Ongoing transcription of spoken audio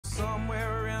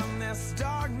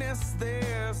darkness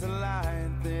there's a light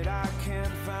that I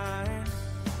can't find.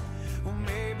 Well,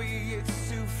 maybe it's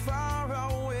too far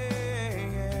away,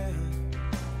 yeah.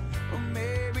 Or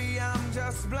maybe I'm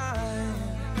just blind.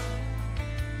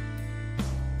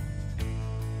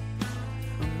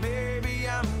 Or maybe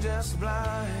I'm just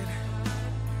blind.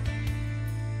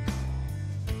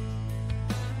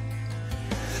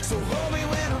 So hold me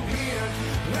when I'm here,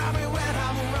 love me when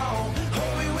I'm wrong,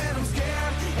 hold me when I'm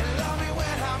scared, and love me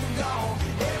when I'm gone.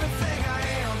 Everything I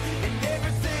am and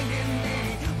everything in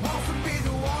me wants to be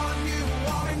the one you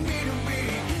wanted me to be.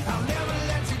 I'll never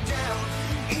let you down,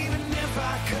 even if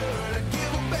I could. I'd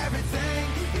give up everything,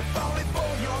 if only for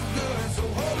your good. So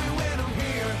hold me when I'm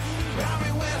here, love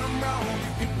me when I'm wrong,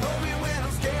 you can hold me when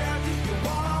I'm scared, you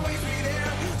won't always be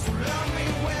there. So love me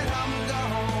when I'm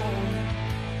gone.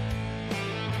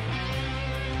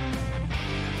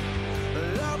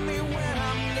 Love me when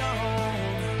I'm gone.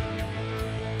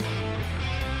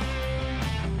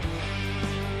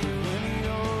 When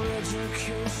your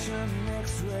education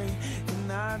X-ray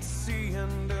cannot see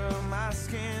under my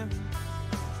skin,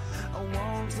 I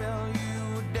won't tell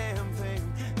you a damn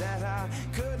thing that I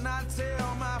could not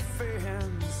tell my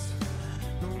friends.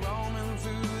 Roaming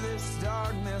through this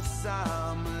darkness,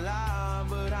 I'm alive,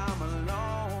 but I'm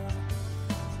alone.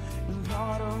 And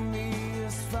part of me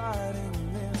is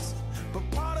fighting this, but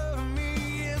part of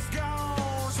me is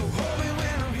gone. So hold me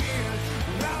when I'm here,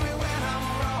 love me when I'm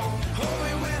wrong, hold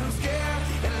me when I'm scared,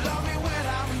 and love me when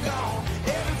I'm gone.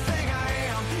 Everything I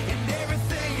am and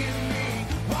everything in me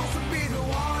wants to be the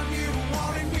one you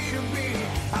wanted me to be.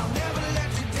 I'll never let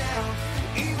you down,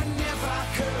 even if I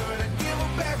could. I'd give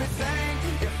up everything,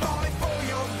 if only for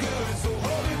your good. So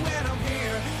hold me when I'm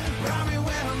here, love me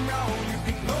when I'm wrong, you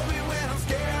can hold me when I'm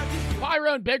scared.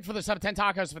 Byron Big for the sub 10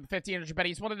 tacos for the 1500 Betty.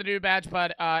 He's one of the new badge,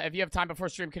 but if you have time before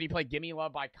stream, could you play Gimme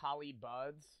Love by Kali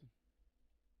Buds?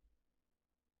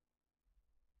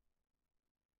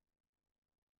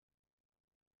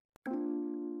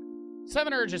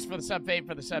 Seven Urges for the sub, Fave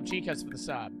for the sub, Chicas for the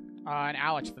sub, and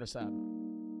Alex for the sub.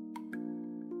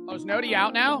 Oh, is Nodi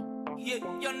out now? Yeah,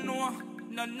 you know,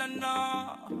 no.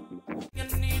 You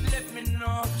need let me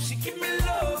know. She give me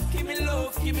love, give me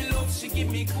love, give me love. She give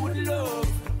me good love.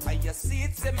 I just see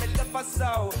it, say me love her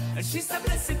so. And she's a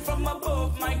blessing from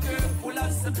above. My girl, full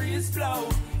as the breeze flow.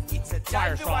 It's a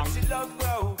Fire time to song. watch it love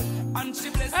grow. And she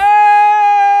bless.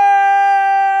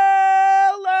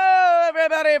 Hello,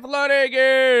 everybody, floating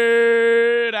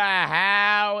good.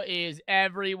 How is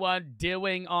everyone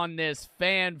doing on this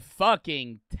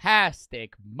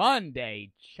fan-fucking-tastic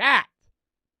Monday, chat?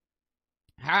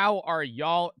 How are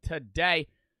y'all today?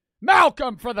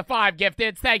 Malcolm for the 5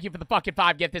 gifteds. Thank you for the fucking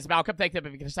 5 gifteds, Malcolm. Thank you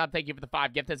for the sub. Thank you for the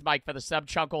 5 gifteds. Mike for the sub.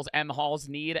 Chunkles, M. Halls,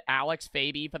 Need, Alex,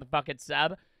 Fabi for the fucking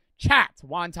sub. Chat,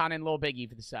 Wonton, and Lil Biggie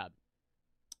for the sub.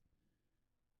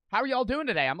 How are y'all doing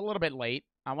today? I'm a little bit late.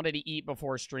 I wanted to eat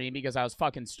before stream because I was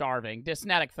fucking starving.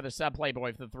 Dysnetic for the sub.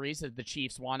 Playboy for the 3 says the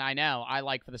Chiefs won. I know. I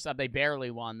like for the sub. They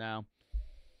barely won, though.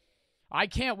 I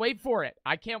can't wait for it.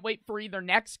 I can't wait for either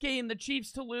next game the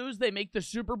Chiefs to lose, they make the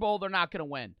Super Bowl, they're not going to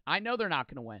win. I know they're not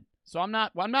going to win. So I'm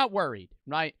not worried,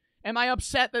 right? Am I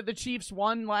upset that the Chiefs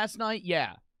won last night?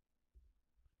 Yeah.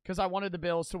 Because I wanted the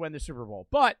Bills to win the Super Bowl.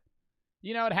 But,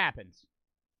 you know, it happens.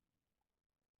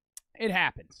 It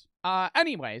happens.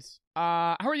 Anyways,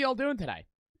 how are y'all doing today?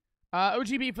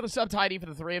 OGB for the sub, Tidy for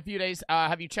the 3. A few days.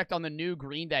 Have you checked on the new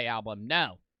Green Day album?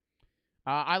 No.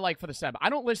 I like for the sub. I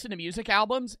don't listen to music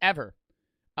albums, ever.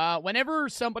 Whenever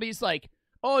somebody's like,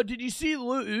 oh, did you see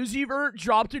Lil Uzi Vert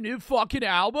dropped a new fucking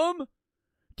album?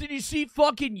 Did you see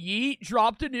fucking Yeet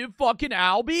dropped a new fucking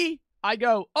albie? I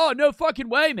go, oh, no fucking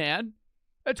way, man.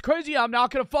 That's crazy. I'm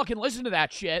not going to fucking listen to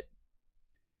that shit.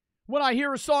 When I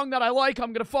hear a song that I like,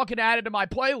 I'm going to fucking add it to my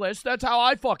playlist. That's how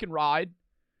I fucking ride.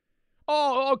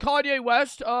 Oh, Kanye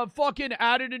West fucking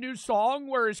added a new song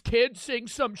where his kid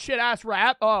sings some shit-ass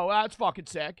rap. Oh, that's fucking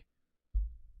sick.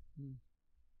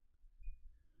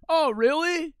 Oh,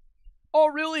 really? Oh,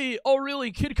 really? Oh,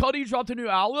 really? Kid Cudi dropped a new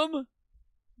album?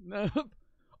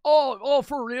 Oh,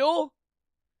 for real?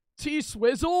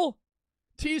 T-Swizzle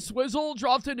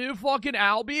dropped a new fucking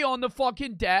albie on the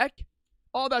fucking deck?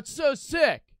 Oh, that's so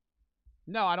sick.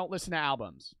 No, I don't listen to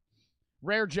albums.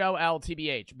 Rare Joe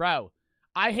LTBH. Bro,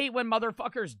 I hate when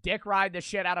motherfuckers dick ride the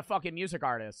shit out of fucking music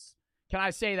artists. Can I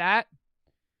say that?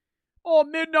 Oh,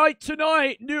 midnight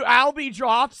tonight. New albie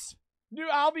drops. New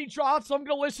albie drops. I'm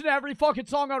gonna listen to every fucking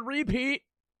song on repeat.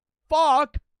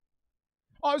 Fuck.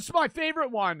 Oh, this is my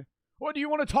favorite one. What, do you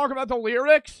want to talk about the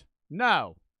lyrics?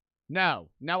 No. No,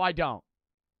 I don't.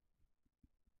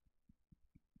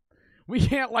 We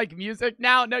can't like music.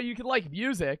 No, you can like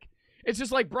music. It's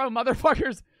just like, bro,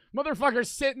 motherfuckers Motherfuckers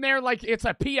sitting there like it's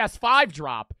a PS5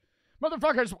 drop.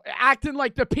 Motherfuckers acting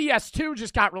like the PS2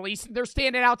 just got released. And they're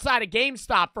standing outside of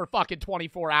GameStop for fucking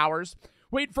 24 hours,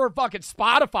 waiting for a fucking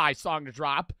Spotify song to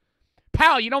drop.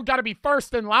 Pal, you don't got to be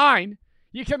first in line.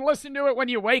 You can listen to it when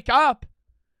you wake up.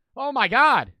 Oh, my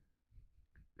God.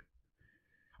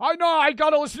 I know, I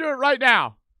got to listen to it right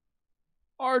now.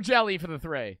 R. Jelly for the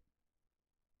 3.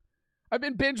 I've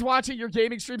been binge watching your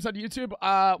gaming streams on YouTube.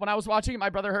 When I was watching it, my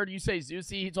brother heard you say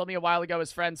Zeusy. He told me a while ago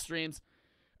his friend streams,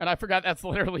 and I forgot that's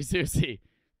literally Zeusy.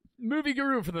 Movie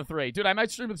Guru for the 3. Dude, I might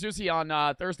stream with Zeusy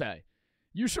on Thursday.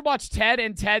 You should watch Ted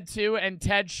and Ted 2 and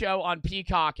Ted Show on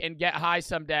Peacock and get high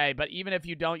someday, but even if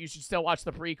you don't, you should still watch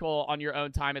the prequel on your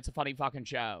own time. It's a funny fucking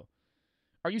show.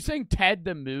 Are you saying Ted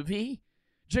the movie?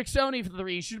 Jixoni for the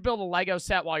 3. You should build a Lego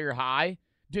set while you're high.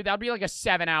 Dude, that would be like a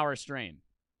 7-hour stream.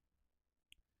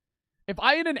 If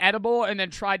I had an edible and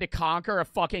then tried to conquer a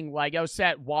fucking Lego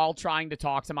set while trying to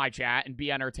talk to my chat and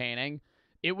be entertaining,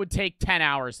 it would take 10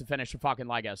 hours to finish a fucking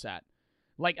Lego set.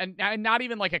 Like, and not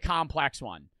even like a complex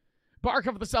one.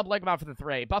 Barker for the sub, Legobot for the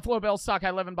 3. Buffalo Bills suck.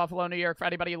 I live in Buffalo, New York. For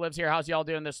anybody who lives here, how's y'all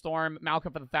doing this storm?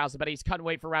 Malcolm for the 1,000, but he's cutting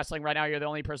weight for wrestling right now. You're the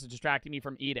only person distracting me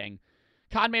from eating.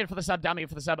 Conmade for the sub, Dummy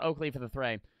for the sub, Oakley for the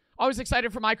 3. Always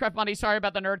excited for Minecraft Monday. Sorry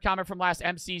about the nerd comment from last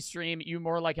MC stream. You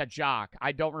more like a jock.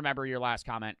 I don't remember your last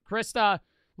comment. Krista,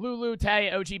 Lulu,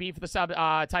 Tay, OGB for the sub,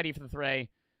 Tidy for the 3.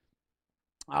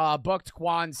 Booked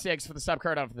Quan 6 for the sub,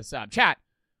 Kurdo for the sub. Chat,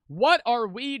 what are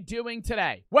we doing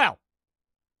today? Well,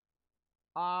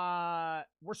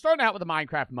 we're starting out with a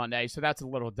Minecraft Monday, so that's a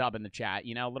little dub in the chat,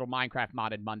 you know, a little Minecraft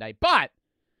modded Monday. But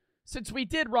since we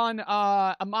did run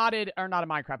a modded, or not a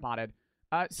Minecraft modded,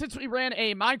 since we ran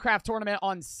a Minecraft tournament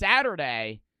on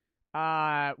Saturday,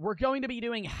 we're going to be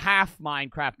doing half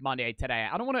Minecraft Monday today.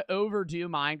 I don't want to overdo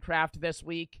Minecraft this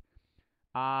week.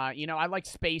 You know, I like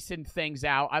spacing things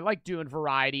out. I like doing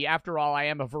variety. After all, I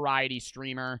am a variety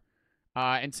streamer.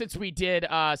 And since we did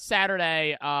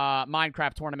Saturday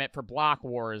Minecraft tournament for Block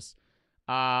Wars,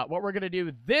 what we're going to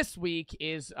do this week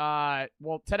is,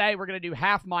 well, today we're going to do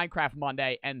half Minecraft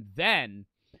Monday, and then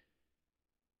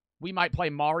we might play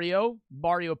Mario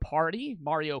Party,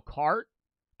 Mario Kart.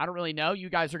 I don't really know. You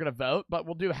guys are going to vote, but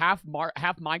we'll do half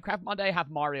Minecraft Monday, half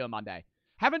Mario Monday.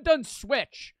 Haven't done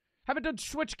Switch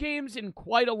games in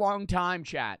quite a long time,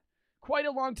 chat. Quite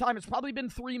a long time. It's probably been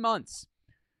 3 months.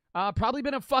 Probably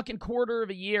been a fucking quarter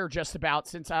of a year just about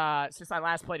since I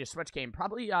last played a Switch game.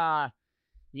 Probably,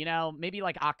 you know, maybe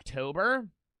like October.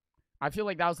 I feel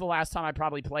like that was the last time I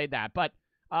probably played that. But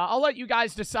I'll let you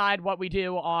guys decide what we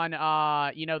do on,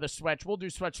 you know, the Switch. We'll do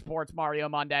Switch Sports, Mario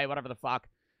Monday, whatever the fuck.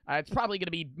 It's probably going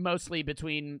to be mostly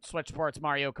between Switch Sports,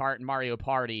 Mario Kart, and Mario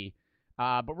Party.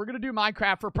 But we're going to do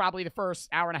Minecraft for probably the first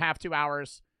hour and a half, 2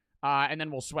 hours, and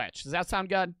then we'll switch. Does that sound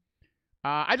good?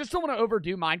 I just don't want to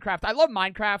overdo Minecraft. I love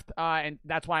Minecraft, and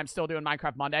that's why I'm still doing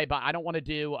Minecraft Monday, but I don't want to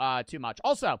do too much.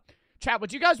 Also, chat,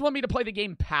 would you guys want me to play the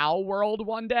game Pal World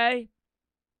one day?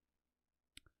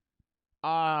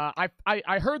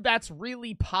 I heard that's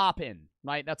really poppin',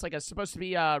 right? That's like supposed to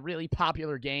be a really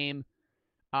popular game.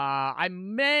 I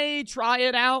may try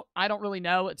it out. I don't really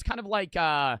know. It's kind of like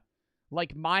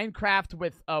Minecraft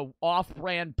with a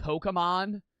off-brand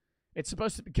Pokemon. It's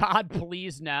supposed to be, God,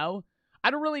 please no. I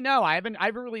don't really know. I haven't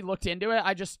really looked into it.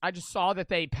 I just saw that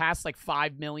they passed like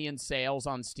 5 million sales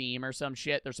on Steam or some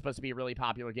shit. They're supposed to be a really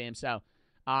popular game, so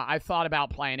I thought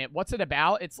about playing it. What's it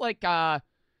about? It's like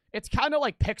it's kind of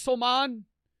like Pixelmon.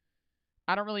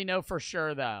 I don't really know for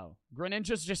sure though.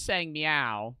 Greninja's just saying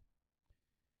meow.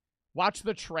 Watch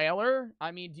the trailer.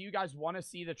 I mean, do you guys want to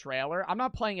see the trailer? I'm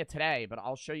not playing it today, but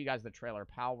I'll show you guys the trailer.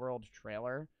 Pal World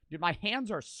trailer. Dude, my hands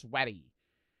are sweaty.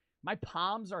 My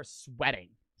palms are sweating,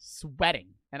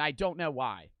 and I don't know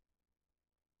why.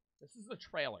 This is the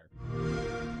trailer.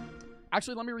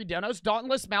 Actually, let me read donos.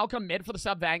 Dauntless Malcolm mid for the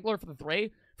sub, Vangler for the 3.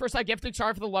 First, I gifted,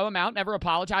 sorry for the low amount. Never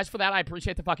apologize for that. I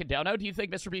appreciate the fucking dono. Do you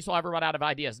think Mr. Beast will ever run out of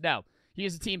ideas? No. He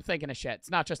is a team thinking of shit.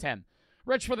 It's not just him.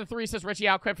 Rich for the 3 says, Richie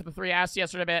outquit for the 3. Asked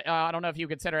yesterday, I don't know if you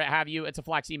consider it. Have you? It's a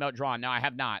flex emote drawn. No, I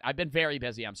have not. I've been very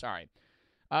busy. I'm sorry.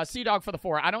 Sea-Dog for the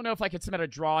 4. I don't know if I could submit a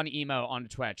drawn emote on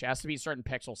Twitch. It has to be a certain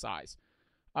pixel size.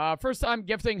 First time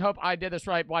gifting. Hope I did this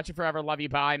right. Watch you forever. Love you.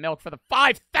 Bye. Milk for the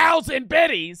 5,000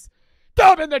 biddies.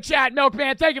 Dub in the chat.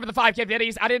 Milkman, thank you for the 5K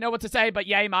biddies. I didn't know what to say, but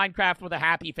yay, Minecraft with a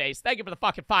happy face. Thank you for the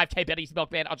fucking 5K biddies,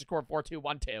 Milkman.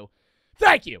 _4212.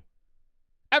 Thank you.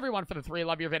 Everyone for the 3.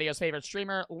 Love your videos. Favorite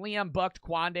streamer. Liam Booked,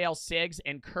 Quandale, Siggs,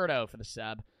 and Kurdo for the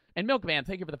sub. And Milkman,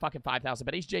 thank you for the fucking 5,000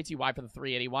 biddies. JTY for the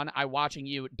 381. I watching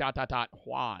you, ...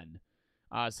 Juan.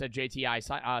 Said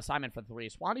JTI. Simon for the 3.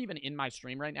 Is Juan even in my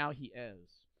stream right now? He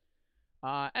is.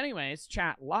 Anyways,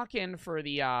 chat, lock in for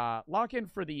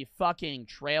the fucking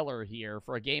trailer here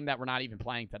for a game that we're not even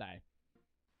playing today.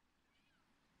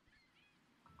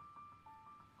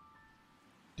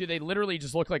 Dude, they literally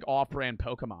just look like off-brand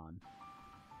Pokemon.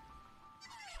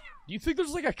 Do you think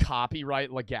there's, like, a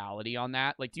copyright legality on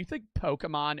that? Like, do you think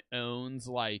Pokemon owns,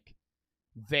 like,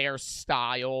 their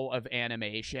style of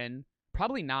animation?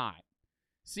 Probably not.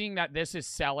 Seeing that this is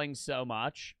selling so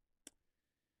much.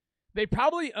 They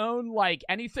probably own, like,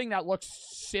 anything that looks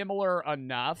similar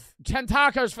enough. 10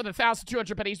 tacos for the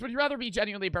 1,200 pennies. Would you rather be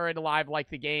genuinely buried alive like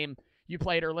the game you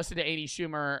played or listen to Amy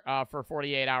Schumer for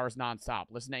 48 hours nonstop?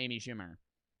 Listen to Amy Schumer.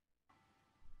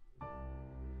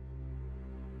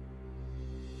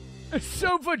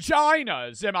 So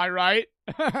vaginas, am I right?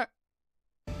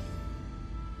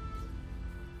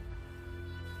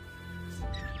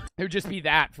 It would just be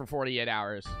that for 48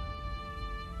 hours.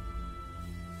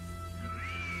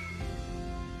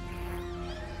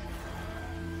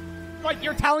 Like,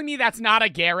 you're telling me that's not a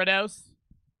Gyarados?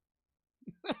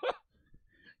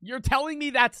 You're telling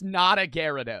me that's not a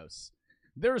Gyarados.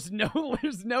 There's no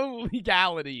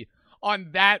legality on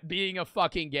that being a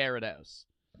fucking Gyarados.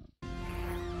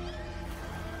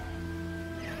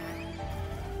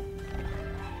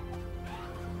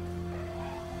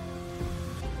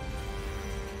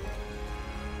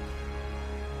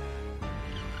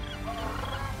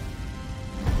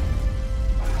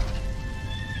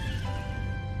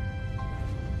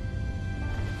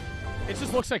 It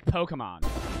just looks like Pokemon.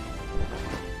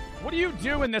 What do you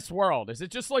do in this world? Is it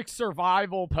just like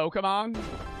survival Pokemon?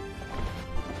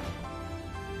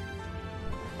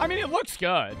 I mean, it looks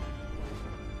good.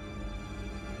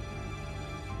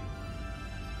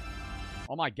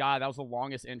 Oh my god, that was the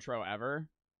longest intro ever.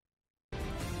 Oh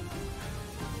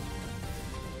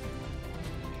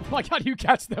my god, you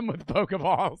catch them with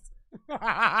Pokeballs.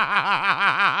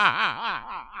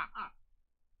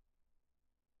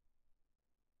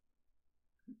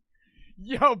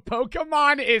 Yo,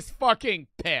 Pokemon is fucking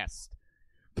pissed.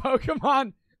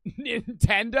 Pokemon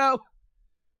Nintendo.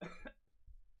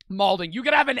 Malding, you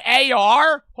could have an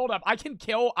AR? Hold up, I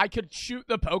could shoot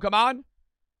the Pokemon.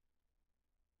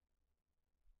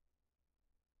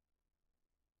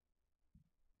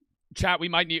 Chat, we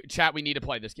need to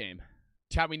play this game.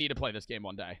 Chat, we need to play this game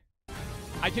one day.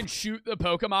 I can shoot the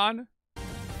Pokemon.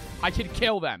 I could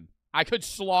kill them. I could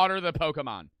slaughter the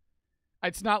Pokemon.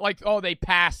 It's not like, oh, they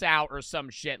pass out or some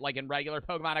shit. Like in regular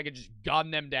Pokemon, I could just gun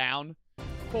them down.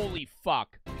 Holy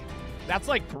fuck. That's,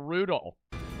 like, brutal.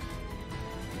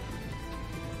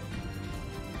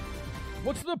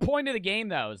 What's the point of the game,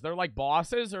 though? Is there, like,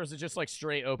 bosses, or is it just, like,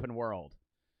 straight open world?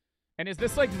 And is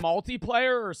this, like,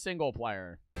 multiplayer or single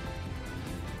player?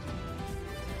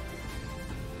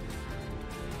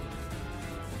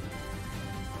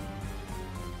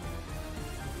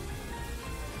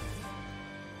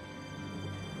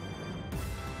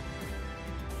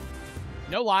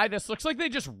 No lie, this looks like they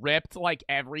just ripped, like,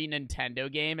 every Nintendo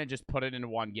game and just put it into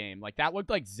one game. Like, that looked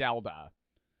like Zelda.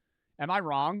 Am I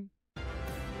wrong?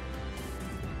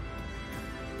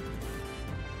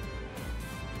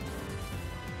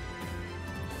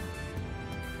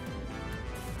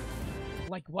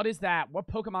 Like, what is that? What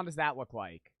Pokemon does that look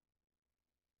like?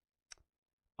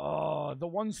 Oh, the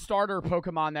one starter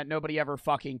Pokemon that nobody ever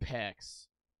fucking picks.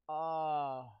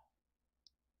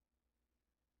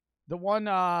 The one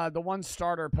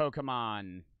starter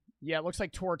Pokemon. Yeah, it looks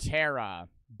like Torterra.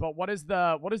 But what is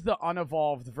the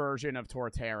unevolved version of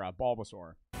Torterra?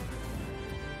 Bulbasaur.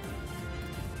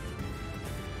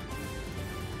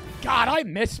 God, I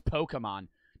miss Pokemon.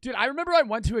 Dude, I remember I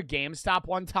went to a GameStop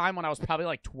one time when I was probably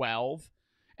like 12,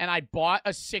 and I bought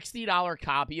a $60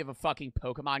 copy of a fucking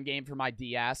Pokemon game for my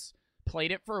DS,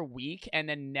 played it for a week, and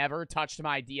then never touched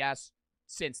my DS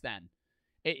since then.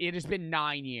 It has been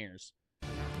 9 years.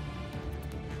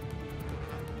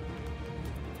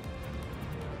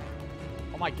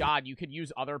 Oh my god, you could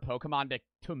use other Pokemon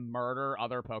to murder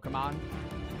other Pokemon?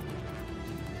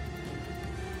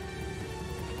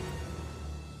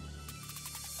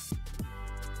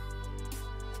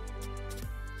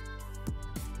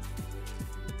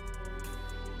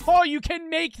 Oh, you can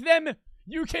make them,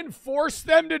 you can force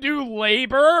them to do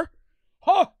labor?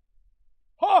 Huh.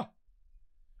 Huh.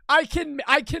 I can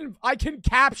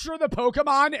capture the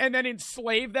Pokemon and then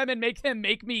enslave them and make them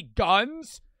make me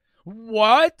guns?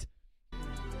 What?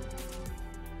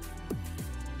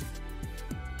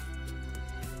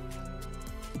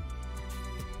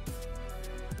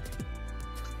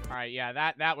 All right,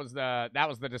 yeah, that was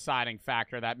the deciding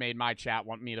factor that made my chat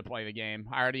want me to play the game.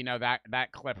 I already know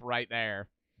that clip right there.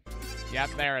 Yep,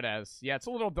 there it is. Yeah, it's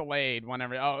a little delayed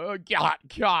whenever. Oh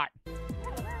God.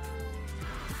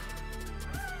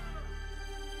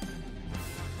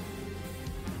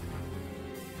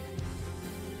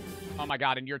 Oh my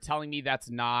god, and you're telling me that's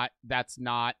not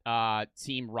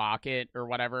Team Rocket or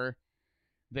whatever?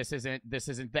 This isn't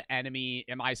the enemy.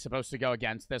 Am I supposed to go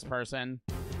against this person?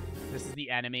 This is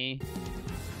the enemy.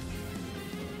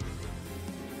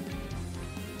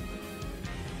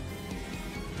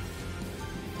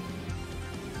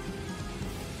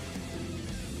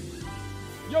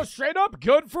 Yo, straight up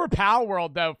good for Power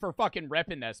World, though, for fucking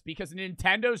ripping this. Because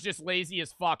Nintendo's just lazy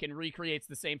as fuck and recreates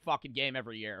the same fucking game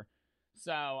every year.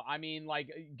 So, I mean,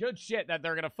 like, good shit that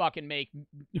they're gonna fucking make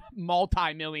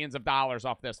multi-millions of dollars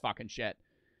off this fucking shit.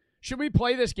 Should we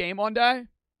play this game one day?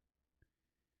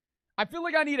 I feel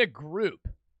like I need a group.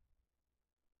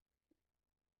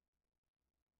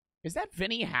 Is that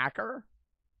Vinny Hacker?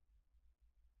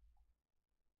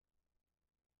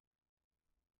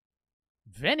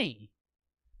 Vinny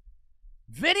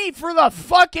for the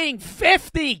fucking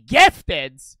 50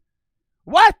 gifteds?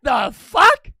 What the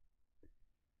fuck?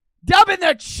 Dub in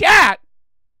the chat.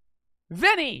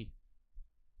 Vinny.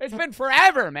 It's been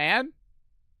forever, man.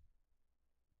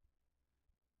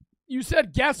 You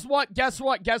said, guess what?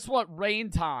 Rain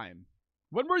time.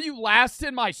 When were you last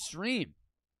in my stream?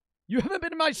 You haven't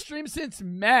been in my stream since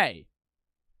May.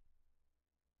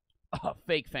 Oh,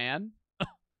 fake fan.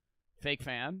 Fake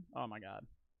fan. Oh, my God.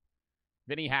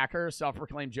 Vinny Hacker,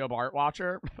 self-proclaimed Joe Bart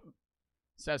watcher.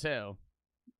 Says who?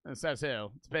 Says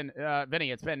who? It's been, Vinny,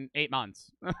 it's been 8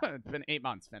 months. It's been 8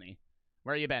 months, Vinny.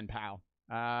 Where you been, pal?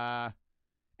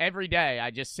 Every day, I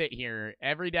just sit here.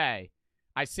 Every day,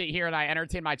 I sit here and I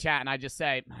entertain my chat and I just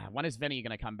say, when is Vinny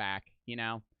going to come back? You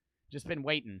know? Just been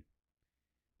waiting.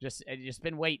 Just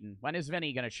been waiting. When is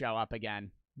Vinny going to show up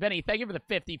again? Vinny, thank you for the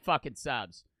 50 fucking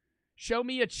subs. Show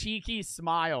me a cheeky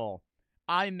smile.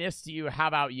 I missed you. How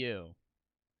about you?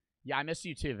 Yeah, I missed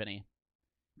you too, Vinny.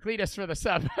 Cletus for the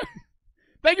sub.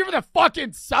 Thank you for the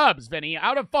fucking subs, Vinny.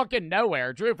 Out of fucking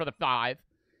nowhere. Drew for the 5.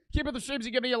 Keep up the streams.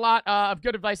 You give me a lot of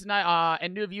good advice tonight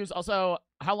and new views. Also,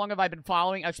 how long have I been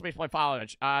following? Exclamation point following.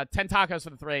 10 tacos for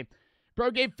the 3.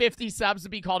 Bro gave 50 subs to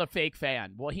be called a fake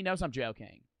fan. Well, he knows I'm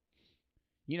joking.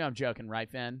 You know I'm joking, right,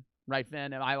 Vin? Right,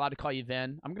 Vin? Am I allowed to call you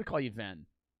Vin? I'm going to call you Vin.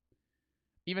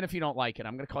 Even if you don't like it,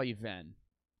 I'm going to call you Vin.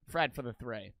 Fred for the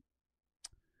 3.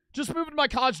 Just moving to my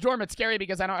college dorm. It's scary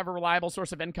because I don't have a reliable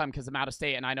source of income because I'm out of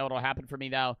state, and I know it'll happen for me,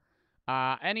 though.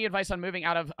 Any advice on moving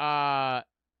out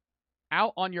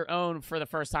on your own for the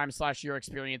first time / you're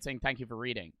experiencing? Thank you for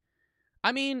reading.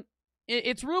 I mean,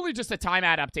 it's really just a time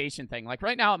adaptation thing. Like,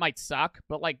 right now it might suck,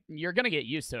 but, like, you're going to get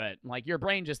used to it. Like, your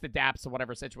brain just adapts to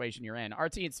whatever situation you're in.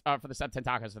 RT for the sub 10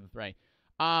 tacos for the 3.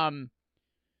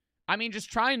 I mean, just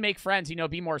try and make friends, you know,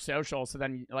 be more social. So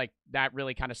then, like, that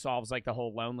really kind of solves, like, the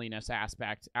whole loneliness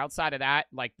aspect. Outside of that,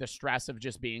 like, the stress of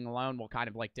just being alone will kind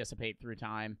of, like, dissipate through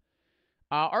time.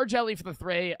 R Jelly for the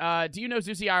 3. Do you know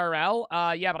Zuzi IRL?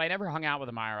 Yeah, but I never hung out with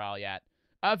him IRL yet.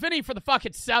 Vinny for the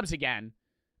fucking subs again.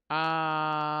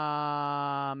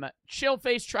 Chill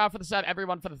Face Trout for the sub.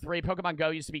 Everyone for the 3. Pokemon Go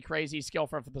used to be crazy.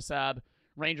 Skillful for the sub.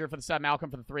 Ranger for the sub.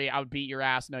 Malcolm for the 3. I would beat your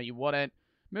ass. No, you wouldn't.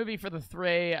 Movie for the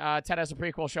 3. Ted has a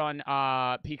prequel showing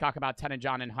Peacock about Ted and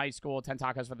John in high school. 10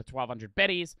 tacos for the 1,200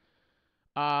 biddies.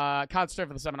 Conster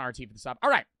for the 7. RT for the sub. All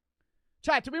right.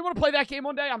 Chat, do we want to play that game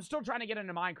one day? I'm still trying to get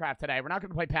into Minecraft today. We're not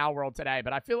going to play Pal World today,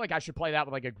 but I feel like I should play that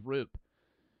with, like, a group.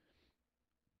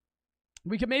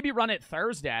 We could maybe run it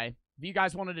Thursday. If you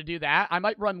guys wanted to do that, I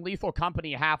might run Lethal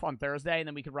Company half on Thursday, and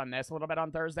then we could run this a little bit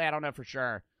on Thursday. I don't know for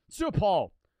sure. Let's do a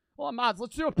poll. Hold on, mods.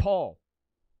 Let's do a poll.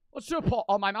 Let's do a poll.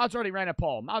 Oh, my mods already ran a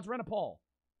poll. Mods ran a poll.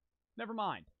 Never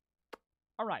mind.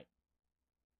 All right.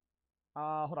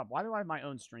 Hold up. Why do I have my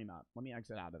own stream up? Let me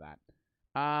exit out of that.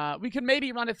 We could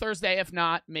maybe run it Thursday. If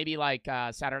not, maybe like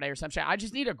Saturday or some shit. I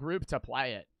just need a group to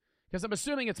play it. Because I'm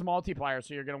assuming it's multiplayer,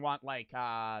 so you're going to want like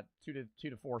 2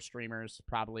 to 4 streamers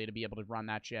probably to be able to run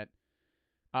that shit.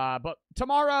 But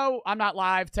tomorrow, I'm not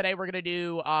live. Today, we're going to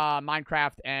do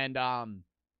Minecraft and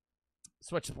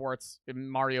Switch Sports,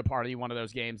 Mario Party, one of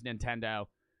those games, Nintendo.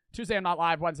 Tuesday, I'm not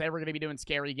live. Wednesday, we're going to be doing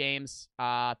scary games.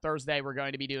 Thursday, we're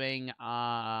going to be doing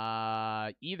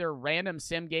either random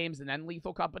sim games and then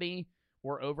Lethal Company,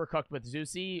 or Overcooked with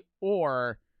Zeusy,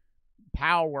 or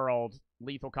Power World,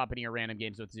 Lethal Company, or random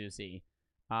games with Zeusy.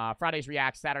 Friday's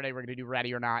Reacts. Saturday, we're going to do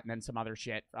Ready or Not, and then some other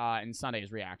shit. And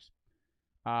Sunday's Reacts.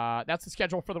 That's the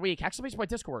schedule for the week. Actually, please play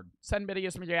Discord. Send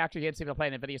videos from your reactor games, see if you'll play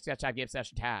in the video sketch tab, game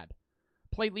session tab.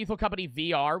 Play Lethal Company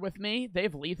VR with me. They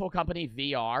have Lethal Company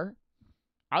VR.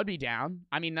 I would be down.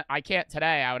 I mean, I can't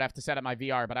today. I would have to set up my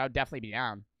VR, but I would definitely be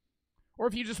down. Or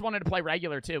if you just wanted to play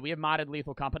regular, too. We have modded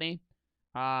Lethal Company.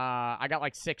 I got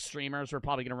like 6 streamers. We're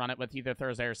probably going to run it with either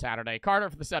Thursday or Saturday. Carter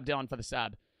for the sub. Dylan for the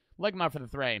sub. Ligma for the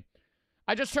 3.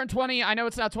 I just turned 20. I know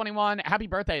it's not 21. Happy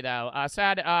birthday, though.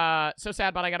 Sad. So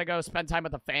sad, but I gotta go spend time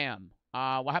with the fam.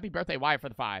 Well, happy birthday, Wyatt, for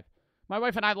the 5. My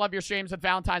wife and I love your streams with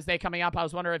Valentine's Day coming up. I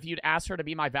was wondering if you'd ask her to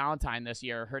be my Valentine this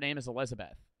year. Her name is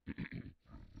Elizabeth.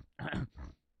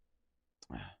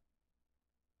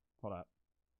 Hold up.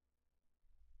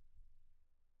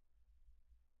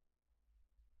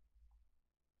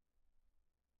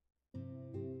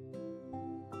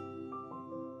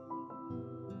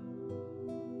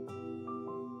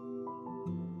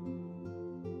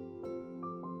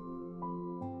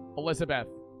 Elizabeth.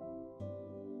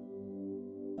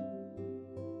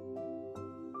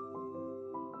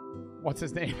 What's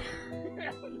his name?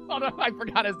 Hold on, I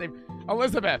forgot his name.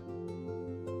 Elizabeth.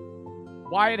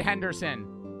 Wyatt Henderson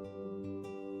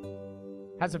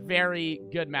has a very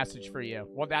good message for you.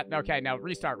 Well, okay, now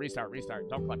restart.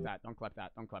 Don't clip that.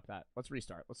 Let's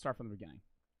restart. Let's start from the beginning.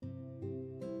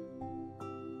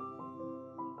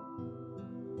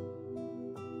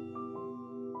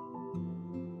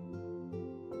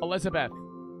 Elizabeth.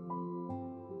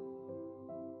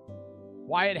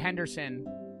 Wyatt Henderson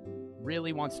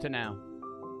really wants to know,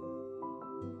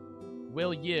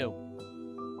 will you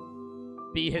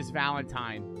be his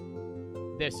Valentine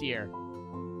this year?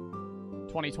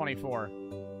 2024.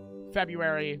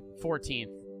 February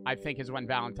 14th, I think, is when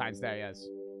Valentine's Day is.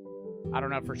 I don't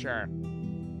know for sure.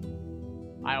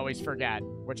 I always forget,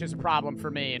 which is a problem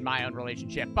for me in my own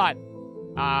relationship. But,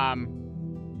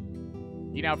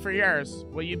 you know, for yours,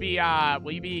 will you be,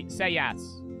 say yes.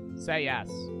 Say yes.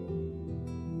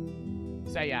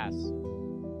 Say yes.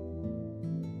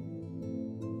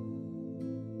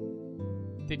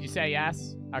 Did you say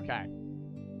yes? Okay.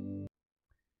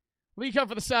 Lico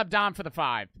for the sub, Dom for the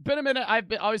 5. Been a minute.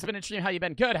 Always been interested in how you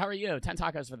been. Good. How are you? 10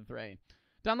 tacos for the 3.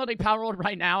 Downloading Power World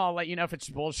right now. I'll let you know if it's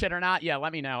bullshit or not. Yeah,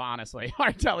 let me know, honestly. All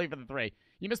right, Telly for the 3.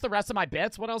 You missed the rest of my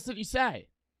bits? What else did you say?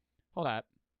 Hold up.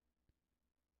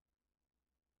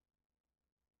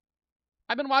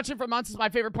 I've been watching for months. It's my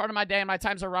favorite part of my day, and my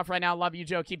times are rough right now. Love you,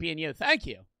 Joe. Keep being you. Thank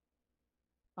you.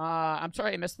 I'm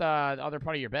sorry I missed the other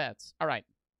part of your bits. All right.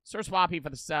 Sir Swappy for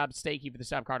the sub. Stakey for the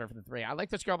sub. Carter for the 3. I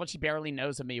like this girl, but she barely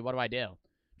knows of me. What do I do?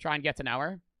 Try and get to know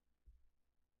her?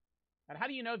 And how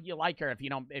do you know if you like her if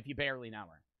you barely know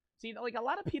her? See, like, a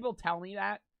lot of people tell me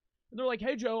that. And they're like,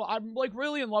 hey, Joe, I'm, like,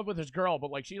 really in love with this girl,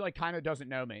 but, like, she, like, kind of doesn't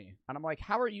know me. And I'm like,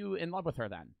 how are you in love with her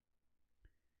then?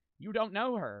 You don't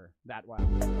know her that well.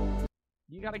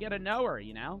 You gotta get to know her,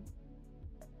 you know?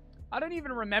 I don't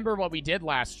even remember what we did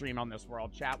last stream on this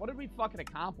world, chat. What did we fucking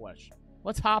accomplish?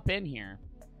 Let's hop in here.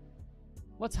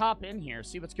 Let's hop in here,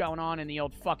 see what's going on in the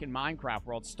old fucking Minecraft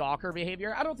world. Stalker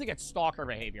behavior? I don't think it's stalker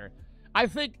behavior. I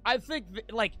think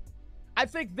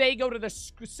they go to the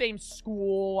same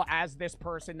school as this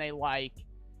person they like,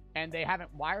 and they haven't...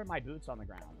 Why are my boots on the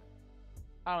ground?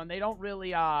 Oh, and they don't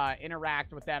really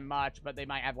interact with them much, but they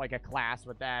might have, like, a class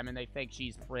with them, and they think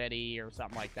she's pretty or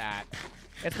something like that.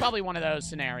 It's probably one of those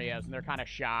scenarios, and they're kind of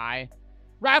shy.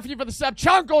 Ralphie for the sub.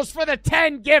 Chunkles for the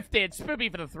 10 gifted.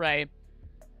 Spoopy for the 3.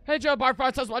 Hey, Joe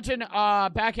Barfarts. I was watching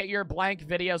back at your blank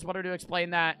videos. Wanted to explain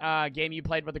that game you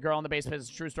played with the girl in the basement. It's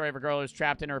a true story of a girl who's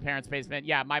trapped in her parents' basement.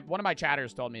 Yeah, one of my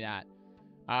chatters told me that.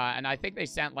 And I think they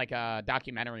sent, like, a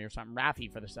documentary or something.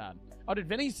 Raffi for the sub. Oh, did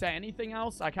Vinny say anything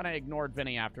else? I kind of ignored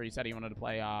Vinny after he said he wanted to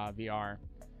play VR.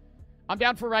 I'm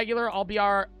down for regular. I'll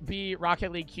be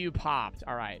Rocket League Q popped.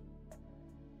 All right.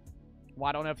 Well,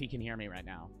 I don't know if he can hear me right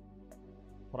now.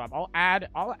 Hold up.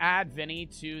 I'll add Vinny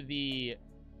to the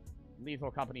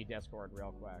Lethal Company Discord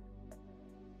real quick.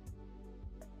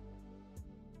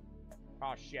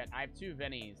 Oh, shit. I have 2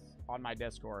 Vinnies on my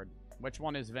Discord. Which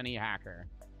one is Vinny Hacker?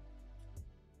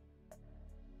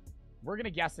 We're going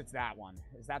to guess it's that one.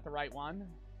 Is that the right one?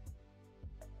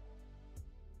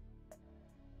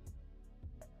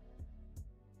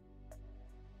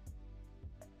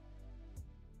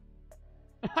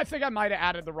 I think I might have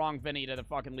added the wrong Vinny to the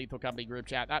fucking Lethal Company group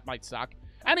chat. That might suck.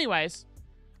 Anyways,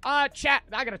 chat.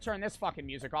 I got to turn this fucking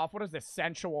music off. What is this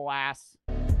sensual ass?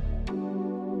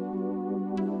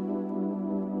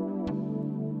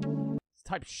 This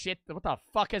type of shit. What the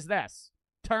fuck is this?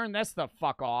 Turn this the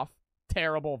fuck off.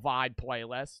 Terrible vibe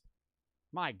playlist.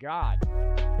 My God.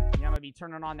 Yeah, I'm gonna be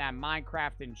turning on that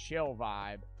Minecraft and chill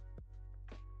vibe.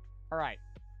 Alright.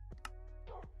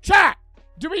 Chat!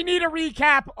 Do we need a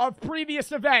recap of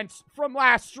previous events from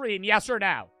last stream? Yes or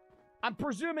no? I'm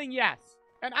presuming yes.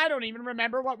 And I don't even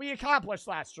remember what we accomplished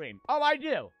last stream. Oh, I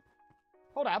do.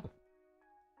 Hold up.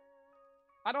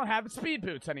 I don't have speed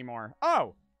boots anymore.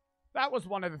 Oh. That was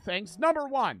one of the things. Number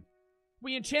 1.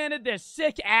 We enchanted this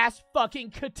sick-ass fucking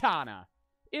katana.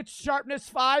 It's sharpness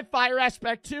 5, fire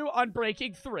aspect 2,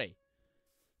 unbreaking 3.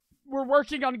 we're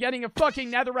working on getting a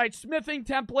fucking netherite smithing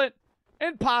template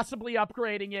and possibly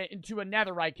upgrading it into a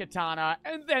netherite katana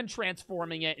and then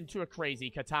transforming it into a crazy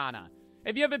katana.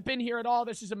 If you haven't been here at all,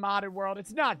 this is a modded world.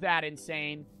 It's not that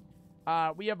insane.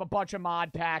 We have a bunch of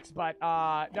mod packs, but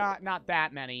not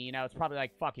that many. You know, it's probably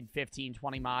like fucking 15,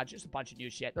 20 mods. Just a bunch of new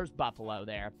shit. There's Buffalo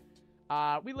there.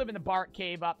 We live in the Bart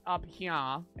Cave up here,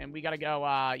 and we gotta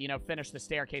go, you know, finish the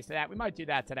staircase to that. We might do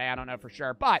that today. I don't know for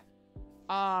sure. But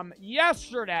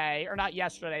yesterday, or not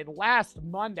yesterday, last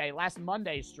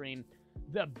Monday stream,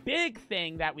 the big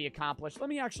thing that we accomplished. Let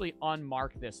me actually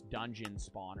unmark this dungeon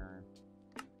spawner.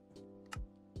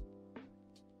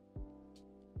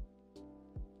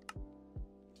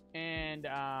 And,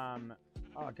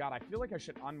 oh god, I feel like I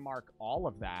should unmark all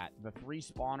of that. The 3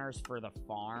 spawners for the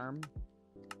farm.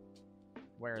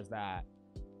 Where is that?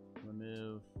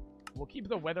 Remove. We'll keep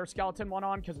the wither skeleton one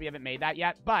on because we haven't made that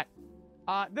yet. But,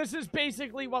 this is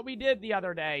basically what we did the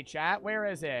other day, chat. Where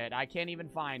is it? I can't even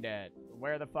find it.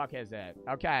 Where the fuck is it?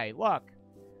 Okay, look.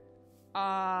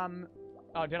 Oh,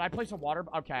 did I place a water?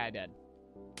 Okay, I did.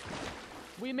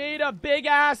 We made a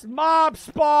big-ass mob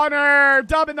spawner!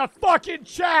 Dub in the fucking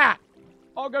chat!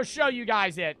 I'll go show you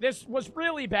guys it. This was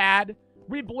really bad.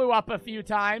 We blew up a few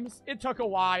times. It took a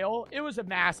while. It was a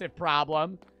massive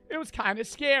problem. It was kind of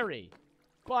scary.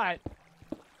 But,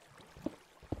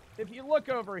 if you look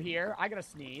over here, I gotta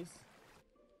sneeze.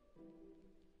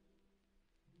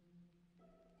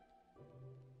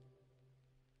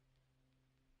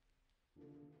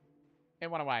 It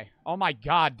went away. Oh my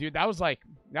god, dude, that was like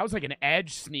an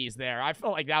edge sneeze there. I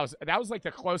felt like that was like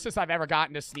the closest I've ever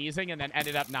gotten to sneezing and then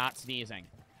ended up not sneezing.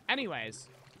 Anyways,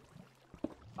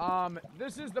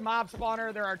 this is the mob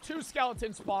spawner. There are 2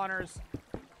 skeleton spawners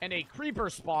and a creeper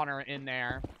spawner in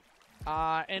there.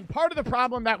 And part of the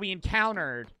problem that we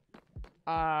encountered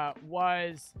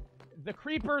was the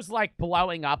creepers like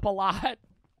blowing up a lot,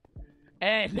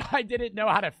 and I didn't know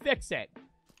how to fix it.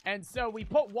 And so we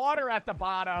put water at the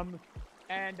bottom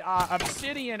and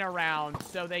obsidian around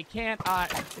so they can't,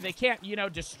 you know,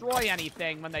 destroy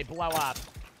anything when they blow up.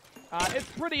 It's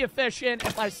pretty efficient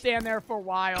if I stand there for a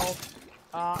while.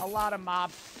 A lot of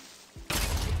mobs.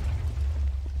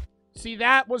 See,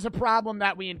 that was a problem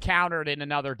that we encountered in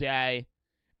another day.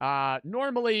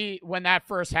 Normally, when that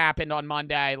first happened on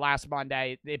Monday, last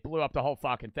Monday, it blew up the whole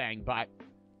fucking thing, but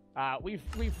we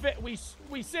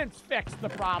since fixed the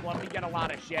problem. We get a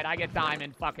lot of shit. I get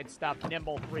diamond fucking stuff.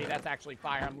 Nimble 3, that's actually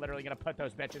fire. I'm literally gonna put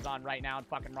those bitches on right now and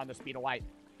fucking run the speed of light.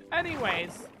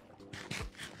 Anyways,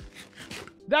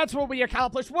 that's what we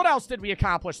accomplished. What else did we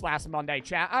accomplish last Monday,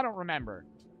 chat? I don't remember.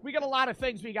 We got a lot of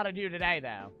things we gotta do today,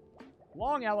 though.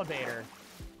 Long elevator.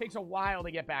 Takes a while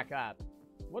to get back up.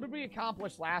 What did we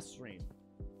accomplish last stream?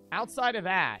 Outside of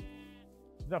that,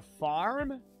 the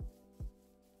farm?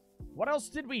 What else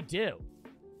did we do?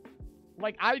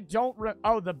 Like, I don't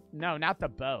no, not the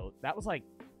boat. That was, like,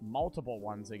 multiple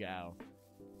ones ago.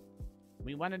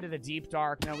 We went into the deep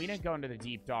dark. No, we didn't go into the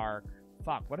deep dark.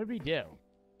 Fuck, what did we do?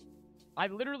 I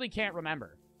literally can't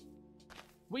remember.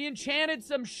 We enchanted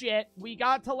some shit. We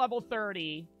got to level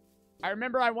 30. I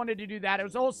remember I wanted to do that. It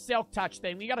was a whole silk touch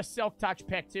thing. We got a silk touch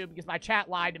pick, too, because my chat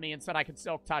lied to me and said I could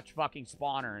silk touch fucking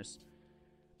spawners.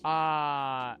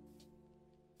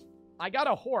 I got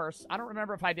a horse. I don't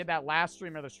remember if I did that last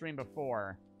stream or the stream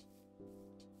before.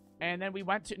 And then we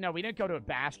went to... No, we didn't go to a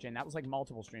bastion. That was like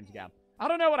multiple streams ago. I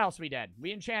don't know what else we did.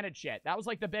 We enchanted shit. That was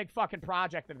like the big fucking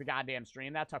project of the goddamn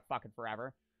stream. That took fucking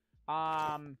forever. What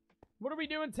are we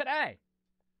doing today?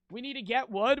 We need to get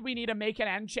wood. We need to make an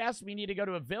end chest. We need to go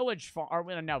to a village farm.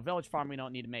 Or, no, village farm we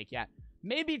don't need to make yet.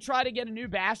 Maybe try to get a new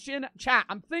bastion. Chat,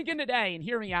 I'm thinking today, and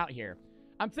hear me out here.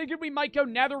 I'm thinking we might go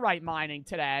netherite mining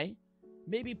today.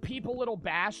 Maybe peep a little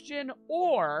bastion,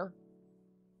 or,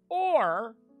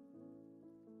 oh,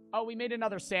 we made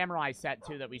another samurai set,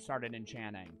 too, that we started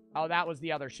enchanting. Oh, that was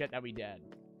the other shit that we did.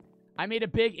 I made a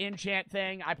big enchant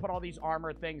thing. I put all these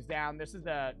armor things down. This is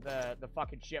the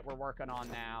fucking shit we're working on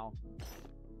now.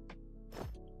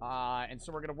 And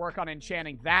so we're going to work on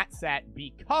enchanting that set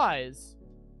because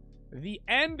the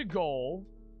end goal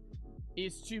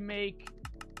is to make...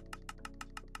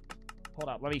 Hold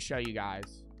up, let me show you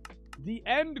guys. The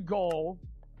end goal...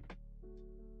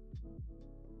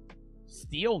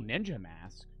 Steel ninja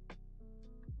mask.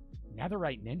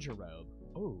 Netherite ninja robe.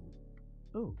 Ooh.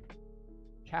 Ooh.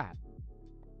 Cat.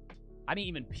 I didn't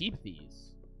even peep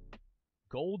these.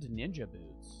 Gold ninja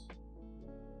boots.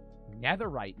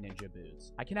 Netherite ninja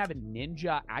boots. I can have a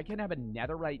ninja... I can have a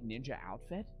netherite ninja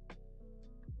outfit?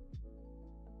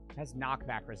 Has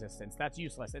knockback resistance. That's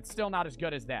useless. It's still not as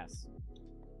good as this.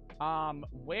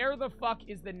 Where the fuck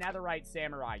is the netherite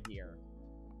samurai gear?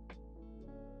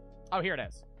 Oh, here it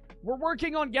is. We're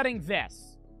working on getting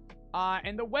this.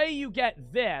 And the way you get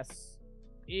this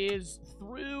is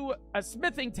through a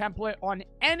smithing template on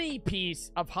any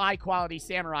piece of high-quality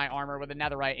samurai armor with a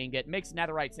netherite ingot, mixed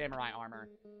netherite samurai armor.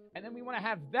 And then we want to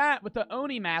have that with the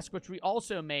Oni mask, which we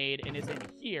also made and is in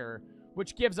here,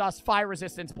 which gives us fire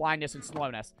resistance, blindness, and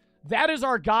slowness. That is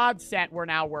our god set we're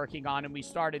now working on, and we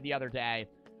started the other day.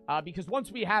 Because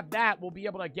once we have that, we'll be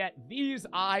able to get these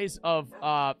eyes of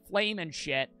flame and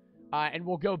shit, and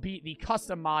we'll go beat the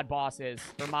custom mod bosses,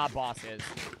 or mob bosses.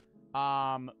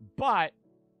 But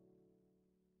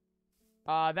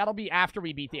that'll be after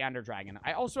we beat the Ender Dragon.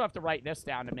 I also have to write this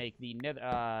down to make the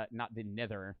not the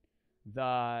Nither,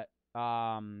 the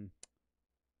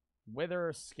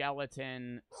Wither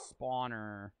Skeleton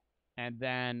Spawner, and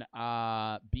then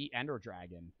beat Ender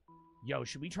Dragon. Yo,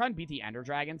 should we try and beat the Ender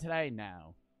Dragon today?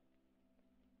 No.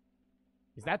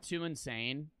 Is that too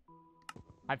insane?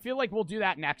 I feel like we'll do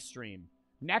that next stream.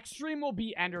 Next stream will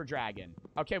be Ender Dragon.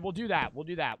 Okay, we'll do that. We'll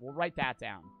do that. We'll write that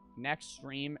down. Next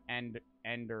stream,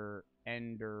 Ender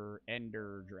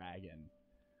Dragon.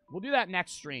 We'll do that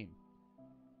next stream.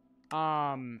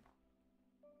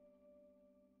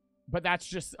 But that's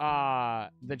just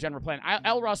the general plan.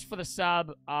 Elrus for the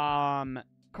sub.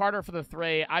 Carter for the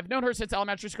 3. I've known her since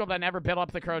elementary school, but I never built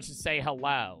up the courage to say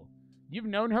hello. You've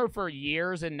known her for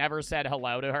years and never said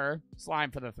hello to her?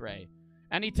 Slime for the 3.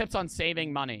 Any tips on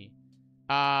saving money?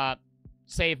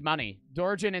 Save money.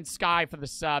 Dorjin and Sky for the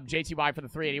sub. JTY for the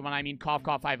 381. I mean, cough,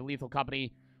 cough, I have a lethal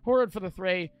company. Horrid for the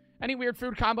 3. Any weird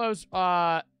food combos?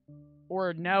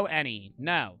 Or no any?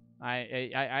 No.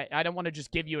 I don't want to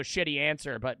just give you a shitty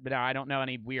answer, but no, I don't know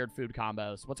any weird food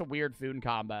combos. What's a weird food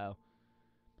combo?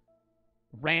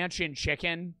 Ranch and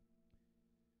chicken.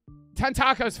 10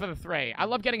 tacos for the 3. I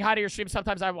love getting high to your stream.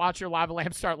 Sometimes I watch your lava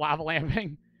lamp start lava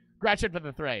lamping. Gretchen for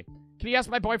the 3. Can you ask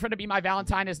my boyfriend to be my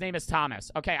Valentine? His name is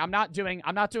Thomas. Okay, I'm not doing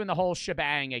the whole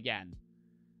shebang again.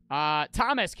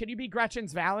 Thomas, can you be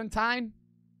Gretchen's Valentine?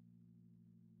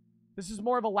 This is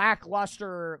more of a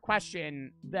lackluster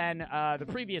question than the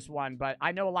previous one, but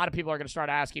I know a lot of people are going to start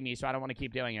asking me, so I don't want to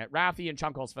keep doing it. Rafi and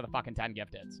Chunkles for the fucking 10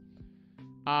 gifteds.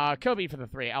 Kobe for the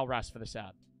 3. Elrus for the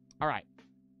sub. All right.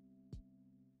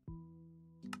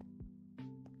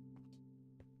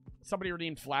 Somebody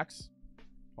redeemed Flex.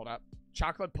 Hold up.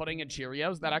 Chocolate pudding and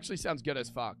Cheerios. That actually sounds good as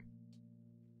fuck.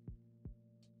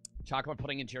 Chocolate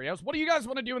pudding and Cheerios. What do you guys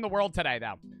want to do in the world today,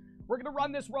 though? We're going to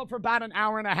run this world for about an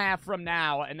hour and a half from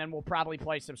now, and then we'll probably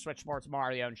play some Switch Sports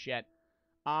Mario and shit.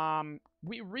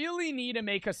 We really need to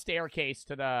make a staircase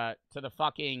to the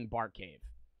fucking Bart Cave.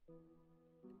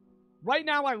 Right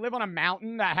now, I live on a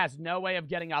mountain that has no way of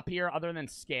getting up here other than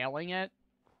scaling it.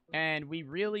 And we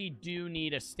really do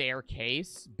need a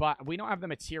staircase, but we don't have the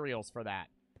materials for that.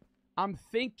 I'm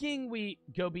thinking we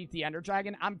go beat the Ender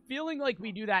Dragon. I'm feeling like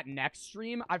we do that next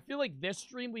stream. I feel like this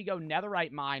stream we go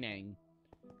netherite mining.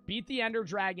 Beat the Ender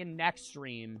Dragon next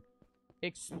stream.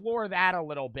 Explore that a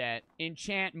little bit.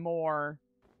 Enchant more.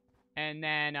 And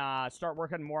then start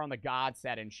working more on the god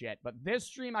set and shit. But this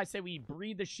stream, I say we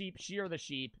breed the sheep, shear the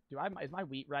sheep. Is my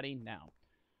wheat ready? No.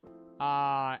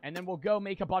 And then we'll go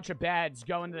make a bunch of beds,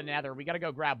 go into the nether. We gotta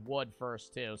go grab wood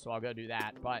first, too, so I'll go do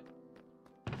that. But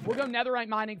we'll go netherite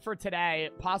mining for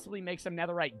today. Possibly make some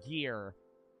netherite gear.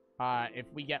 If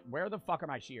we get... Where the fuck are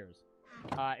my shears?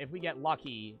 If we get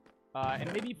lucky.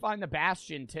 And maybe find the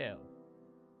bastion, too.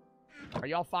 Are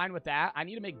y'all fine with that? I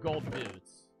need to make gold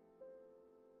boots.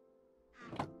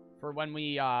 For when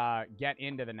we, get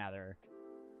into the nether.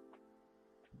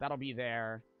 That'll be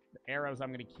there. The arrows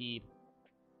I'm gonna keep.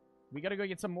 We gotta go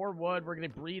get some more wood. We're gonna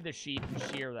breed the sheep and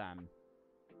shear them.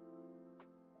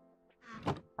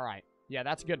 Alright. Yeah,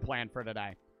 that's a good plan for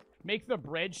today. Make the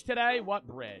bridge today? What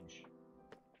bridge?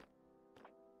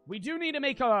 We do need to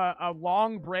make a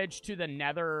long bridge to the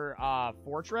nether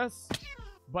fortress.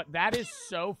 But that is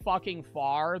so fucking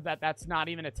far that that's not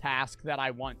even a task that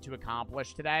I want to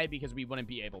accomplish today because we wouldn't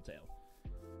be able to.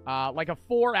 Like a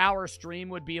 4-hour stream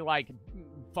would be like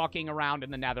fucking around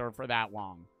in the nether for that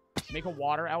long. Make a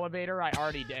water elevator? I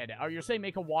already did. Oh, you're saying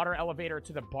make a water elevator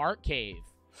to the Bart Cave.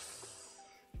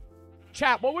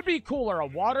 Chat, what would be cooler? A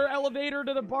water elevator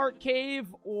to the Bart Cave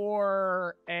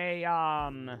or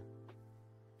a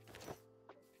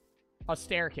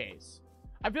staircase?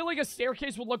 I feel like a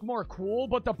staircase would look more cool,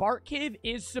 but the Bart Cave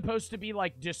is supposed to be,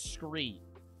 like, discreet.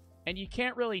 And you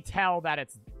can't really tell that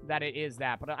it is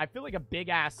that. But I feel like a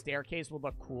big-ass staircase would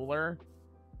look cooler.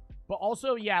 But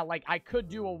also, yeah, like, I could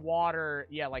do a water...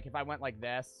 Yeah, like, if I went like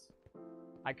this,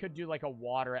 I could do, like, a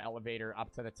water elevator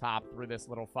up to the top through this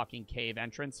little fucking cave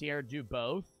entrance here. Do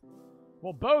both.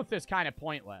 Well, both is kind of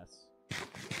pointless.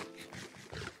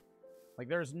 Like,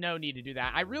 there's no need to do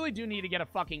that. I really do need to get a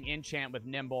fucking enchant with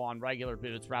Nimble on regular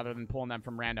boots rather than pulling them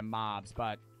from random mobs,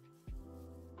 but...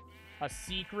 A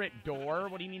secret door?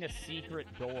 What do you mean a secret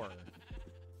door?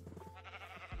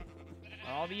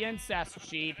 All the incest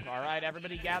sheep. All right,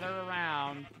 everybody gather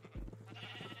around.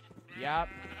 Yep.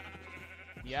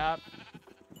 Yep.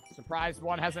 Surprised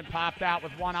one hasn't popped out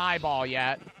with one eyeball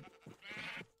yet.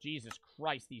 Jesus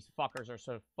Christ, these fuckers are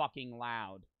so fucking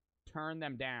loud. Turn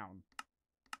them down.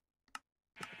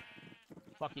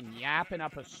 Fucking yapping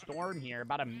up a storm here.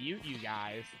 About to mute you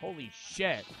guys. Holy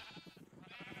shit.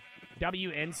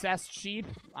 W incest sheep?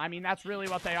 I mean, that's really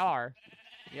what they are.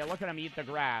 Yeah, look at them eat the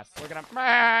grass. Look at them.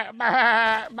 Bah,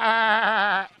 bah,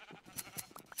 bah.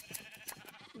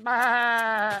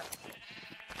 Bah.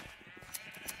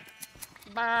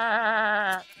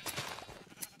 Bah.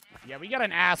 Yeah, we got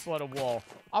an assload of wool.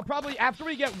 I'll probably, after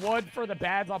we get wood for the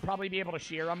beds, I'll probably be able to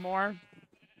shear them more.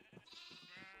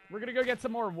 We're gonna go get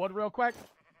some more wood real quick.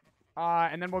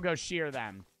 And then we'll go shear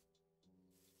them.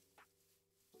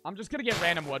 I'm just gonna get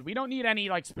random wood. We don't need any,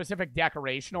 like, specific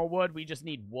decorational wood. We just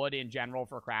need wood in general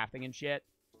for crafting and shit.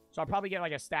 So I'll probably get,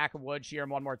 like, a stack of wood, shear them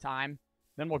one more time.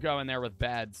 Then we'll go in there with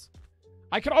beds.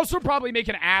 I could also probably make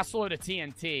an assload of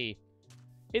TNT.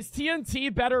 Is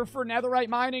TNT better for netherite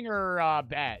mining or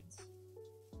beds?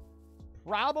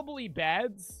 Probably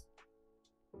beds.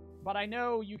 But I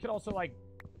know you could also, like,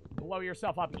 blow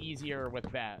yourself up easier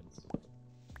with beds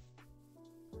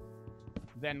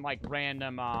than, like,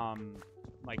 random,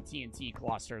 like, TNT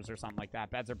clusters or something like that.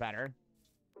 Beds are better.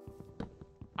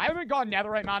 I haven't gone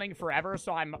netherite mining forever,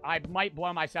 so I might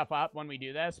blow myself up when we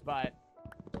do this, but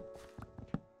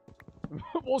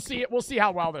we'll see. We'll see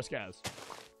how well this goes.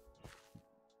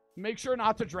 Make sure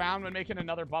not to drown when making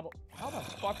another bubble. How the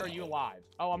fuck are you alive?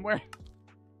 Oh, I'm wearing...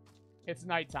 It's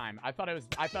nighttime. I thought it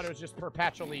was just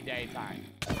perpetually daytime.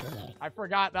 I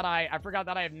forgot that I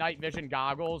have night vision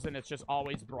goggles and it's just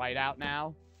always bright out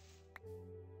now.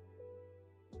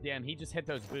 Damn, he just hit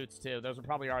those boots too. Those are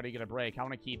probably already gonna break. I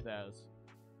want to keep those.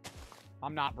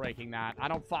 I'm not breaking that. I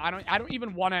don't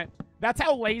even want to. That's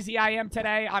how lazy I am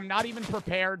today. I'm not even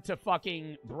prepared to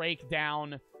fucking break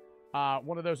down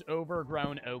one of those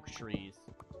overgrown oak trees.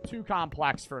 Too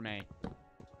complex for me.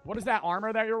 What is that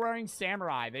armor that you're wearing?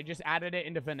 Samurai. They just added it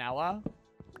into vanilla.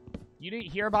 You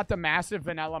didn't hear about the massive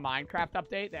vanilla Minecraft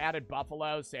update? They added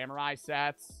buffalo, samurai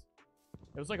sets.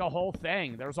 It was like a whole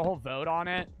thing. There was a whole vote on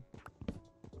it.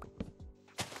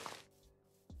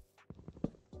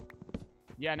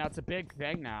 Yeah, no, it's a big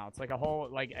thing now. It's like a whole,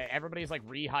 like, everybody's, like,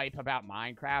 re-hype about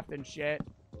Minecraft and shit.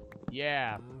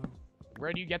 Yeah.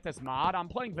 Where do you get this mod? I'm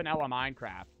playing vanilla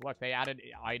Minecraft. Look, they added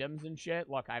items and shit.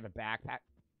 Look, I have a backpack.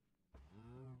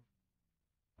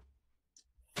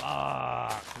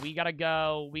 Fuck. We gotta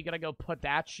go put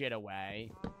that shit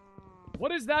away.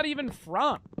 What is that even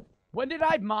from? When did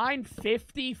I mine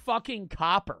 50 fucking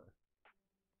copper?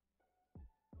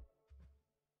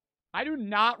 I do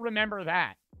not remember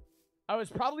that. Oh, it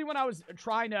was probably when I was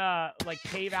trying to, like,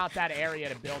 cave out that area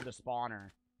to build the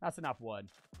spawner. That's enough wood.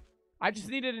 I just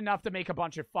needed enough to make a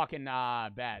bunch of fucking,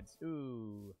 beds.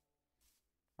 Ooh.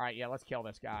 Alright, yeah, let's kill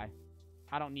this guy.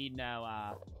 I don't need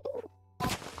no,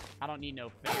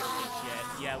 fairs and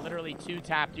shit. Yeah, literally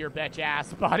two-tapped your bitch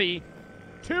ass, buddy.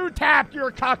 Two-tapped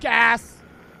your cuck ass!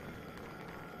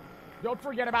 Don't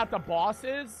forget about the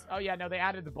bosses. Oh, yeah, no, they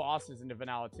added the bosses into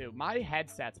vanilla, too. My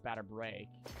headset's about to break.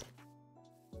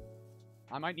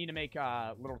 I might need to make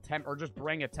a little or just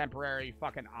bring a temporary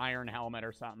fucking iron helmet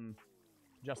or something.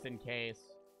 Just in case.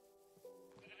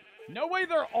 No way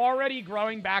they're already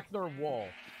growing back their wool.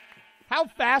 How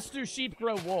fast do sheep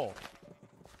grow wool?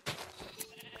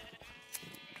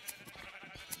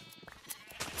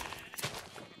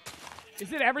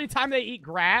 Is it every time they eat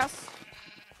grass?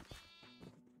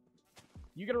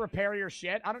 You gonna repair your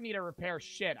shit? I don't need to repair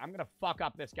shit. I'm gonna fuck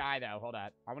up this guy, though. Hold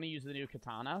on. I want to use the new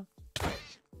katana.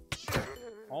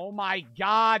 Oh my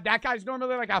god, that guy's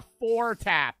normally like a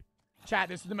 4-tap. Chat,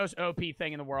 this is the most OP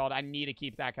thing in the world. I need to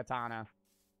keep that katana.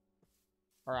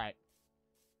 Alright.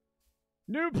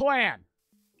 New plan.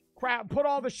 Crap, put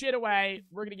all the shit away.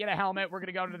 We're gonna get a helmet. We're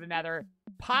gonna go into the nether.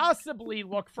 Possibly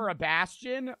look for a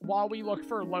bastion while we look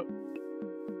for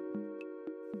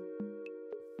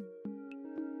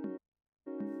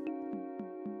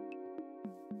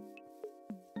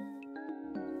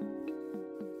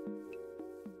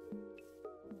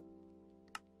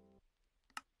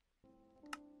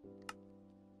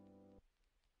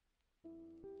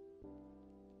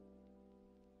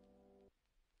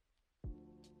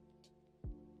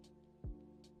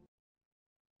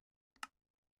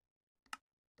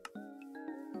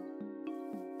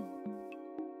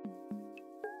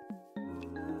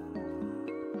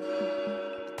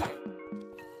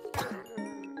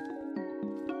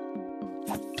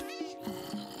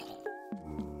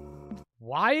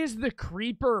Why is the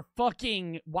creeper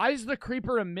fucking... Why is the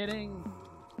creeper emitting...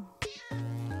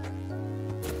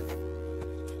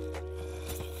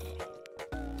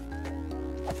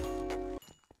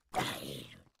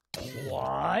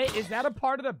 What? Is that a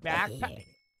part of the backpack?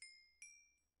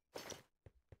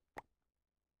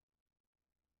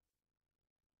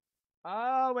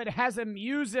 Oh, it has a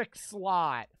music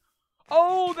slot.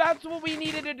 Oh, that's what we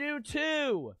needed to do,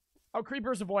 too. Oh,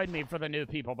 creepers avoid me for the new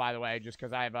people, by the way, just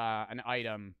because I have an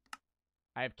item.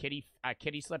 I have kitty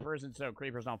slippers, and so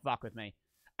creepers don't fuck with me.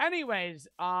 Anyways,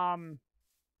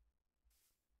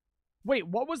 wait,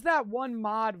 what was that one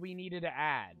mod we needed to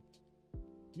add?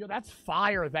 Yo, that's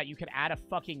fire that you could add a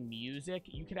fucking music.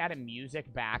 You could add a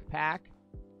music backpack.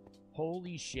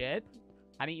 Holy shit.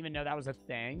 I didn't even know that was a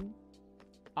thing.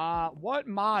 What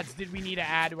mods did we need to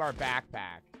add to our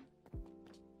backpack?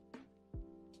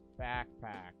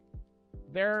 Backpack.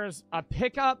 There's a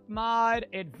pickup mod,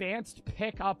 advanced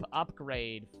pickup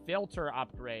upgrade, filter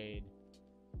upgrade.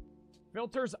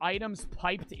 Filters items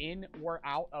piped in or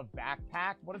out of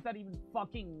backpack. What does that even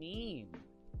fucking mean?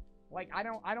 Like, I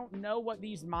don't know what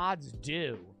these mods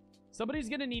do. Somebody's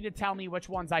gonna need to tell me which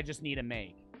ones I just need to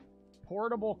make.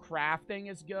 Portable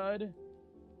crafting is good.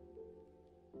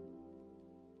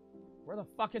 Where the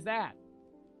fuck is that?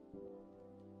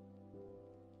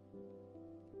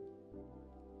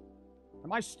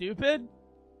 Am I stupid?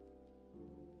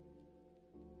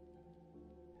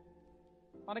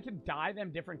 Oh, I can dye them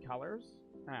different colors?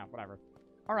 Ah, whatever.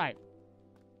 Alright.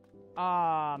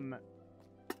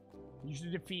 You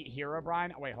should defeat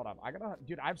Herobrine. Oh, wait, hold up.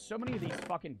 Dude, I have so many of these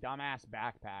fucking dumbass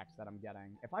backpacks that I'm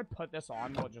getting. If I put this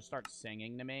on, will it just start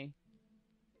singing to me?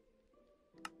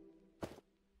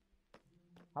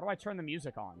 How do I turn the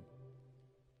music on?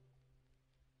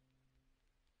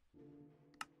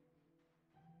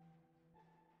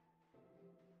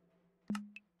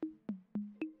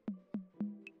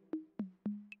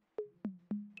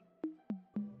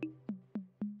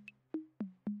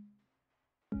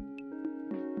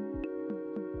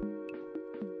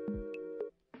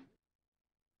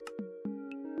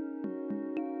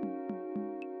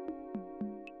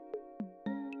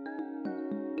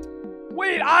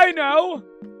 Wait, I know!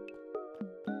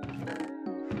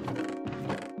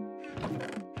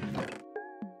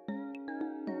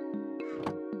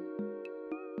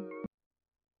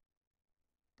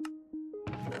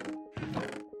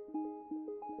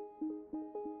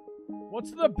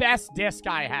 What's the best disc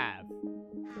I have?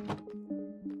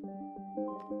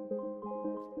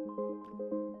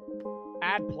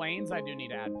 Add planes? I do need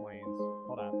to add planes.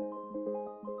 Hold up.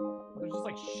 Oh, there's just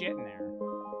like shit in there.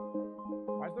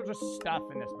 Why is there just stuff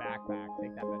in this backpack?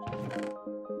 Take that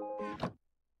bitch.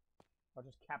 I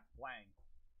just kept playing.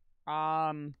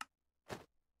 Alright,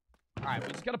 we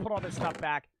just gotta put all this stuff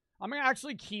back. I'm gonna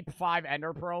actually keep 5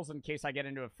 ender pearls in case I get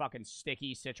into a fucking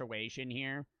sticky situation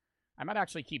here. I might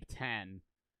actually keep 10.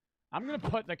 I'm gonna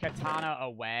put the katana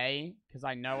away, because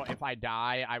I know if I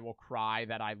die, I will cry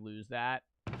that I lose that.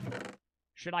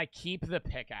 Should I keep the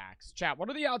pickaxe? Chat, what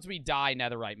are the odds we die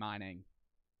netherite mining?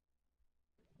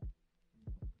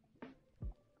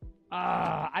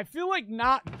 I feel like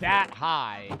not that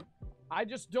high. I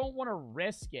just don't want to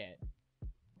risk it.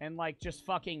 And, like, just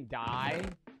fucking die.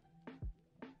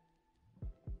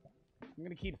 I'm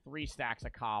gonna keep 3 stacks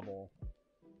of cobble.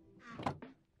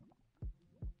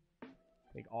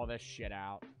 Take all this shit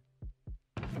out.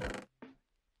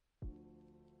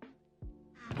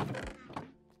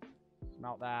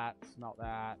 Smelt that. Smelt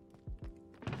that.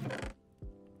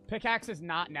 Pickaxe is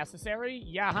not necessary?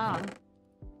 Yeah, huh?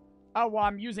 Oh, well,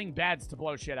 I'm using beds to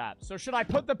blow shit up. So should I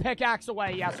put the pickaxe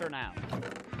away, yes or no?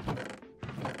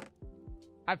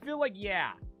 I feel like,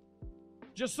 yeah.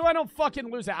 Just so I don't fucking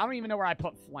lose it. I don't even know where I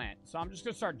put flint. So I'm just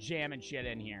gonna start jamming shit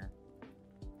in here.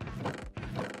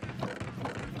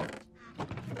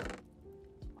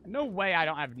 No way I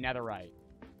don't have netherite.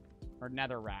 Or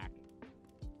netherrack.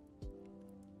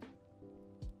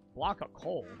 Block of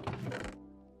coal.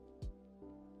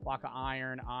 Block of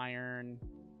iron, iron.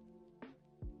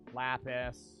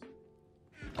 Lapis.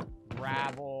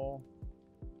 Gravel.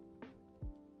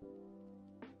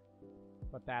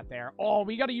 Put that there. Oh,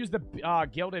 we gotta use the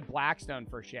gilded blackstone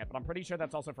for shit, but I'm pretty sure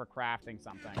that's also for crafting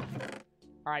something.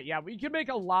 Alright, yeah, we can make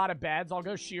a lot of beds. I'll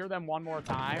go shear them one more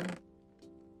time.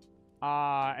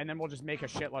 And then we'll just make a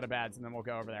shitload of beds, and then we'll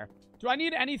go over there. Do I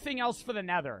need anything else for the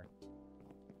nether?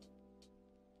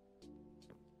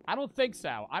 I don't think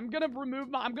so. I'm gonna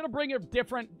bring a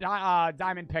different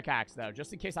diamond pickaxe, though,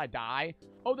 just in case I die.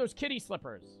 Oh, there's kitty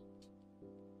slippers.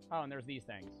 Oh, and there's these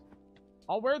things.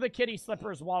 I'll wear the kitty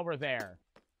slippers while we're there.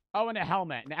 Oh, and a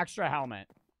helmet. An extra helmet.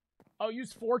 Oh,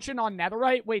 use fortune on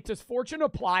netherite? Wait, does fortune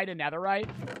apply to netherite?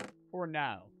 Or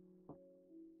no?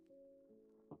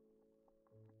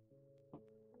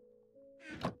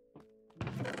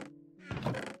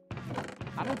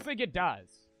 I don't think it does.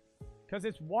 Because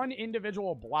it's one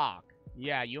individual block.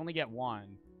 Yeah, you only get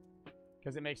one.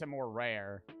 Because it makes it more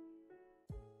rare.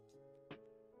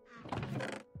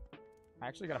 I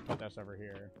actually gotta put this over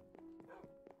here.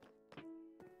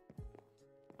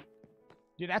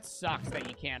 Dude, that sucks that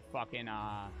you can't fucking,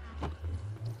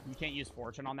 you can't use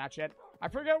fortune on that shit. I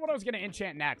forget what I was gonna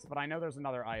enchant next, but I know there's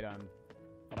another item.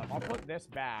 But I'll put this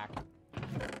back.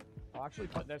 I'll actually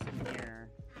put this in here.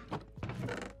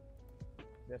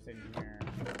 This in here.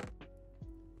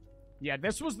 Yeah,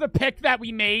 this was the pick that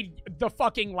we made the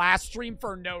fucking last stream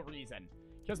for no reason.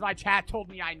 Because my chat told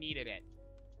me I needed it.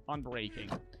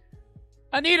 Unbreaking.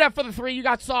 Anita for the 3. You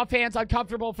got soft hands.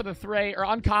 Uncomfortable for the 3. Or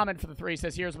uncommon for the 3.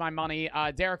 Says, here's my money.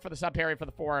 Derek for the sub. Harry for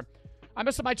the 4. I'm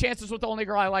missing my chances with the only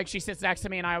girl I like. She sits next to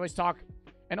me and I always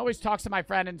talks to my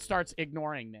friend and starts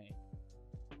ignoring me.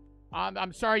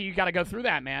 I'm sorry you got to go through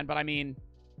that, man. But I mean,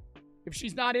 if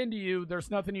she's not into you,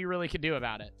 there's nothing you really can do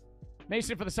about it.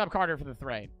 Mason for the sub. Carter for the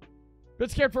 3. Been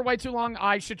scared for way too long.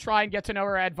 I should try and get to know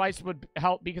her. Advice would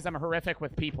help because I'm horrific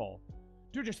with people.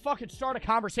 Dude, just fucking start a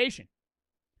conversation.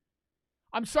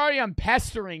 I'm sorry I'm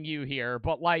pestering you here,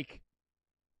 but, like,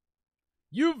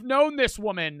 you've known this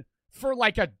woman for,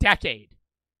 like, a decade.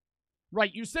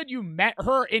 Right? You said you met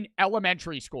her in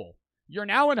elementary school. You're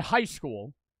now in high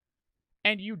school,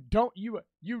 and you don't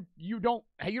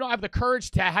have the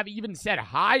courage to have even said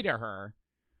hi to her.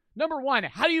 Number one,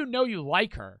 how do you know you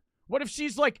like her? What if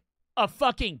she's, like, a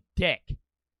fucking dick?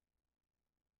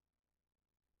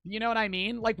 You know what I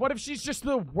mean? Like, what if she's just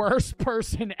the worst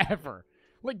person ever?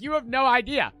 Like, you have no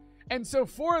idea. And so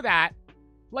for that,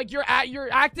 like, you're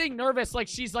acting nervous like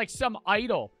she's like some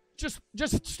idol. Just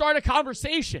start a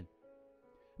conversation.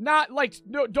 Not like,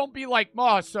 no, don't be like,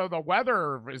 oh, so the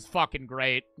weather is fucking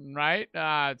great, right?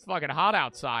 It's fucking hot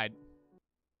outside.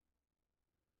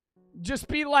 Just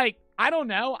be like, I don't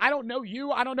know. I don't know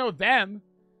you. I don't know them.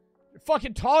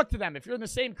 Fucking talk to them. If you're in the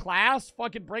same class,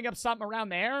 fucking bring up something around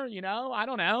there, you know? I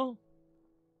don't know.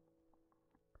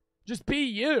 Just be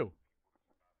you.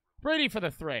 Brady for the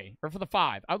 3, or for the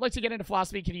 5. I would like to get into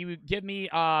philosophy. Can you give me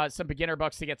some beginner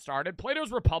books to get started?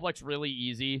 Plato's Republic's really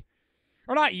easy.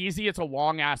 Or not easy, it's a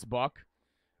long-ass book.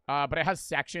 But it has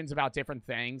sections about different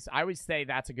things. I always say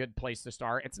that's a good place to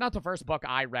start. It's not the first book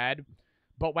I read,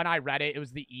 but when I read it, it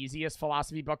was the easiest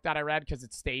philosophy book that I read because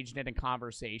it staged it in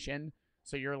conversation.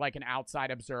 So you're like an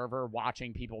outside observer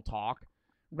watching people talk.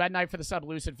 Red Knight for the sub.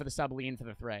 Lucid for the sub. Lean for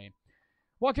the 3.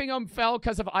 Walking home fell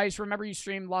because of ice. Remember you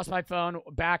streamed. Lost my phone.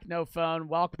 Back, no phone.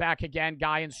 Welcome back again.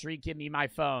 Guy in street, give me my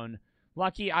phone.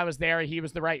 Lucky I was there. He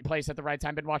was the right place at the right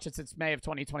time. Been watching since May of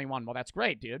 2021. Well, that's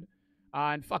great, dude.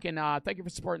 And fucking thank you for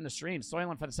supporting the stream.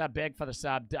 Soylent for the sub. Big for the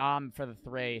sub. Dom for the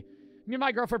 3. Me and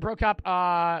my girlfriend broke up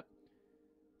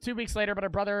 2 weeks later, but her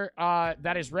brother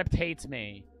that is ripped hates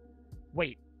me.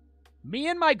 Wait. Me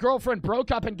and my girlfriend broke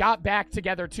up and got back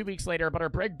together 2 weeks later, but her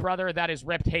big brother that is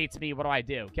ripped hates me. What do I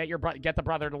do? Get the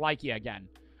brother to like you again.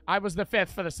 I was the 5th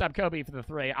for the sub. Kobe for the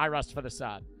 3. I Rust for the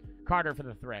sub. Carter for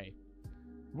the 3.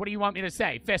 What do you want me to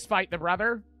say? Fist fight the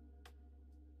brother?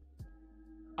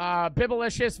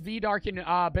 Bibelicious, V Dark, and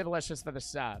Bibelicious for the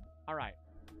sub. All right.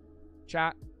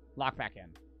 Chat, lock back in.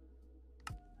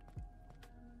 All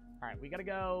right, we got to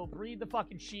go breed the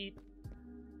fucking sheep.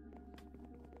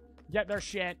 Get their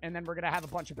shit, and then we're going to have a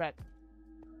bunch of beds.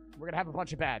 We're going to have a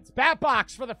bunch of beds.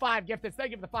 Batbox for the 5 gifted.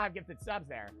 Thank you for the 5 gifted subs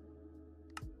there.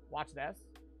 Watch this.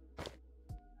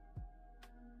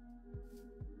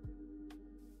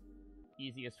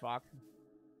 Easy as fuck.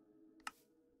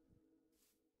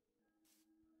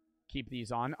 Keep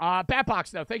these on.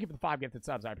 Batbox, though. Thank you for the 5 gifted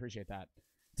subs. I appreciate that.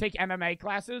 Take MMA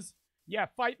classes. Yeah,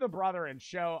 fight the brother and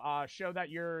show that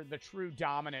you're the true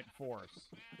dominant force.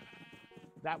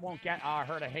 That won't get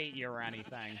her to hate you or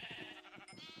anything.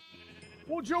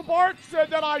 Well, Joe Bart said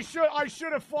that I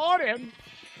should have fought him.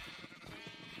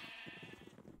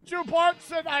 Joe Bart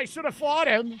said I should have fought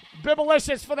him.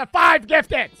 Bibelicious for the 5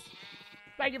 gifted.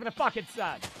 Thank you for the fucking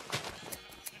sub.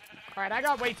 All right, I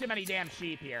got way too many damn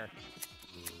sheep here.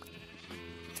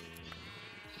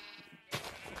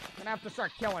 Gonna have to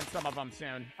start killing some of them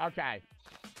soon. Okay.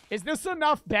 Is this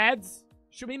enough beds?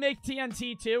 Should we make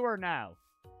TNT too or no?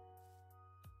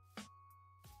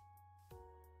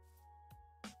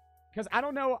 Because I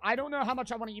don't know how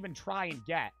much I want to even try and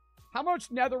get. How much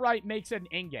netherite makes an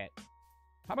ingot?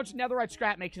 How much netherite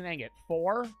scrap makes an ingot?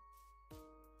 4?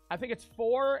 I think it's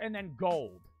 4 and then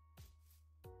gold.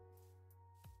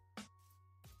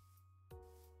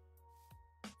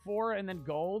 4 and then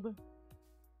gold.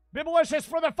 Bibelicious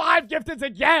for the 5 gifteds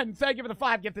again. Thank you for the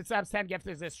 5 gifted subs. 10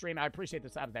 gifted this stream. I appreciate the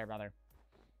subs there, brother.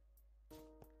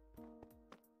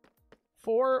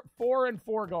 4 and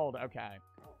 4 gold. Okay.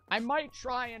 I might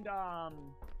try and,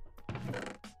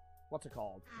 what's it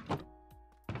called?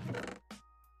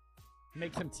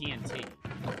 Make some TNT.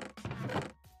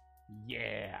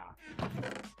 Yeah.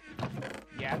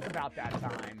 Yeah, it's about that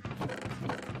time.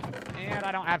 And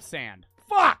I don't have sand.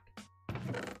 Fuck!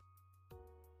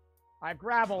 I have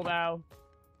gravel, though.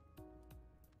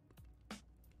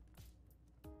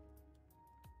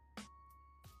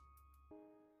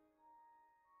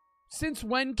 Since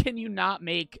when can you not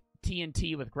make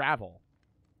TNT with gravel?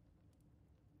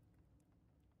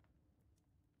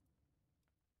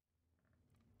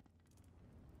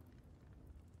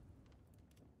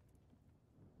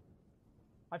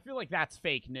 I feel like that's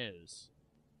fake news.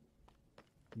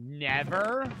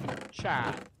 Never?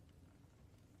 Chat.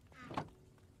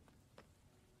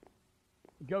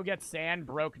 Go get sand,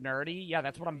 broke nerdy? Yeah,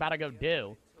 that's what I'm about to go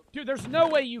do. Dude, there's no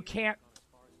way you can't...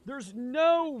 There's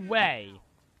no way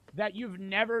that you've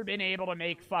never been able to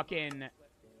make fucking...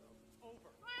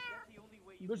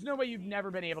 There's no way you've never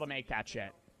been able to make that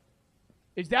shit.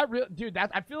 Is that real? Dude,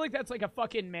 that, I feel like that's like a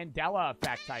fucking Mandela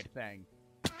effect type thing.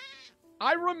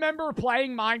 I remember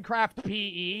playing Minecraft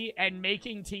PE and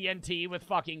making TNT with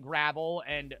fucking gravel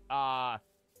and,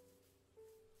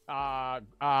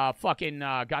 fucking,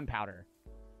 gunpowder.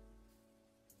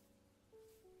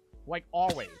 Like,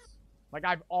 always. Like,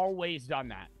 I've always done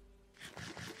that.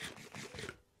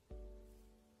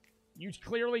 You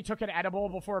clearly took an edible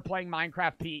before playing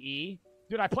Minecraft PE.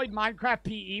 Dude, I played Minecraft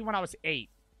PE when I was 8.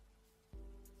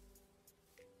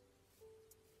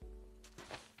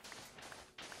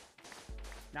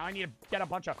 Now I need to get a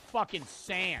bunch of fucking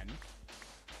sand.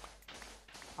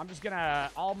 I'm just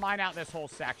gonna... I'll mine out this whole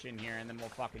section here, and then we'll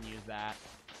fucking use that.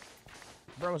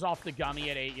 Bro was off the gummy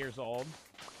at 8 years old.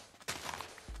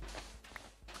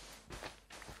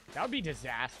 That would be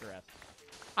disastrous.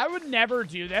 I would never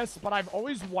do this, but I've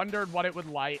always wondered what it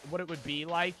would be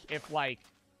like if, like,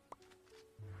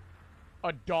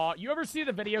 a dog... You ever see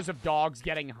the videos of dogs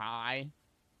getting high?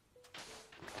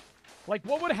 Like,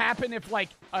 what would happen if, like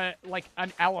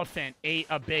an elephant ate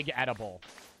a big edible?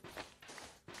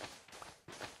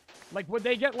 Like, would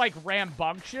they get, like,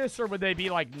 rambunctious, or would they be,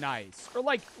 like, nice? Or,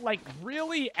 like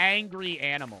really angry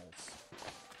animals.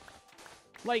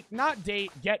 Like, not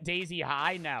get Daisy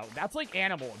high? No, that's, like,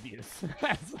 animal abuse.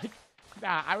 That's, like,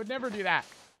 nah, I would never do that.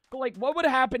 But, like, what would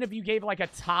happen if you gave, like, a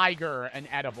tiger an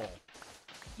edible?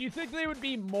 Do you think they would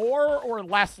be more or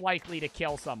less likely to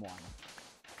kill someone?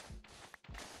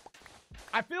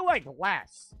 I feel like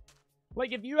less.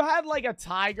 Like, if you had, like, a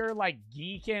tiger, like,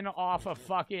 geeking off a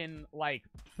fucking, like,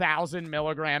 1,000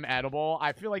 milligram edible,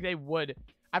 I feel like they would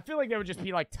just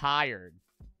be, like, tired.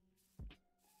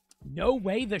 No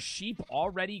way the sheep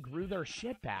already grew their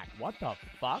shit back. What the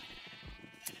fuck?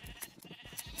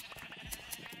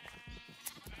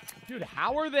 Dude,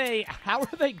 how are they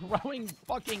growing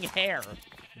fucking hair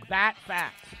that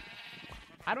fast?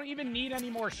 I don't even need any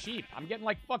more sheep. I'm getting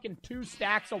like fucking 2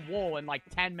 stacks of wool in like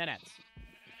 10 minutes.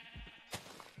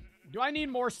 Do I need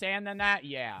more sand than that?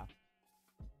 Yeah.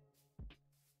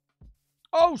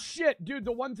 Oh, shit. Dude,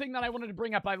 the one thing that I wanted to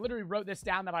bring up, I literally wrote this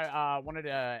down that I wanted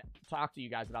to talk to you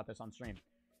guys about this on stream.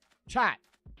 Chat.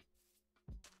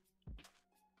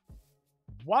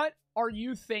 What are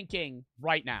you thinking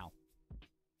right now?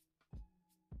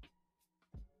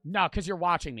 No, because you're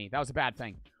watching me. That was a bad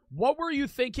thing. What were you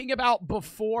thinking about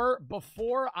before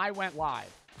I went live?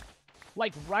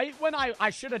 Like, right when I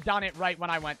should have done it right when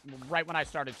I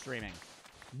started streaming.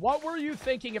 What were you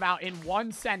thinking about in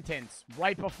one sentence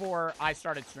right before I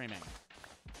started streaming?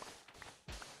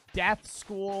 Death,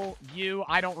 school, you,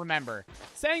 I don't remember.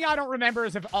 Saying I don't remember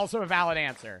is also a valid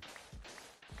answer.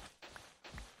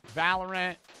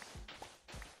 Valorant,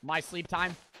 my sleep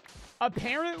time.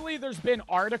 Apparently, there's been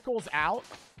articles out.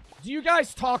 Do you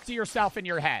guys talk to yourself in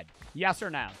your head? Yes or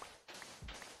no?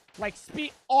 Like,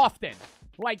 speak often.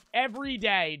 Like, every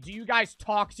day, do you guys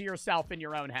talk to yourself in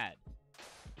your own head?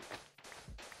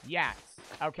 Yes.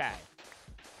 Okay.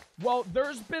 Well,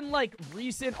 there's been, like,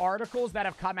 recent articles that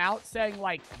have come out saying,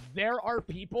 like, there are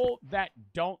people that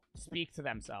don't speak to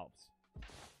themselves.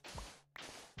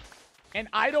 And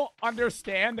I don't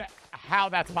understand how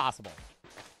that's possible.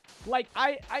 Like,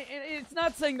 it's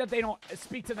not saying that they don't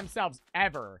speak to themselves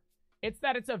ever. It's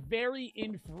that it's a very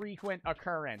infrequent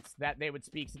occurrence that they would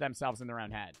speak to themselves in their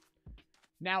own head.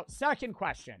 Now, second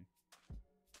question.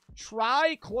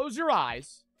 Close your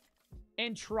eyes,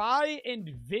 and try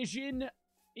envision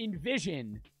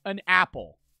an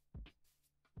apple.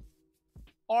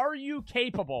 are you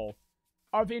capable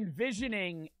of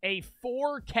envisioning a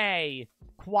 4K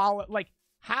quality? Like,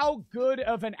 how good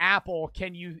of an apple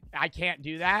can you... I can't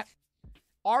do that.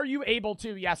 Are you able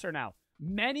to? Yes or no?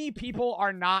 Many people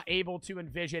are not able to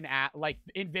envision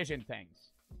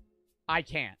things. I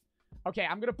can't. Okay,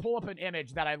 I'm going to pull up an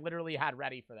image that I literally had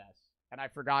ready for this, and I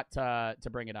forgot to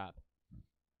bring it up.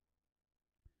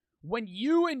 When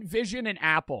you envision an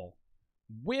apple,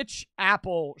 which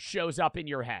apple shows up in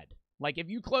your head? Like, if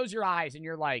you close your eyes and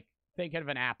you're, like, thinking of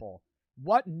an apple,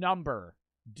 what number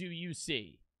do you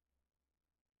see?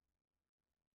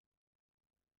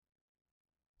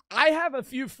 I have a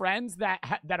few friends that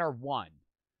are 1.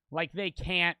 Like, they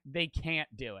can't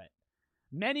do it.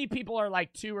 Many people are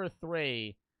like 2 or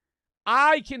 3.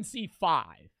 I can see 5.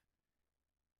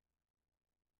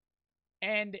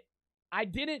 And I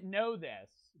didn't know this,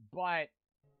 but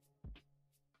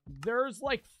there's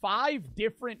like 5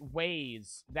 different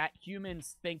ways that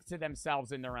humans think to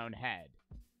themselves in their own head.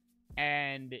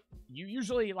 And you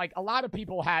usually, like, a lot of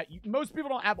people have, most people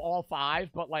don't have all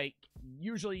 5, but, like,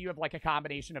 usually you have, like, a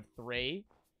combination of 3.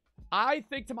 I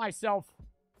think to myself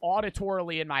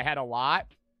auditorily in my head a lot.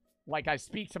 Like, I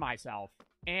speak to myself.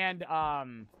 And,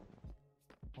 hold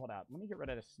up. Let me get rid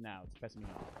of the snow. It's pissing me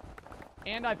off.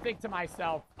 And I think to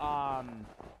myself,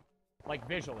 like,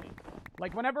 visually.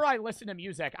 Like, whenever I listen to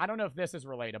music, I don't know if this is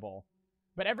relatable,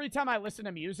 but every time I listen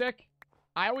to music,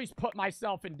 I always put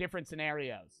myself in different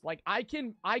scenarios. Like, I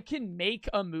can make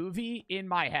a movie in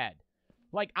my head.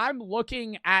 Like, I'm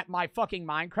looking at my fucking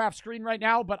Minecraft screen right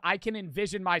now, but I can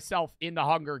envision myself in the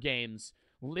Hunger Games,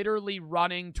 literally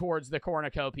running towards the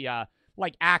cornucopia,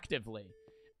 like, actively.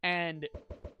 And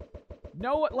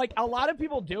no, like, a lot of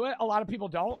people do it, a lot of people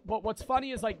don't, but what's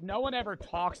funny is, like, no one ever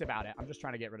talks about it. I'm just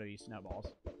trying to get rid of these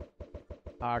snowballs,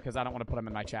 because I don't want to put them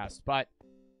in my chest, but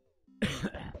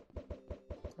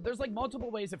there's, like,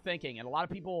 multiple ways of thinking, and a lot of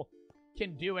people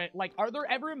can do it. Like, are there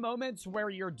ever moments where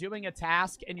you're doing a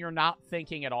task and you're not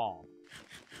thinking at all?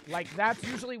 Like, that's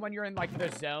usually when you're in, like, the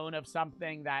zone of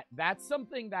something that's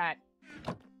something that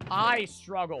I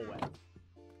struggle with.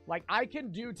 Like, I can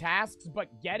do tasks,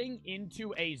 but getting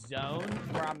into a zone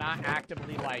where I'm not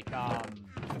actively, like,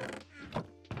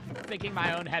 thinking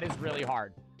my own head is really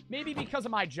hard. Maybe because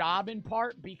of my job, in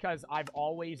part, because I've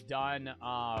always done,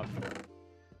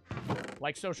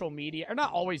 like, social media, or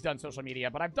not always done social media,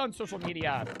 but I've done social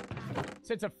media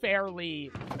since a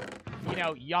fairly, you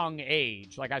know, young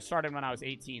age. Like, I started when I was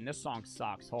 18. This song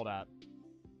sucks. Hold up.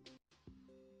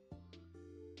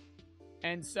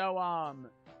 And so,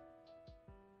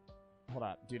 hold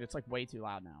up. Dude, it's, like, way too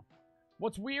loud now.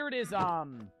 What's weird is, I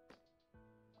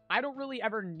don't really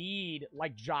ever need,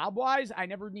 like, job-wise, I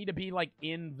never need to be, like,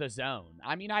 in the zone.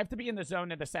 I mean, I have to be in the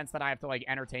zone in the sense that I have to, like,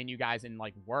 entertain you guys and,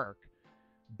 like, work.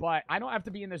 But I don't have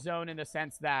to be in the zone in the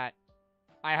sense that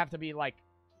I have to be, like,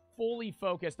 fully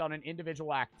focused on an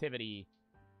individual activity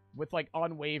with, like,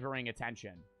 unwavering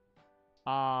attention.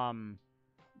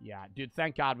 Yeah, dude,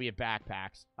 thank God we have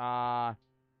backpacks.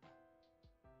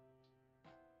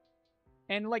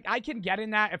 And, like, I can get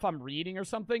in that if I'm reading or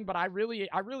something, but I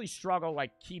really struggle,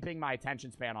 like, keeping my attention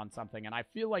span on something. And I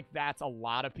feel like that's a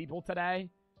lot of people today,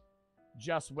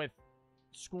 just with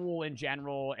school in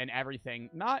general and everything.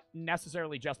 Not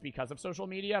necessarily just because of social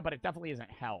media, but it definitely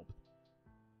hasn't helped.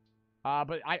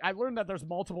 But I learned that there's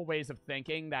multiple ways of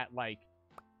thinking that, like,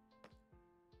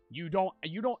 you don't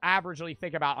averagely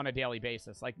think about on a daily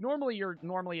basis. Like, normally you're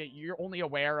only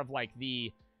aware of, like,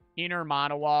 the inner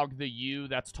monologue, the you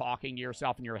that's talking to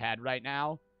yourself in your head right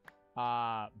now.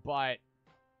 But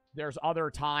there's other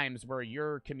times where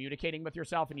you're communicating with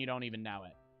yourself and you don't even know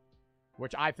it,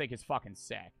 which I think is fucking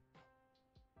sick.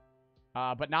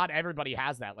 But not everybody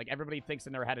has that. Like, everybody thinks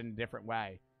in their head in a different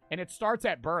way. And it starts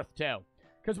at birth, too.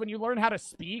 Because when you learn how to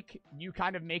speak, you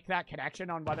kind of make that connection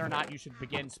on whether or not you should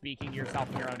begin speaking to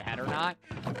yourself in your own head or not.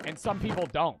 And some people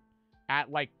don't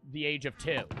at, like, the age of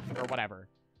 2 or whatever.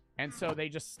 And so they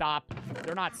just stop.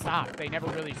 They're not stopped. They never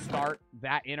really start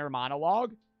that inner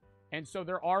monologue. And so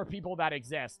there are people that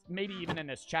exist, maybe even in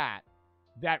this chat,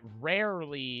 that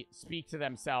rarely speak to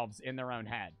themselves in their own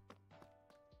head.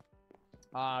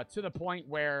 To the point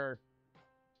where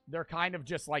they're kind of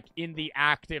just, like, in the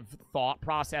active thought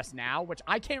process now, which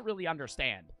I can't really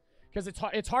understand. Because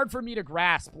it's hard for me to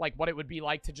grasp, like, what it would be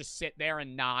like to just sit there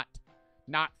and not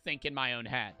think in my own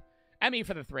head. Emmy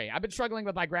for the 3. I've been struggling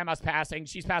with my grandma's passing.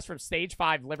 She's passed from stage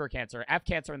 5 liver cancer. F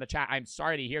cancer in the chat. I'm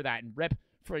sorry to hear that. And rip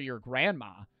for your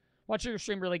grandma. Watching your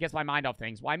stream really gets my mind off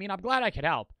things. Well, I mean, I'm glad I could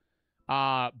help.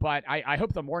 But I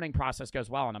hope the mourning process goes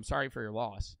well, and I'm sorry for your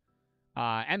loss.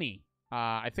 Emmy,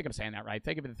 I think I'm saying that right.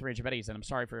 Thank you for the 300 biddies, and I'm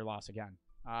sorry for your loss again.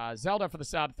 Zelda for the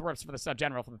sub. Thorps for the sub.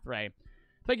 General for the 3.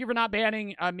 Thank you for not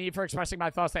banning me for expressing my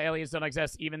thoughts that aliens don't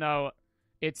exist, even though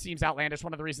it seems outlandish.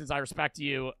 One of the reasons I respect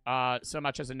you so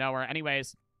much as a knower.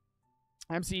 Anyways,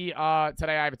 MC, today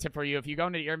I have a tip for you. If you go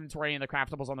into your inventory in the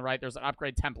craftables on the right, there's an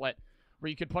upgrade template where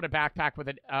you could put a backpack with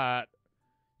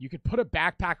you could put a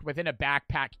backpack within a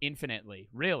backpack infinitely.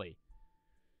 Really.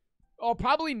 I'll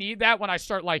probably need that when I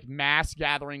start like mass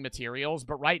gathering materials,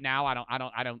 but right now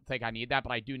I don't think I need that,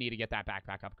 but I do need to get that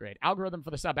backpack upgrade. Algorithm for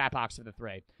the sub, Batbox for the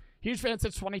 3. Huge fan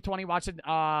since 2020, watching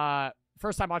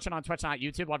first time watching on Twitch, not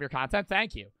YouTube. Love your content.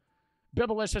 Thank you.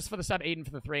 Bibelicious for the sub, Aiden for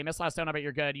the 3. Miss Last Donut, but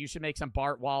you're good. You should make some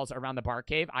Bart walls around the Bart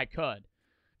cave. I could.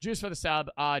 Juice for the sub,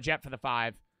 Jet for the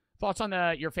 5. Thoughts on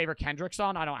your favorite Kendrick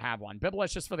song? I don't have one.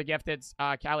 Bibelicious for the gifted.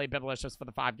 Callie Bibelicious for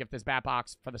the 5. Gifted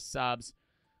Batbox for the subs.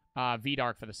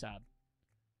 V-Dark for the sub.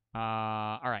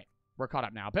 All right. We're caught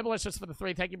up now. Bibelicious for the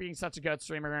 3. Thank you for being such a good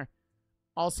streamer.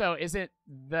 Also, isn't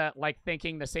the, like,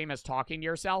 thinking the same as talking to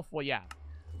yourself? Well, yeah.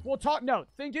 Well, no,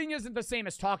 thinking isn't the same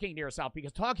as talking to yourself,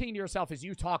 because talking to yourself is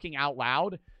you talking out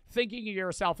loud. Thinking of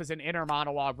yourself is an inner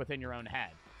monologue within your own head.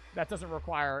 That doesn't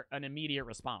require an immediate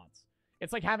response.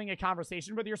 It's like having a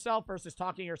conversation with yourself versus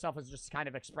talking to yourself is just kind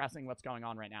of expressing what's going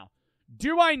on right now.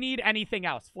 Do I need anything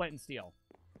else? Flint and steel.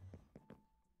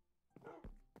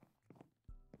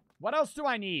 What else do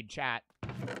I need, chat?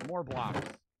 More blocks.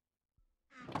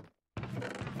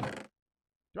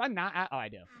 Do I not? Oh, I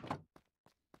do.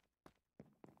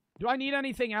 Do I need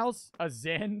anything else? A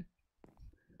Zin?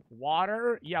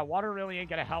 Water? Yeah, water really ain't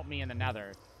gonna help me in the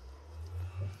nether.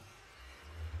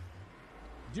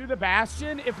 Do the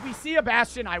bastion? If we see a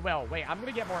bastion, I will. Wait, I'm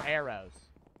gonna get more arrows.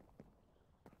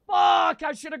 Fuck!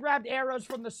 I should have grabbed arrows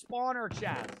from the spawner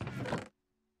chest.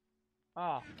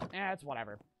 Oh, it's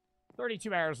whatever.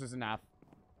 32 arrows is enough.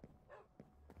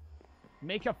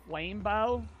 Make a flame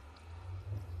bow?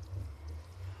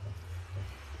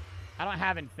 I don't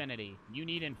have infinity. You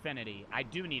need infinity. I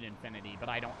do need infinity, but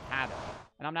I don't have it.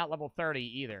 And I'm not level 30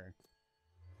 either.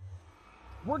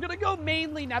 We're going to go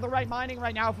mainly netherite mining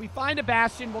right now. If we find a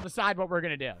bastion, we'll decide what we're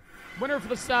going to do. Winner for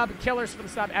the sub, killers for the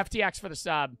sub, FTX for the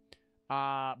sub.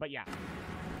 But yeah.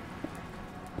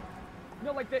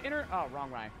 No, like the inner... Oh, wrong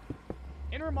way.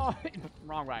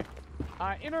 Wrong way.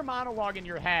 Inner monologue in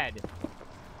your head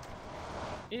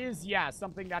is, yeah,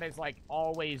 something that is, like,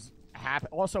 always...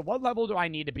 Also, what level do I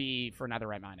need to be for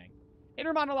netherite mining?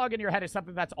 Inner monologue in your head is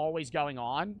something that's always going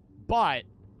on, but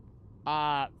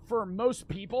for most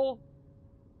people,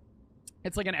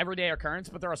 it's like an everyday occurrence,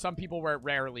 but there are some people where it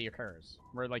rarely occurs.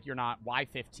 Where, like, you're not... Why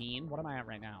 15? What am I at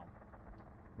right now?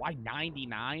 Why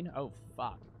 99? Oh,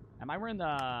 fuck. Am I wearing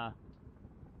the...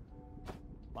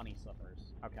 bunny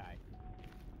slippers? Okay.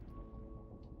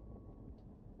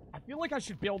 I feel like I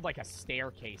should build, like, a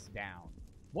staircase down.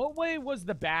 What way was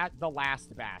the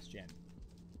last bastion?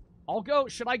 I'll go...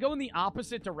 Should I go in the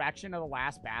opposite direction of the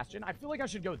last bastion? I feel like I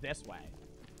should go this way.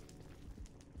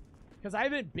 Because I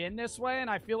haven't been this way, and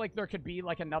I feel like there could be,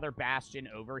 like, another bastion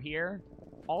over here.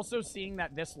 Also, seeing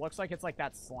that this looks like it's, like,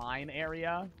 that slime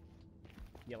area.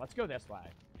 Yeah, let's go this way.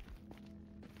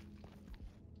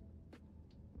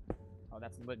 Oh,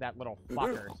 that's that little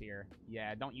fucker's here.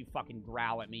 Yeah, don't you fucking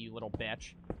growl at me, you little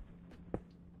bitch.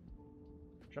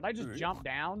 Should I just jump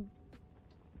down?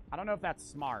 I don't know if that's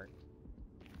smart.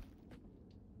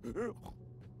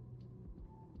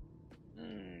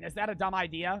 Is that a dumb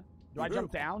idea? Do I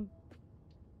jump down?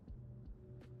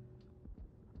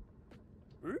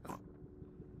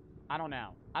 I don't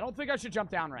know. I don't think I should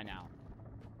jump down right now.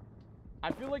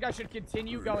 I feel like I should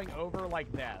continue going over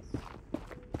like this.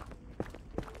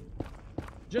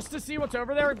 Just to see what's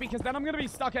over there, because then I'm going to be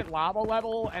stuck at lava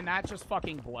level, and that just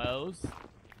fucking blows.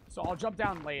 So I'll jump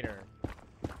down later.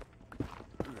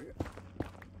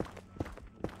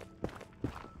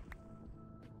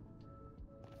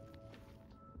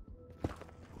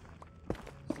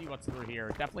 See what's through here.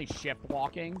 Definitely shift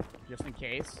walking, just in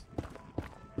case.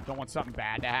 Don't want something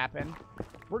bad to happen.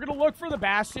 We're gonna look for the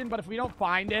bastion, but if we don't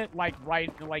find it, like,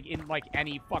 in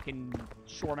any fucking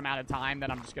short amount of time, then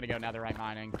I'm just gonna go netherite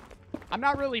mining. I'm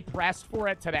not really pressed for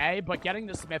it today, but getting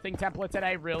the smithing template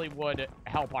today really would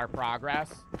help our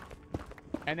progress.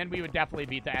 And then we would definitely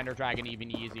beat the Ender Dragon even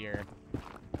easier. Do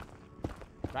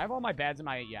I have all my beds in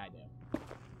my... Yeah, I do.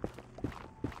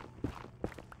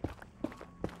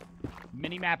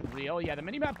 Minimap real? Yeah, the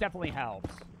minimap definitely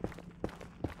helps.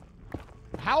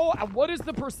 What is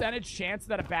the percentage chance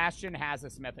that a bastion has a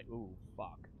smithing? Ooh,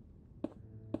 fuck.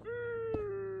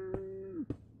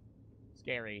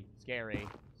 Scary, scary,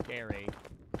 scary,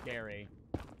 scary.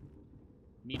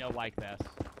 Me no like this.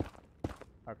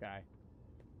 Okay.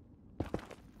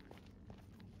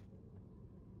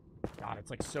 God,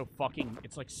 it's like so fucking...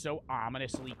 It's like so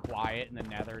ominously quiet in the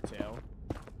nether, too.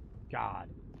 God.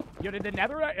 Yo, did the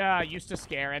nether used to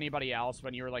scare anybody else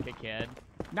when you were, like, a kid?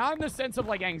 Not in the sense of,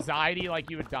 like, anxiety, like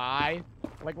you would die.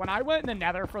 Like, when I went in the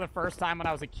nether for the first time when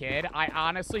I was a kid, I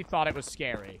honestly thought it was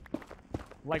scary.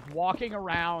 Like, walking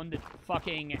around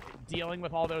fucking dealing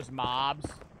with all those mobs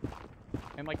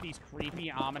and, like, these creepy,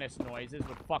 ominous noises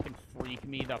would fucking freak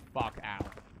me the fuck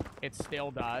out. It still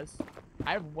does.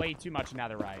 I have way too much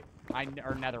netherite.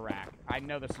 Or netherrack. I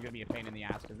know this is going to be a pain in the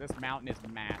ass because this mountain is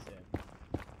massive.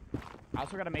 I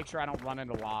also got to make sure I don't run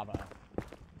into lava,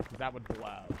 because that would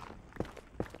blow.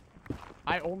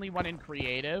 I only went in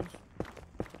creative.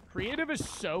 Creative is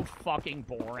so fucking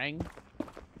boring.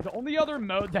 The only other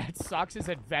mode that sucks is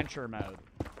adventure mode,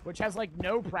 which has, like,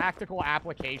 no practical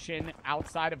application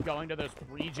outside of going to those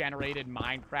pre-generated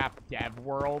Minecraft dev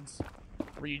worlds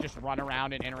where you just run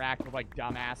around and interact with, like,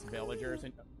 dumbass villagers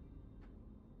and...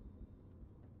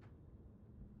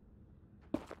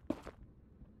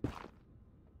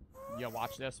 Yo,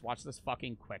 watch this. Watch this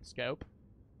fucking quickscope.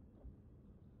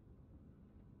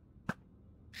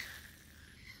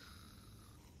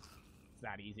 It's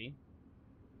that easy.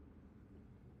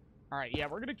 Alright, yeah,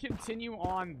 we're gonna continue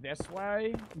on this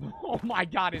way. Oh my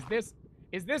god, is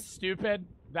this stupid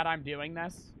that I'm doing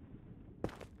this?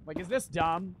 Like, is this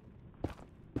dumb?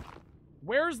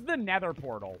 Where's the nether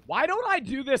portal? Why don't I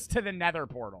do this to the nether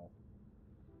portal?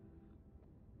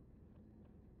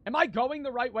 Am I going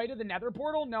the right way to the nether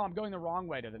portal? No, I'm going the wrong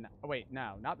way to the... Oh, wait,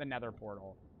 no, not the nether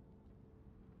portal.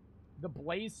 The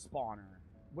blaze spawner,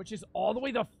 which is all the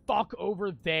way the fuck over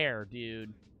there,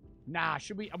 dude. Nah,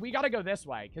 should we... We gotta go this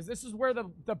way, because this is where the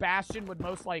bastion would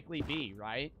most likely be,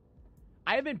 right?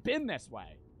 I haven't been this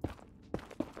way.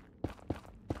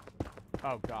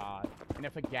 Oh, God. And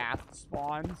if a ghast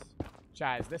spawns...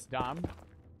 Chat, is this dumb?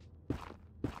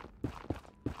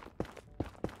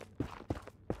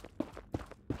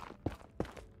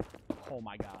 Oh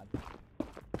my god.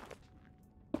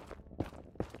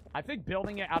 I think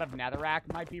building it out of netherrack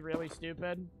might be really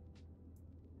stupid.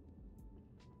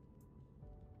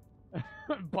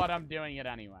 But I'm doing it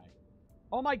anyway.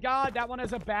 Oh my god, that one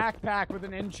has a backpack with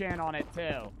an enchant on it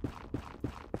too.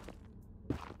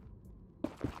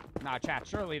 Nah, chat,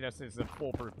 surely this is a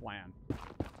foolproof plan.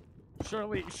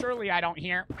 Surely I don't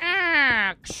hear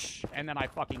and then I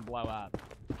fucking blow up.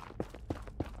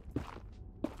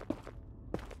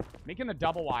 Making the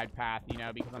double wide path, you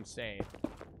know, because I'm safe.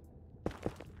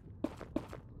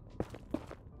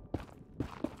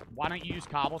 Why don't you use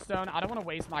cobblestone? I don't want to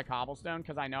waste my cobblestone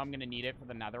because I know I'm going to need it for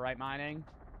the netherite mining.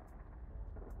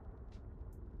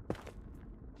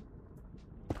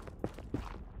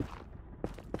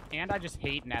 And I just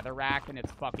hate netherrack and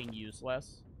it's fucking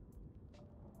useless.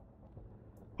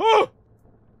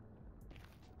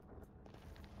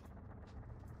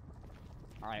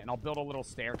 Alright, and I'll build a little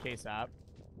staircase up.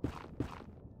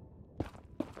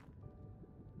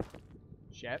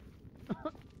 Shit.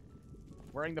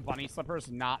 Wearing the bunny slippers,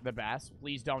 not the best.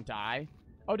 Please don't die.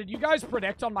 Oh, did you guys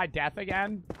predict on my death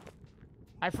again?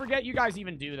 I forget you guys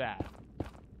even do that.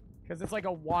 Because it's like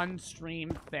a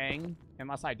one-stream thing.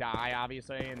 Unless I die,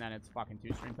 obviously, and then it's a fucking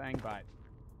two-stream thing, but...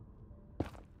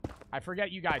 I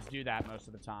forget you guys do that most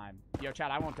of the time. Yo,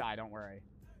 chat, I won't die, don't worry.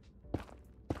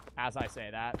 As I say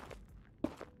that.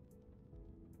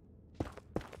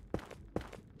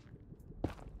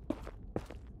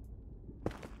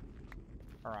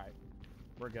 Alright.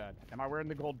 We're good. Am I wearing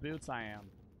the gold boots? I am.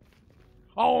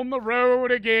 On the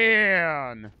road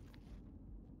again!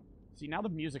 See, now the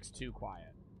music's too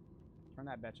quiet. Turn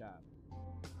that bitch up.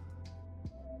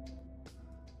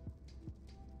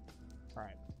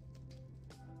 Alright.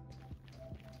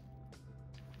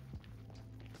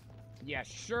 Yeah,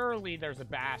 surely there's a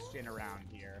bastion around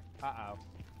here. Uh-oh.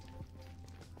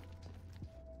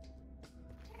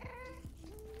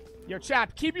 Yo,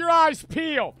 chat, keep your eyes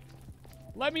peeled.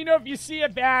 Let me know if you see a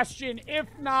bastion. If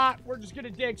not, we're just gonna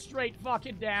dig straight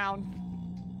fucking down.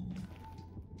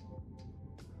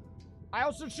 I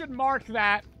also should mark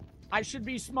that. I should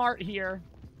be smart here.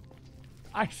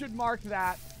 I should mark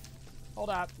that. Hold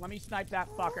up. Let me snipe that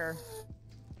fucker.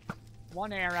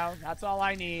 One arrow. That's all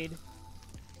I need.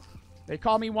 They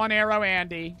call me One Arrow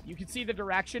Andy. You can see the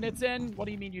direction it's in? What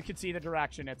do you mean you can see the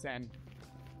direction it's in?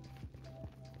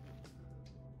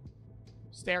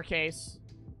 Staircase.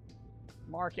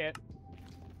 Mark it.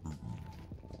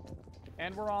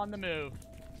 And we're on the move.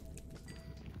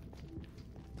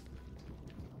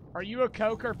 Are you a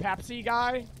Coke or Pepsi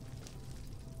guy?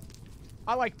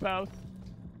 I like both.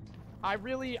 I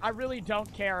really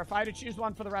don't care. If I had to choose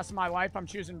one for the rest of my life, I'm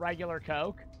choosing regular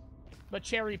Coke. But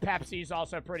cherry Pepsi is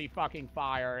also pretty fucking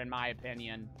fire, in my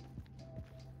opinion.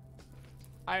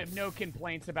 I have no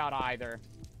complaints about either.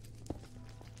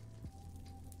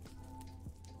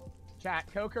 Chat,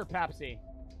 Coke or Pepsi?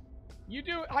 You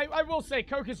do, I will say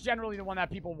Coke is generally the one that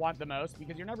people want the most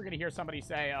because you're never going to hear somebody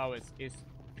say, oh, is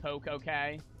Coke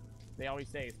okay? They always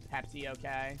say, is Pepsi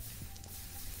okay?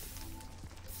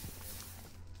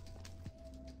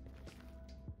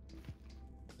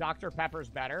 Dr. Pepper's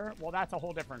better? Well, that's a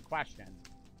whole different question.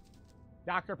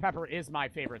 Dr. Pepper is my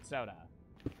favorite soda.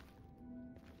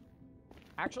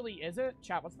 Actually, is it?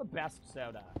 Chat, what's the best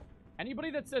soda? Anybody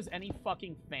that says any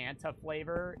fucking Fanta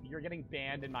flavor, you're getting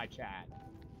banned in my chat.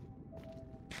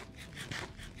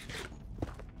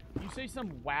 You say some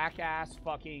whack-ass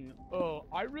fucking, oh,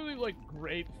 I really like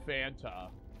grape Fanta.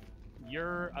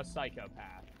 You're a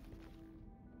psychopath.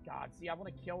 God, see, I want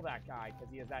to kill that guy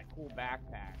because he has that cool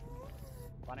backpack.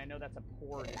 But I know that's a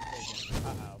poor decision.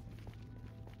 Uh-oh.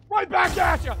 Right back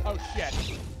at you! Oh,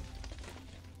 shit.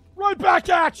 Right back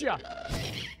at you!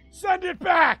 Send it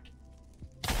back!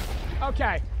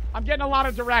 Okay, I'm getting a lot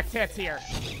of direct hits here.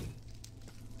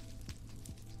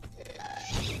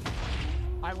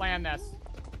 I land this.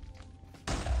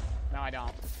 No, I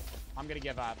don't. I'm gonna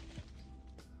give up.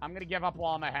 I'm gonna give up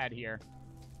while I'm ahead here.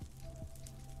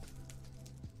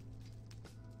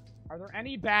 Are there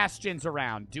any bastions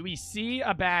around? Do we see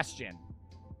a bastion?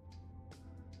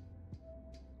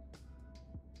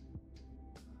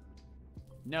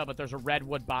 No, but there's a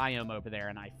redwood biome over there,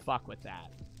 and I fuck with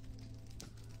that.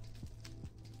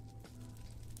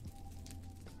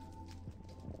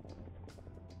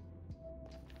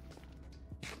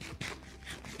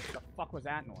 What the fuck was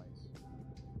that noise?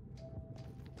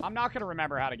 I'm not gonna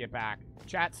remember how to get back.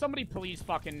 Chat, somebody please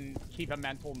fucking keep a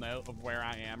mental note of where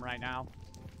I am right now.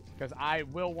 Because I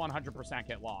will 100%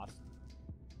 get lost.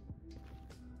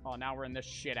 Oh, now we're in this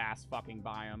shit-ass fucking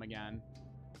biome again.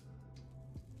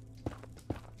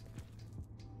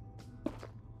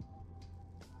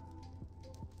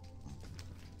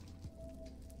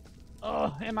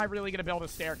 Ugh, am I really gonna build a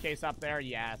staircase up there?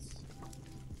 Yes.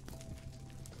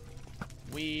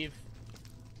 Weave.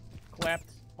 Clipped.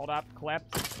 Hold up.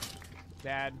 Clipped.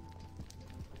 Dead.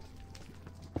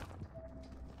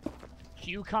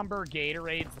 Cucumber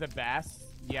Gatorade's the best?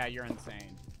 Yeah, you're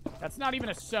insane. That's not even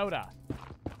a soda.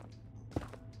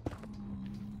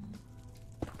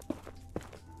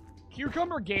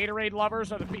 Cucumber Gatorade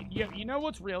lovers are the... You know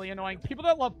what's really annoying? People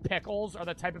that love pickles are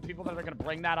the type of people that are going to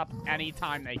bring that up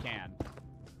anytime they can.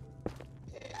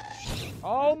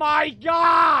 Oh my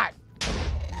god!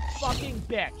 You fucking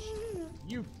bitch.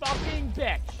 You fucking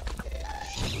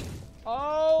bitch.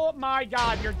 Oh my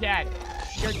god, you're dead.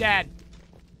 You're dead.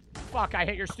 Fuck, I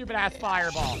hit your stupid ass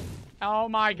fireball. Oh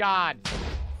my god.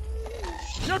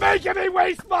 You're making me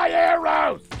waste my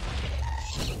arrows!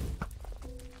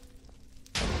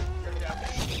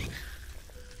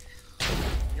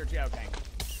 You're joking.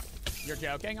 You're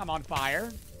joking? I'm on fire.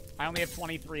 I only have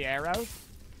 23 arrows.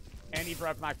 And he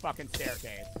broke my fucking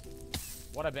staircase.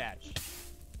 What a bitch.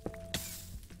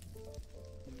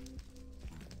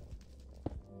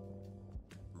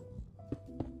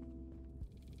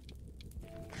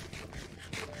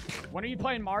 When are you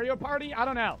playing Mario Party? I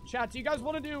don't know. Chat, do you guys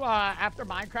want to do after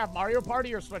Minecraft Mario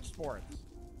Party or Switch Sports?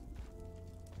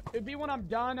 It'd be when I'm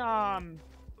done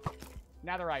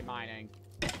netherite mining.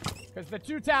 Because the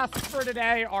two tasks for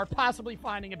today are possibly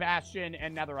finding a bastion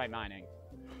and netherite mining.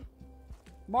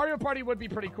 Mario Party would be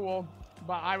pretty cool,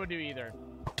 but I would do either.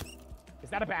 Is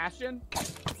that a bastion?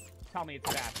 Tell me it's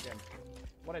a bastion.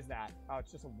 What is that? Oh,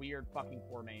 it's just a weird fucking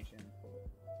formation.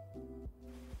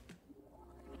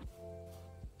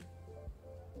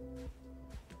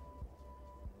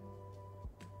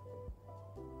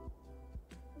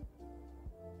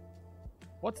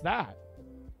 What's that?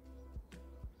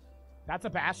 That's a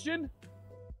bastion?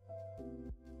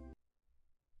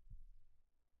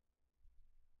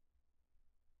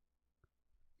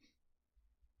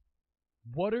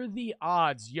 What are the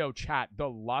odds? Yo, chat, the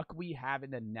luck we have in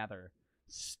the nether.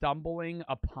 Stumbling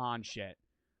upon shit.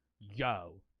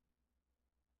 Yo.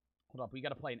 Hold up, we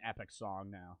gotta play an epic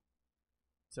song now.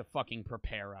 To fucking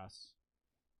prepare us.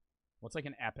 What's like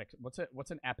an epic...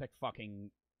 What's an epic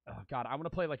fucking... Oh, God, I want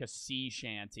to play like a sea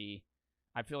shanty.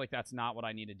 I feel like that's not what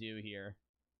I need to do here.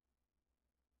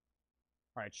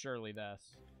 Alright, surely this.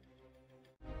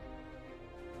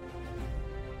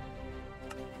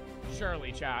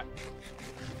 Surely, chat.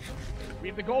 We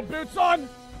have the gold boots on.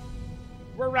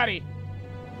 We're ready.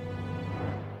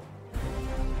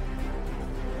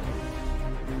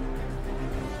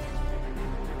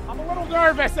 I'm a little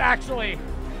nervous, actually.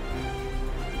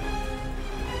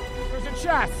 There's a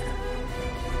chest.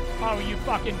 Oh, you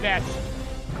fucking bitch.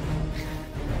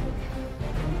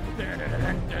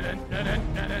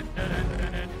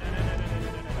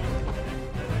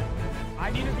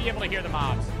 able to hear the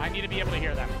mobs. I need to be able to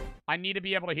hear them. I need to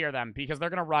be able to hear them because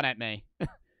they're gonna run at me.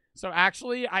 So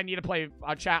actually, I need to play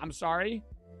chat. I'm sorry.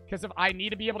 Because if I need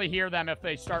to be able to hear them if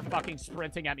they start fucking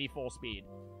sprinting at me full speed.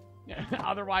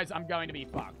 Otherwise, I'm going to be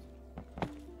fucked.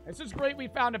 This is great we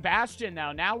found a bastion,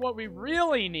 though. Now what we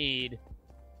really need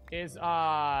is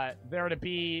there to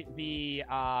be the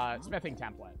smithing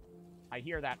template. I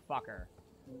hear that fucker.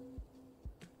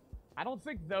 I don't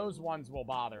think those ones will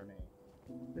bother me.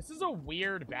 This is a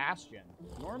weird bastion.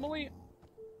 Normally,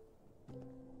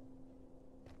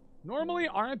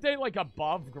 aren't they, like,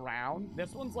 above ground?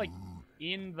 This one's, like,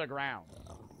 in the ground.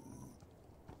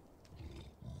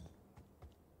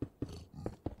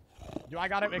 Do I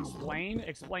gotta explain?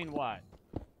 Explain what?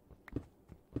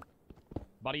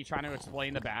 Buddy trying to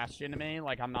explain the bastion to me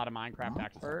like I'm not a Minecraft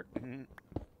expert?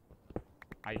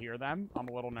 I hear them. I'm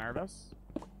a little nervous.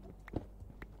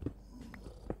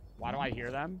 Why do I hear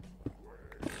them?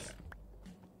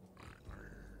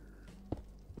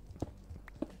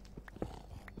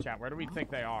 Chat, where do we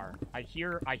think they are? I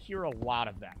hear a lot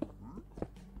of them.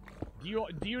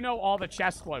 Do you know all the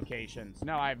chest locations?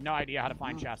 No, I have no idea how to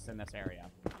find chests in this area.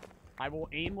 I will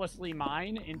aimlessly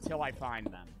mine until I find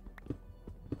them.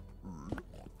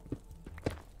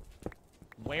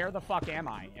 Where the fuck am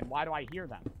I? And why do I hear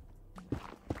them?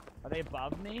 Are they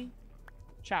above me?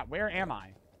 Chat, where am I?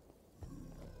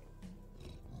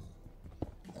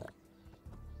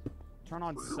 Turn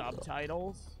on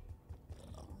subtitles.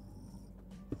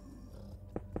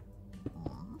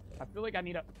 I feel like I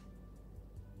need a...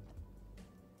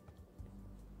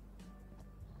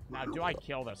 Now, do I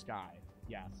kill this guy?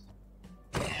 Yes.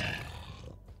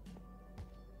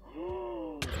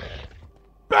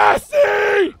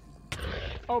 Bessie!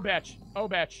 Oh, bitch. Oh,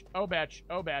 bitch. Oh, bitch.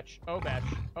 Oh, bitch. Oh, bitch.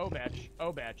 Oh, bitch.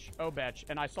 Oh, bitch. Oh, bitch.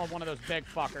 And I saw one of those big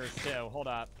fuckers, too. Hold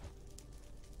up.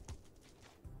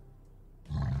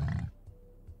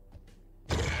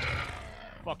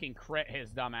 Fucking crit his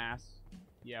dumbass.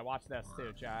 Yeah, watch this,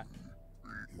 too, chat.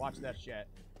 Watch that shit.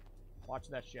 Watch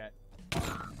that shit.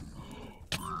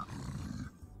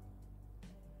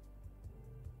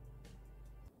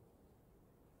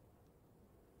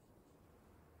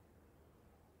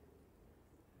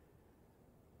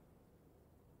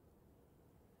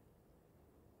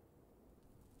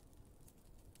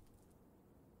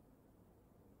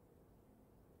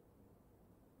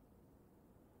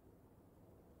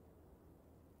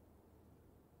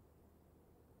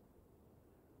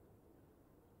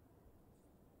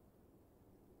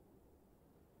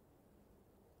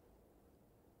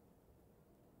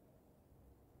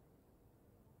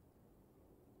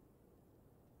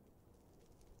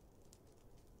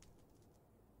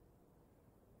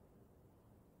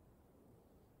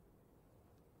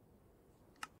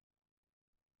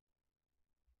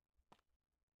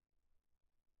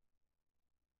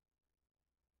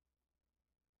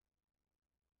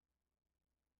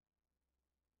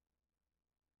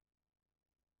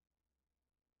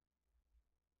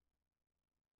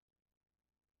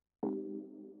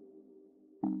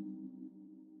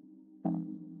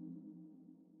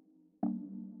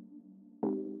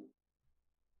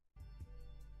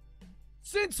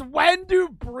 Since when do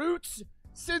brutes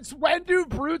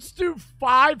do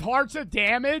 5 hearts of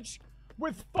damage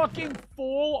with fucking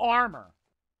full armor?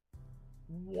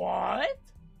 What?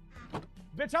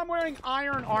 Bitch, I'm wearing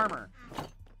iron armor.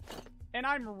 And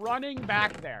I'm running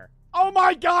back there. Oh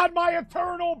my god, my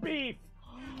eternal beef!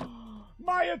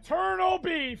 My eternal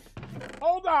beef!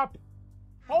 Hold up.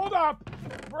 Hold up.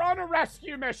 We're on a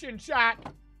rescue mission, chat.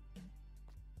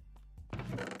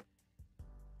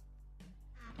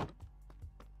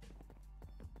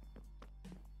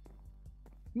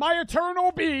 My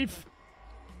eternal beef.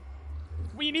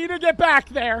 We need to get back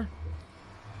there.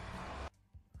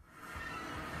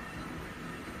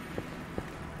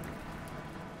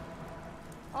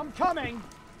 I'm coming.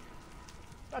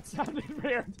 That sounded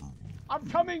weird. I'm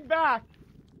coming back.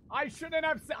 I shouldn't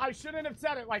have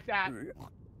said it like that.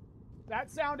 That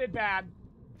sounded bad.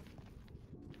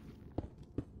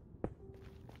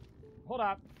 Hold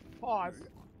up. Pause.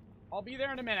 I'll be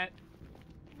there in a minute.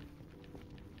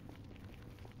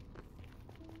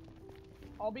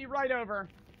 I'll be right over.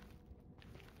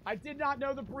 I did not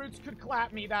know the brutes could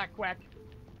clap me that quick.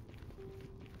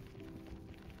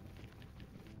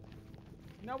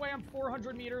 No way I'm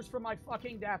 400 meters from my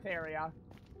fucking death area.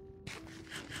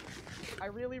 I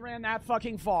really ran that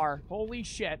fucking far. Holy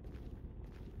shit.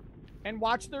 And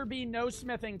watch there be no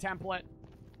smithing template.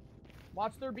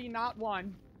 Watch there be not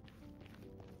one.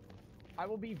 I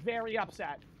will be very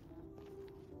upset.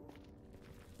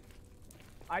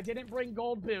 I didn't bring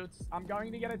gold boots. I'm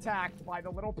going to get attacked by the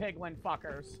little piglin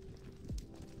fuckers.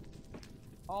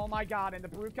 Oh my god, and the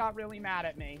brute got really mad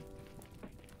at me.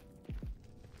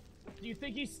 Do you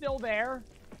think he's still there?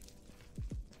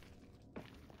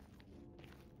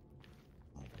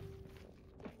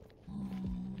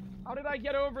 How did I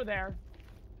get over there?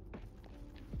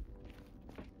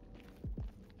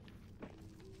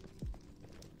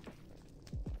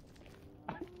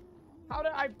 How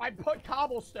did I put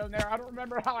cobblestone there? I don't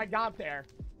remember how I got there.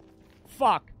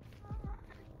 Fuck.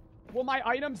 Will my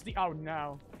items oh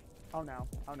no. Oh no.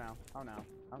 Oh no. Oh no.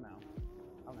 Oh no.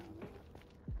 Oh no.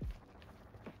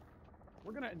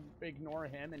 We're gonna ignore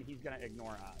him and he's gonna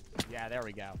ignore us. Yeah, there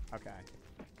we go. Okay.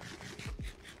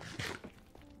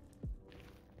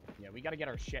 Yeah, we gotta get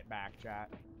our shit back,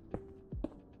 chat.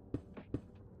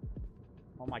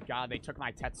 Oh my god, they took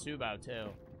my Tetsubo too.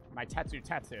 My Tetsu.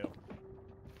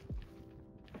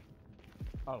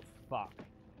 Oh, fuck.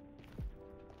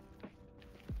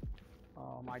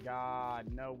 Oh my god,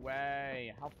 no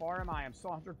way. How far am I? I'm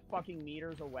still 100 fucking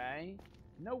meters away?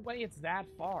 No way it's that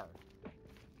far.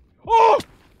 Oh!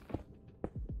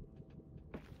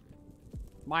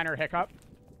 Minor hiccup.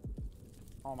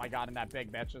 Oh my god, and that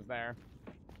big bitch is there.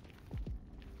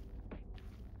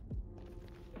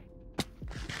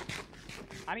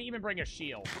 I didn't even bring a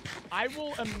shield. I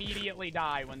will immediately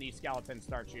die when these skeletons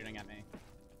start shooting at me.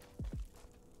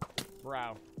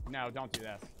 Bro, no, don't do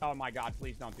this. Oh my god,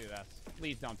 please don't do this.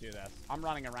 Please don't do this. I'm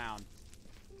running around.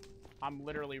 I'm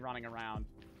literally running around.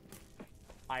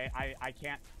 I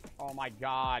can't. Oh my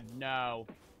god, no.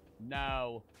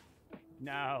 No.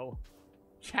 No.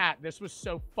 Chat, this was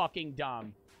so fucking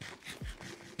dumb.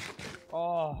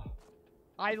 Oh.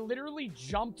 I literally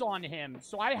jumped on him.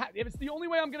 So if it's the only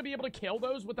way I'm gonna be able to kill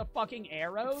those with the fucking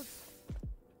arrows.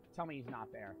 Tell me he's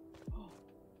not there.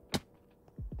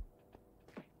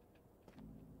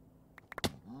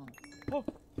 Oh.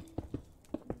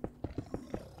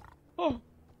 Oh.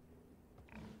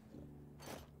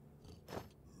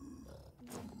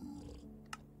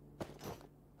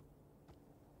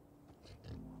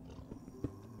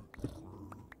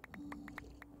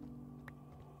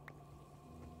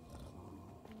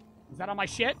 Is that on my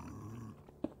shit?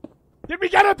 Did we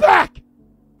get it back?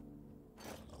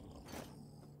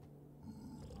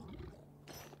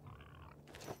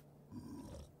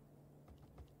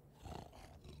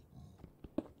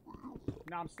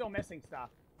 No, I'm still missing stuff.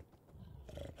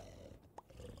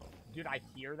 Dude, I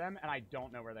hear them, and I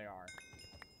don't know where they are.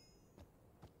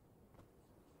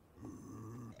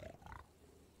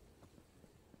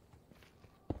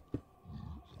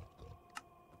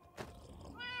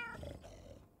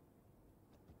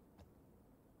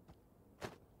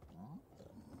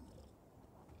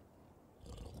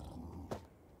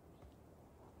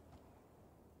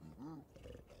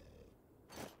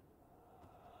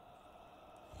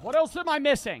 What else am I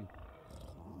missing?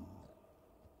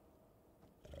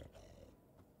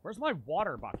 Where's my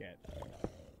water bucket?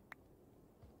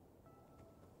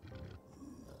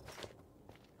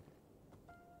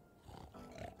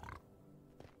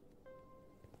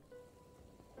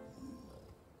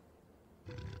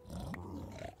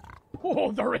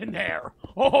 Oh, they're in there.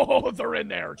 Oh, they're in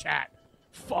there, chat.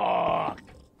 Fuck.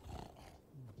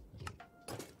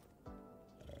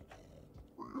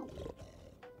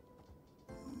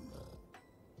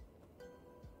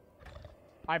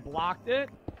 I blocked it?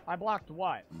 I blocked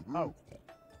what? Oh.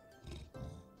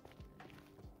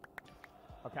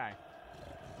 Okay.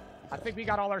 I think we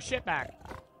got all our shit back.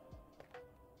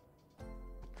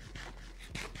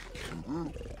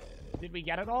 Did we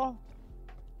get it all?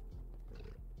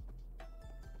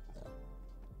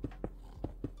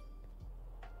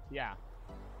 Yeah.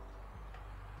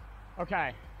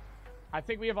 Okay. I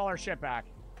think we have all our shit back.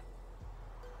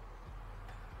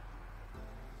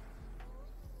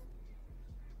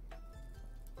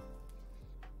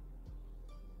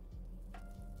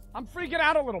 I'm freaking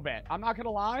out a little bit. I'm not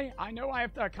gonna lie. I know I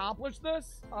have to accomplish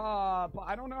this, but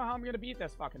I don't know how I'm gonna beat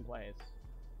this fucking place.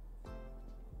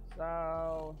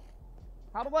 So,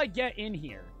 how do I get in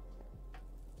here?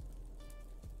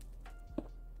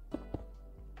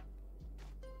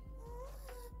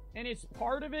 And it's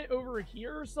part of it over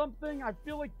here or something? I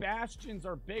feel like bastions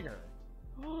are bigger.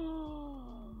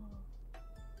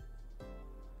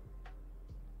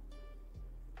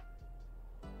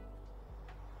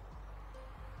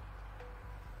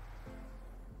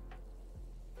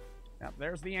 Yep,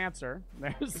 there's the answer.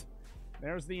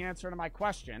 There's the answer to my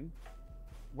question.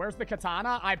 Where's the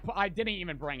katana? I didn't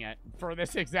even bring it for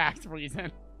this exact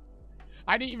reason.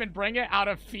 I didn't even bring it out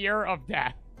of fear of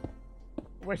death.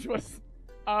 Which was,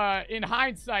 in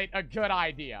hindsight, a good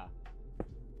idea.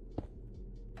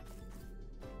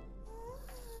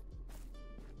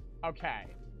 Okay.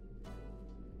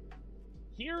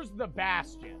 Here's the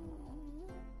bastion.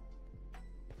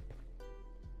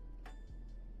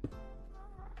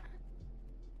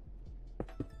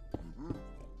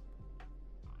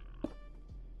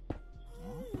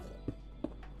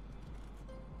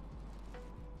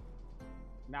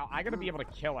 Now, I gotta be able to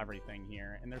kill everything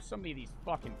here, and there's so many of these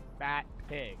fucking fat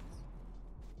pigs.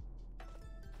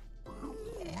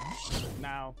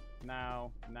 No,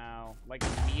 no, no. Like,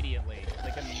 immediately.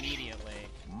 Like, immediately.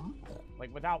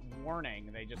 Like, without warning,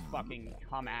 they just fucking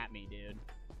come at me, dude.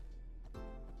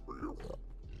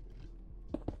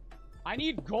 I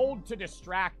need gold to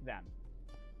distract them.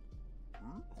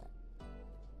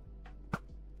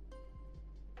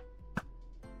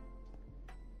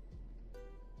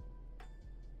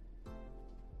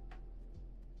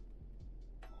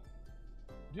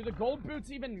 Do the gold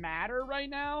boots even matter right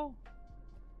now?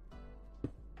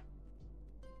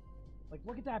 Like,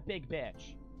 look at that big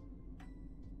bitch.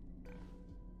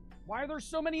 Why are there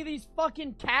so many of these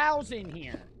fucking cows in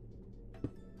here?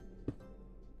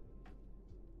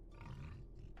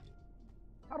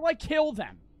 How do I kill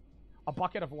them? A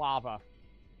bucket of lava.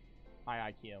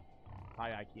 High IQ.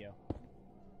 High IQ.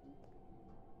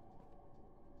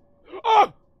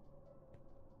 Oh!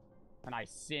 And I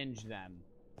singe them.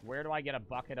 Where do I get a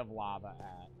bucket of lava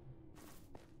at?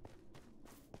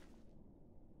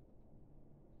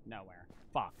 Nowhere.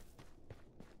 Fuck.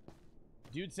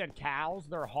 Dude said cows,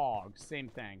 they're hogs. Same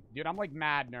thing. Dude, I'm like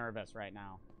mad nervous right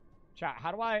now. Chat,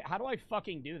 how do I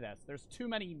fucking do this? There's too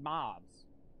many mobs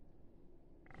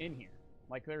in here.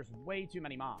 Like, there's way too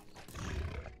many mobs.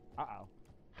 Uh-oh.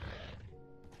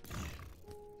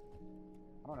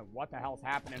 I don't know what the hell's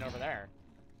happening over there.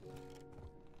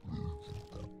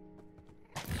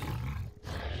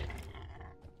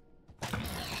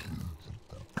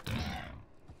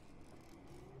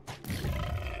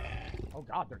 Oh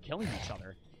god, they're killing each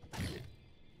other.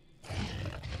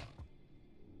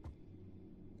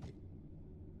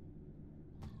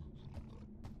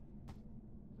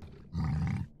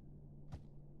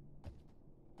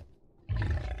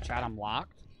 Chat, I'm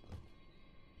locked.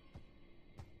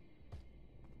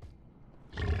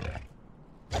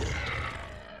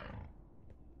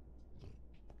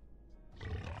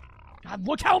 God,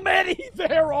 look how many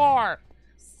there are!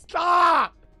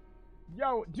 Stop!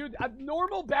 Yo, dude,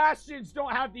 normal bastions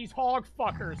don't have these hog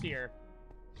fuckers here.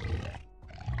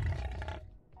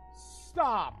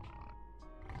 Stop.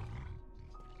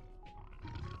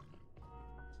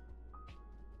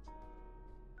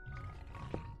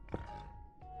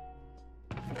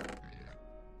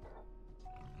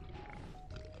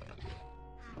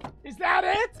 Is that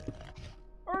it?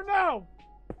 Or no?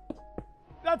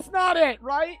 That's not it,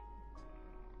 right?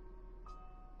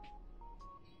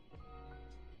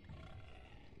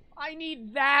 I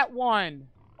need that one.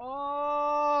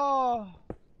 Oh.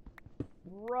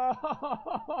 Bro.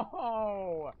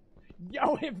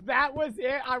 Yo, if that was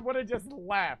it, I would have just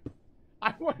left.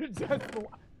 I would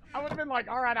have been like,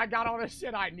 all right, I got all the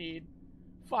shit I need.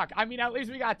 Fuck. I mean, at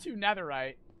least we got 2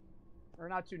 netherite. Or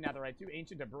not 2 netherite, 2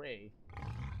 ancient debris.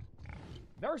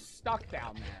 They're stuck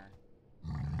down there.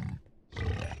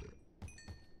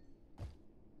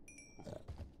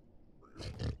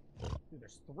 Dude,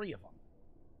 there's 3 of them.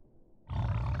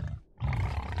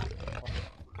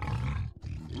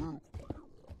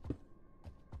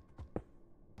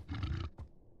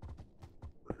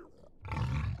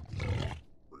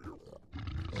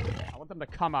 I want them to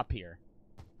come up here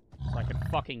so I can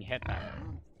fucking hit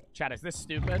them. Chat, is this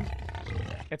stupid?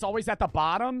 It's always at the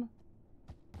bottom?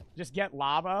 Just get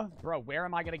lava? Bro, where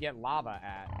am I gonna get lava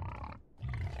at?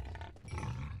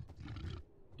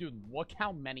 Dude, look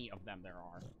how many of them there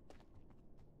are.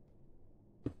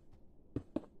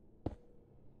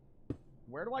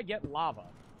 Where do I get lava?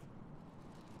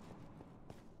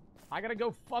 I gotta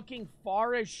go fucking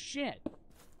far as shit.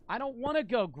 I don't want to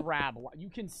go grab... You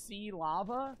can see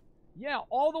lava? Yeah,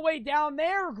 all the way down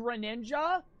there,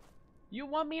 Greninja. You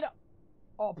want me to...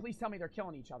 Oh, please tell me they're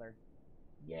killing each other.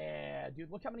 Yeah, dude,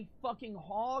 look how many fucking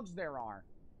hogs there are.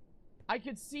 I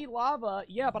could see lava.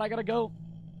 Yeah, but I gotta go...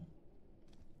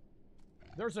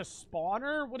 There's a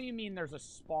spawner? What do you mean there's a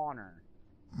spawner?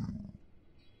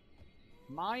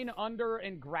 Mine under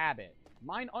and grab it.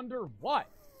 Mine under what?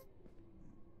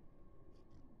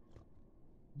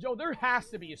 Yo, there has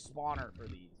to be a spawner for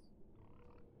these.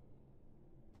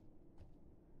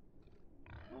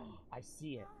 I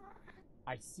see it.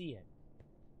 I see it.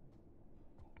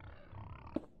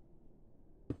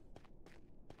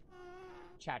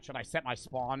 Chat, should I set my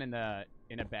spawn in a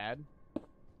bed?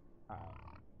 Uh-oh.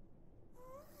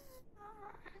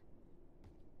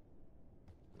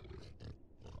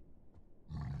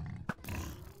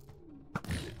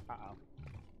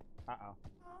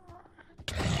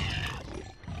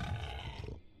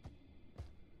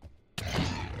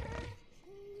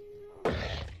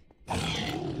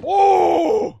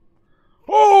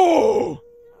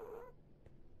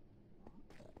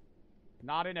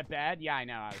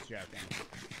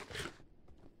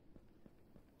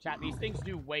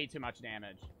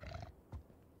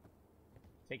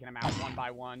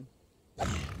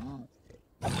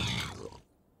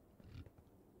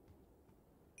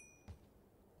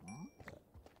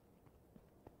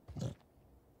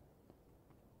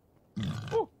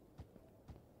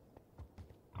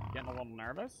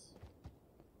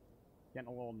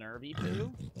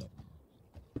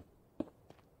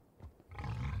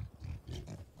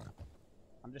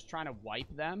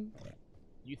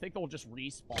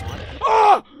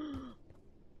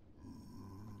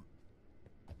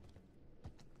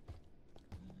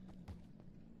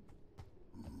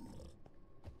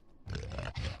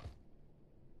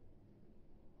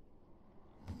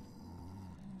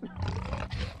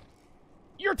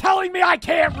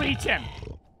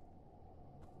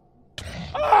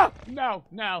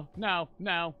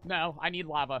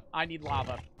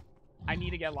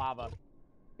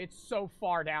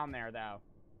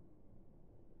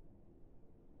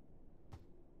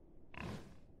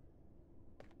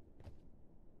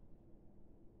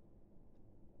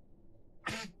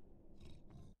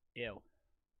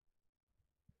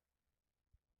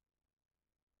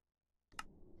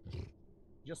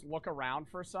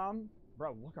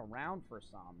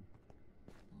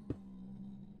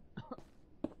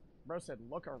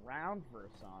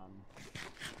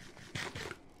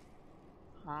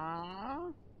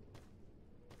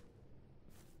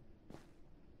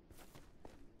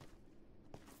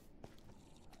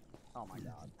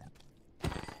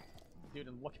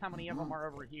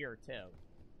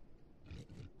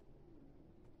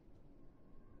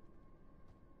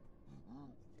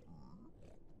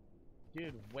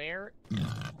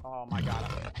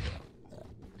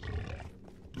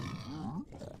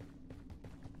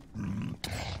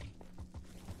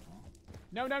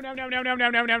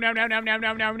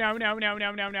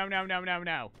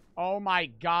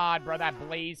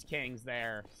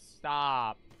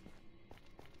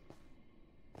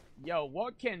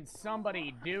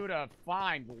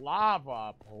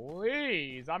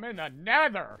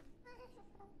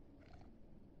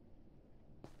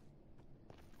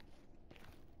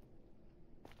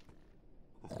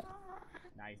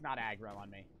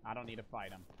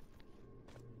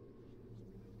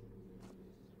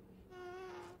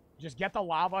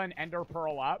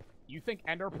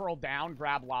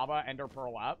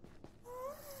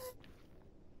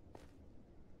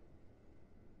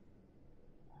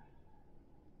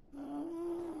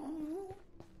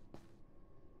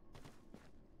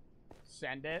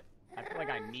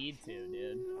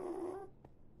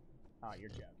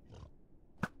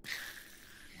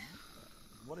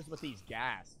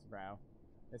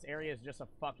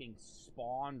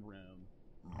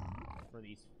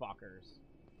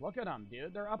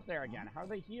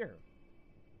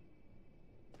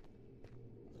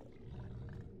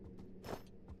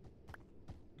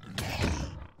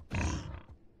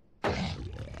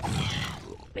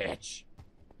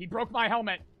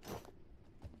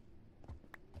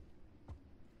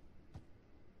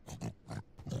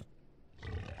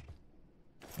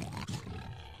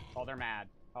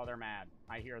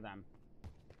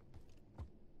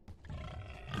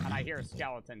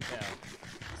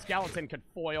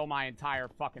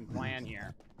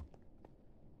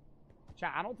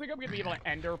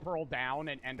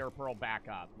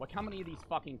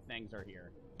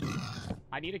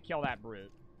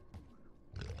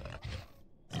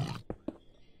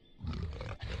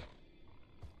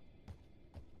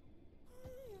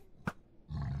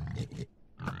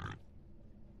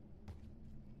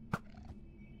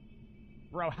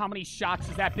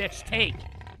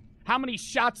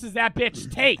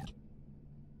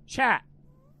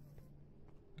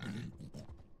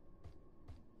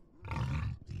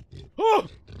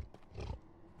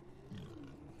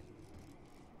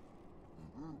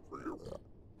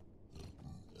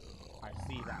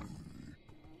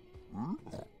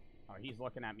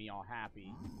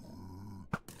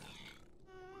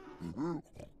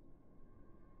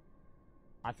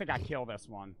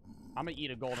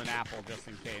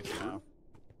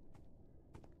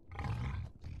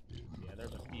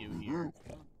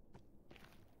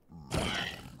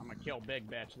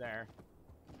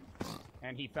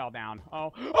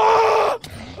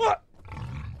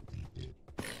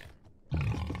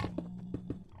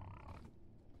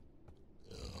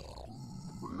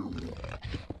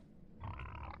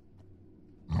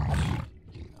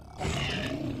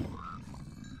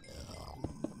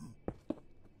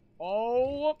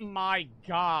 Oh my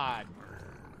god.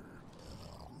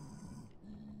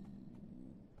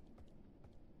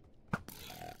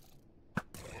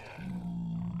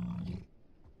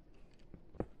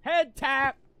 Head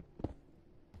tap.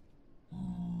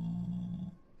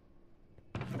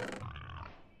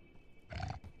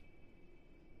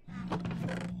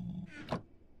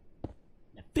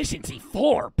 Efficiency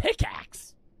 4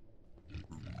 pickaxe.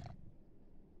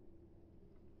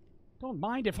 Don't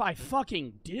mind if I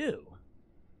fucking do.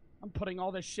 I'm putting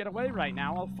all this shit away right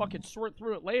now. I'll fucking sort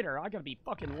through it later. I gotta be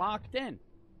fucking locked in.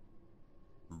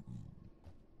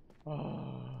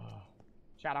 Oh.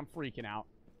 Chat, I'm freaking out.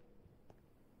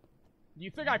 Do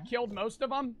you think I've killed most of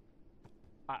them?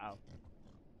 Uh-oh.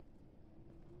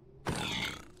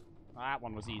 That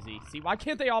one was easy. See, why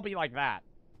can't they all be like that?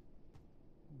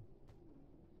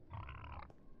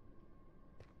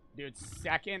 Dude,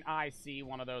 second I see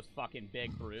one of those fucking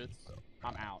big brutes,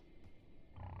 I'm out.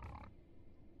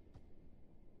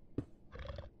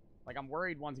 Like, I'm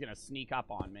worried one's gonna sneak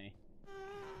up on me.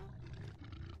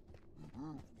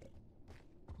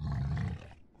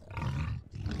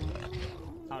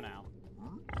 Oh, no.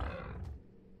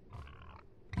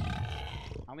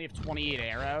 I only have 28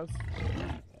 arrows.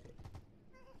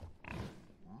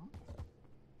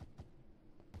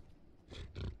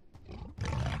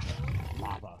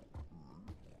 Lava.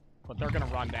 But they're gonna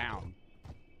run down.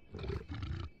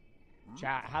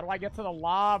 Chat, how do I get to the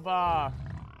lava?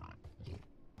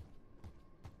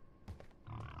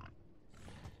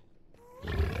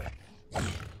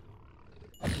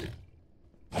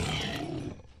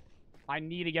 I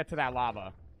need to get to that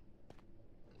lava.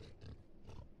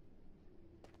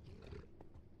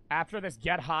 After this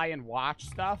get high and watch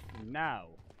stuff? No.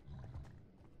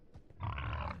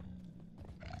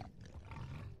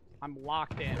 I'm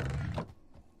locked in.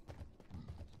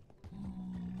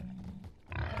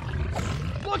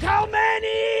 Look how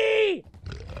many!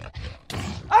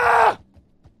 Ah!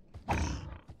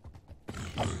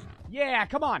 Yeah,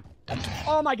 come on.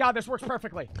 Oh my god, this works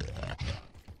perfectly.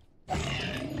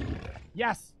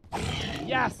 Yes.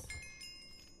 Yes.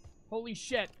 Holy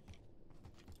shit.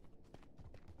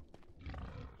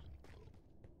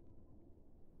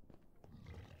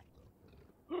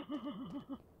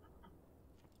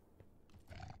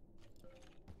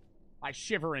 I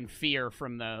shiver in fear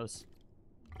from those.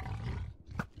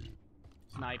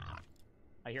 Snipe.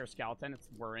 I hear a skeleton. It's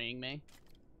worrying me.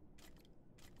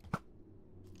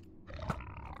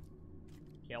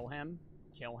 Kill him.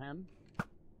 Kill him.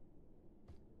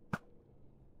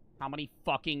 How many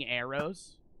fucking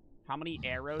arrows? How many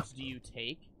arrows do you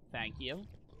take? Thank you.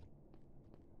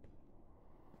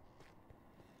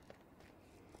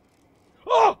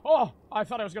 Oh! Oh! I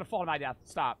thought I was gonna fall to my death.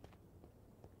 Stop.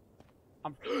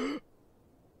 I'm...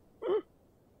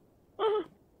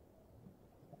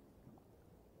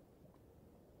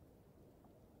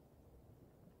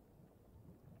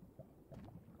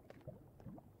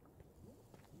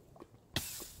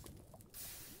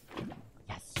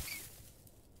 Yes.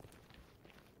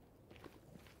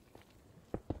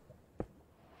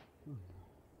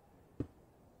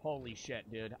 Holy shit,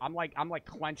 dude. I'm like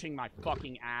clenching my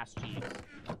fucking ass cheeks.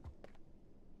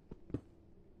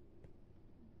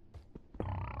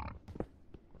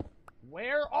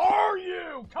 Where are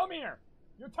you? Come here.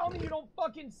 You're telling me you don't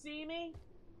fucking see me?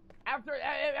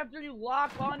 After you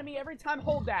lock onto me every time,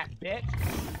 hold that, bitch.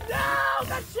 No,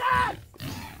 the chest!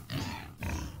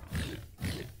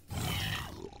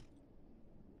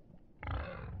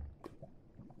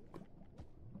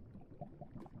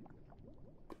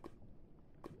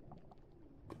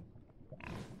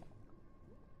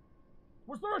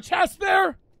 Was there a chest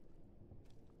there?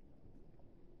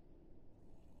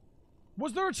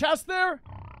 Was there a chest there?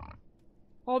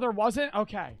 Oh, there wasn't?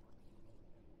 Okay.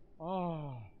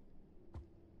 Oh.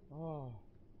 Oh.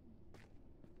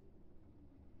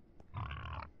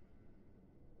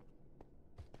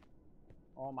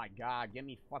 Oh my god, get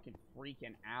me fucking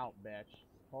freaking out, bitch.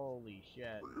 Holy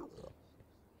shit.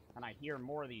 And I hear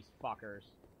more of these fuckers.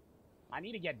 I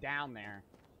need to get down there.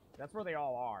 That's where they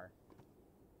all are.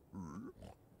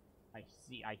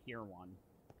 I hear one.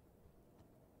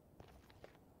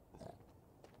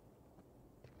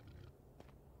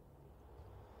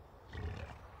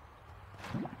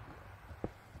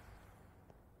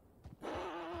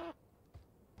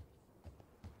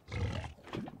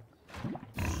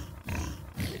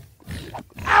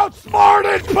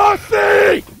 Outsmarted,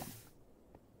 pussy!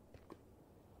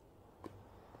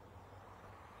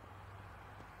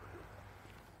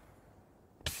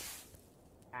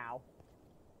 Ow.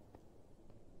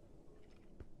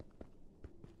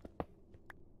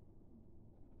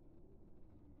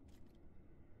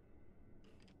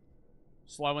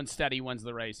 Slow and steady wins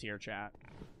the race here, chat.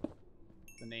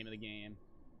 The name of the game.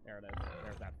 There it is.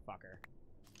 There's that fucker.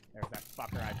 There's that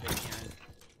fucker I've been hearing.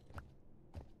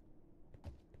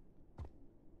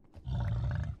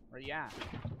 Where you at?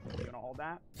 You gonna hold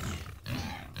that?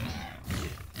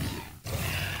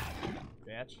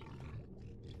 Bitch.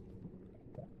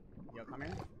 Yo, come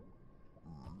here.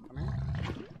 Come here.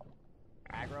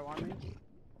 Aggro on me.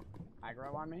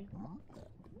 Aggro on me.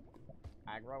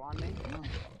 Aggro on me.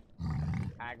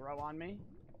 Aggro on me.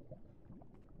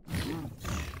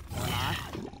 Or not.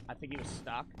 I think he was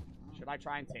stuck. Should I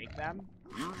try and take them?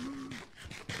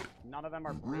 None of them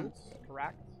are brutes,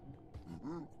 correct?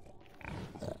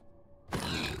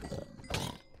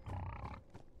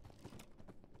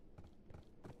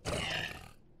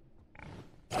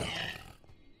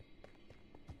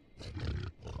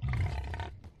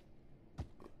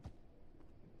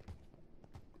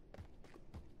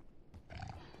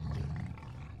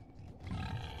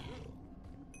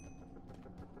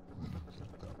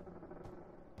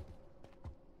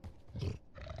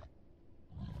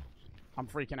 I'm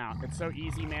freaking out. It's so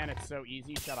easy, man. It's so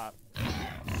easy. Shut up.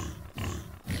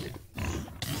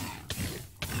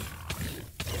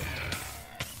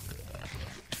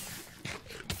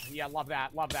 Yeah, love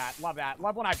that. Love that. Love that.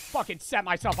 Love when I fucking set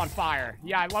myself on fire.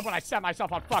 Yeah, I love when I set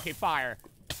myself on fucking fire.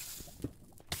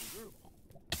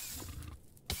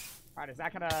 Alright,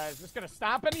 is this gonna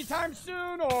stop anytime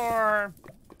soon, or?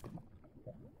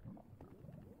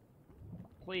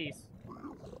 Please.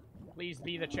 Please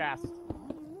be the chest.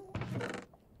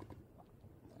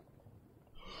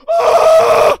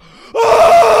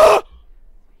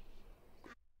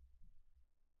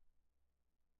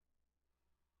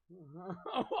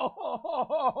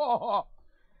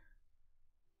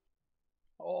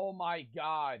 Oh my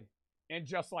god. And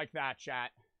just like that,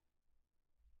 chat.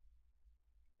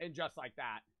 And just like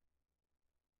that.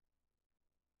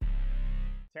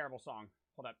 Terrible song.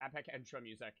 Hold up. Epic intro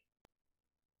music.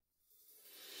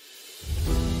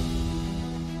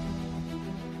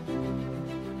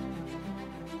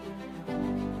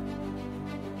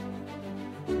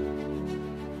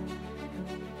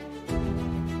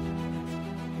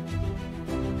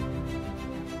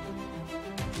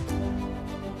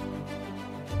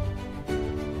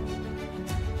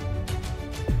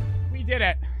 We did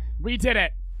it. We did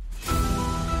it.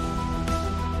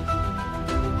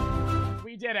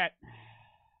 We did it.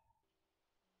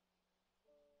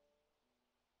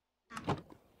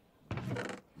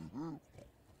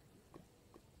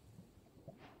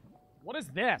 What is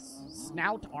this?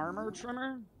 Snout armor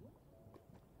trimmer?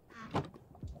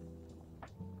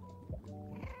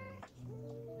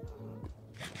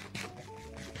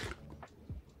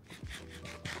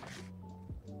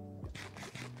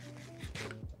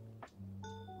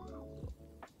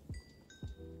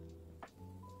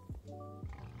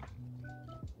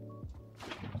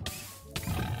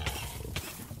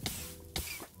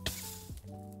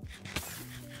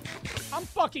 I'm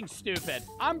fucking stupid.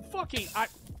 I'm fucking...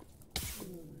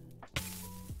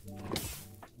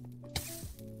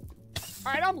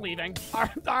 Alright, I'm leaving.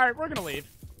 Alright, we're gonna leave.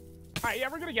 Alright, yeah,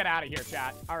 we're gonna get out of here,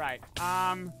 chat. Alright,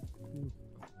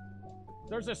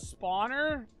 there's a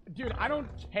spawner? Dude, I don't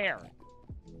care.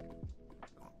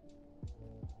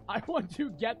 I want to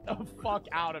get the fuck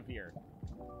out of here.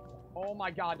 Oh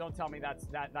my god, don't tell me that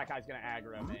guy's gonna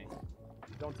aggro me.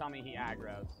 Don't tell me he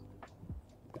aggroes.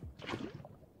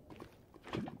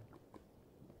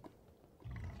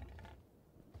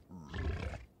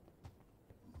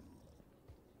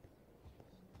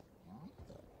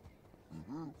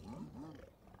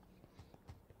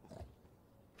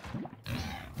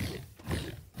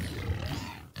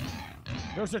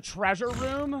 There's a treasure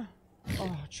room?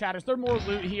 Oh, chat, is there more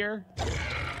loot here?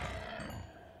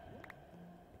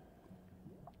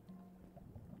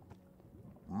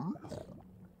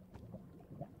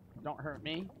 Don't hurt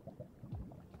me.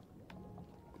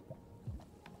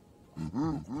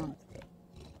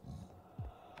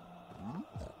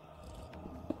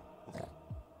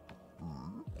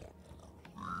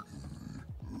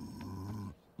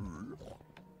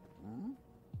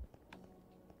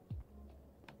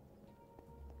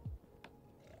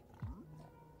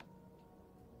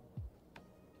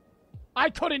 I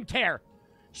couldn't care.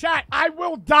 Chat, I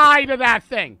will die to that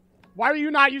thing. Why are you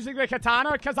not using the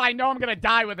katana? Because I know I'm going to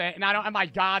die with it, and I don't have my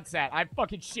god set. I have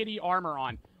fucking shitty armor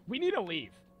on. We need to leave.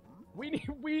 We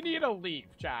need to leave,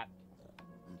 chat.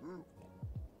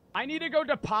 I need to go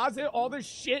deposit all this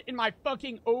shit in my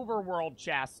fucking overworld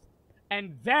chest,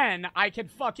 and then I can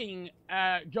fucking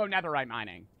go netherite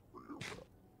mining.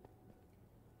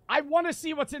 I want to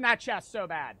see what's in that chest so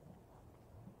bad.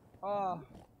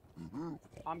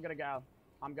 I'm gonna go.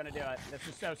 I'm gonna do it. This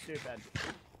is so stupid.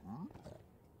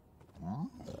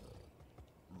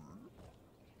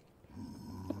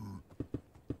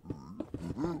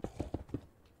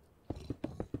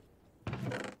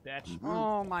 Bitch.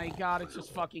 Oh my god, it's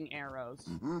just fucking arrows.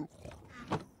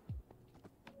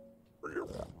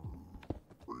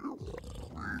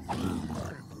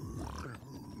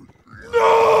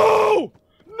 No!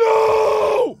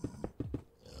 No!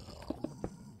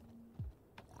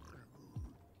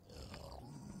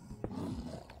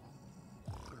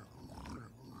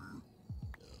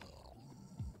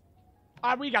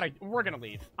 We're gonna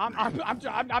leave. I'm not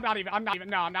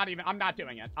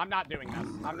doing it. I'm not doing this.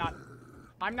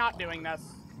 I'm not doing this.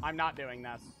 I'm not doing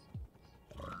this.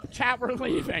 Chat, we're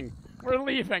leaving. We're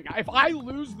leaving. If I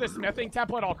lose this smithing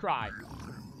template, I'll cry.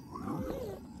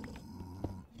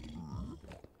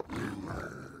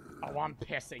 Oh, I'm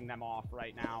pissing them off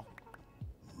right now.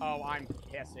 Oh, I'm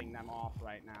pissing them off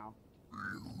right now.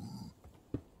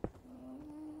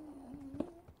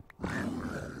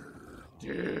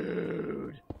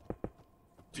 Dude.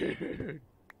 Dude.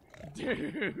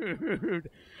 Dude.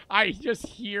 I just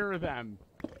hear them.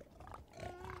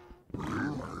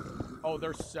 Oh,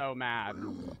 they're so mad.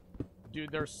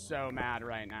 Dude, they're so mad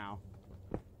right now.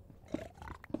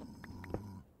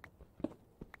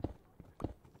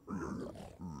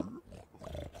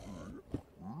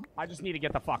 I just need to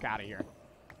get the fuck out of here.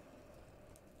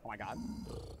 Oh my god.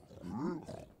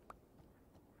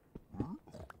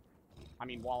 I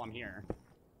mean, while I'm here.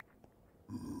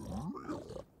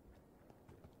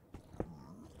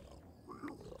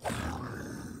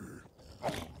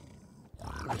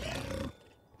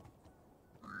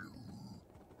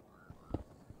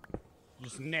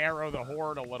 Just narrow the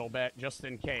horde a little bit, just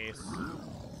in case.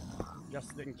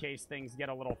 Just in case things get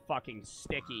a little fucking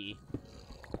sticky.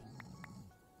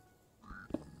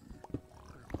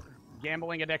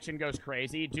 Gambling addiction goes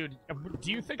crazy. Dude,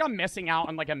 do you think I'm missing out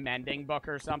on, like, a mending book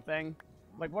or something?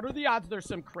 Like, what are the odds there's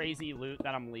some crazy loot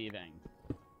that I'm leaving?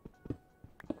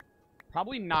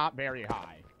 Probably not very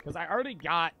high. Because I already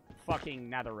got fucking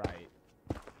netherite.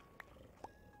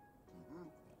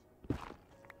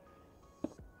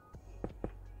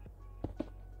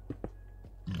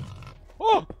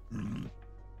 Oh!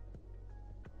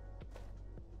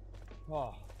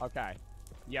 Oh, okay.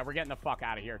 Yeah, we're getting the fuck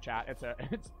out of here, chat.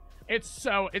 It's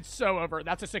so over.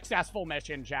 That's a successful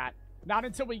mission, chat. Not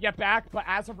until we get back, but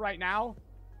as of right now,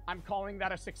 I'm calling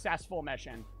that a successful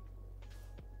mission.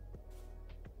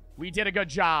 We did a good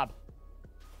job.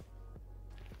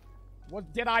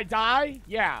 What, did I die?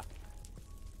 Yeah.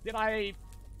 Did I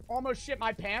almost shit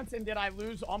my pants and did I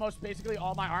lose almost basically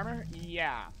all my armor?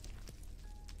 Yeah.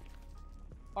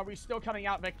 Are we still coming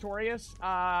out victorious?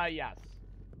 Yes.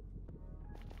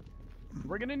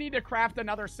 We're gonna need to craft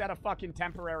another set of fucking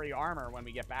temporary armor when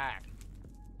we get back.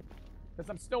 Because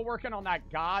I'm still working on that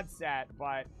god set,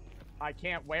 but I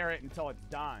can't wear it until it's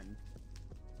done.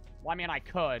 Well, I mean, I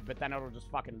could, but then it'll just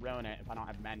fucking ruin it if I don't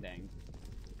have mending.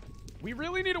 We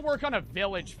really need to work on a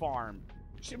village farm.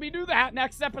 Should we do that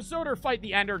next episode or fight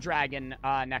the Ender Dragon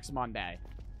next Monday?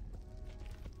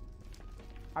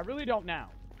 I really don't know.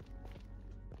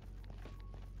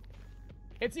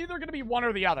 It's either going to be one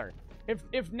or the other.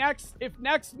 If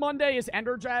next Monday is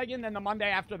Ender Dragon, then the Monday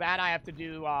after that I have to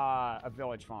do a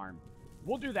village farm.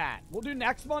 We'll do that. We'll do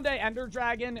next Monday Ender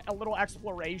Dragon, a little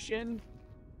exploration,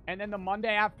 and then the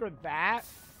Monday after that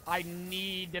I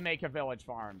need to make a village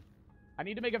farm. I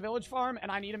need to make a village farm,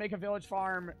 and I need to make a village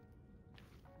farm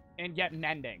and get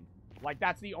mending. Like,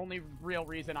 that's the only real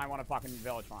reason I want to fucking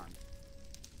village farm.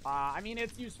 I mean,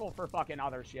 it's useful for fucking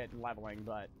other shit and leveling,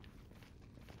 but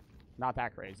not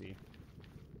that crazy.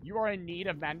 You are in need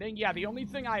of mending? Yeah, the only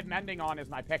thing I have mending on is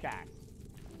my pickaxe.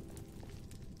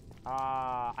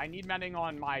 I need mending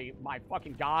on my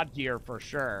fucking god gear for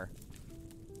sure.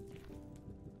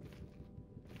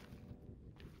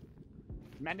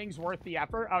 Mending's worth the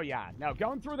effort? Oh, yeah. No,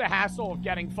 going through the hassle of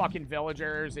getting fucking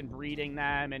villagers and breeding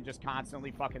them and just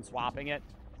constantly fucking swapping it.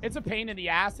 It's a pain in the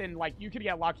ass, and, like, you could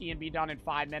get lucky and be done in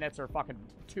 5 minutes or fucking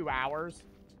 2 hours.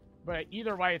 But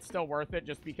either way, it's still worth it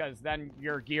just because then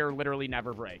your gear literally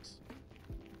never breaks.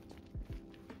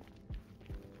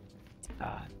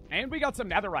 And we got some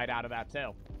netherite out of that,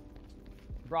 too.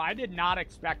 Bro, I did not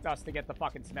expect us to get the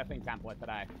fucking smithing template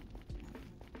today.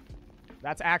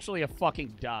 That's actually a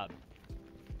fucking dub.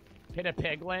 Hit a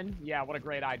piglin? Yeah, what a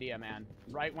great idea, man.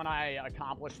 Right when I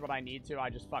accomplished what I need to, I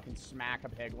just fucking smack a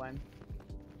piglin.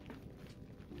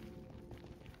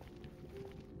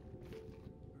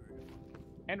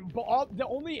 And the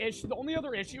only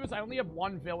other issue is I only have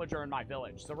one villager in my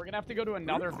village. So we're gonna have to go to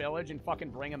another village and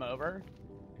fucking bring him over.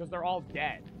 Because they're all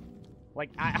dead. Like,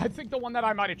 I think the one that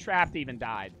I might have trapped even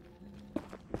died.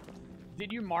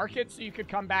 Did you mark it so you could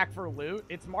come back for loot?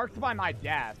 It's marked by my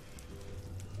death.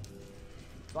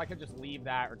 So I could just leave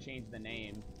that or change the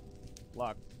name.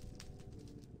 Look.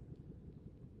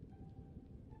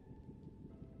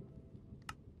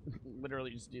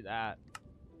 Literally just do that.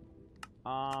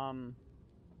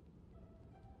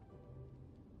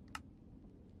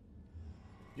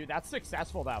 Dude, that's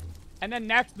successful, though. And then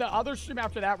next, the other stream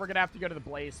after that, we're going to have to go to the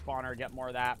Blaze spawner, get more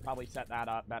of that. Probably set that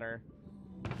up better.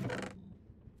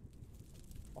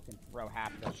 Fucking throw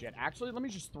half of this shit. Actually, let me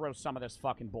just throw some of this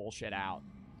fucking bullshit out.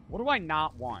 What do I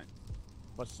not want?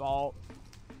 Basalt.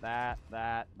 That.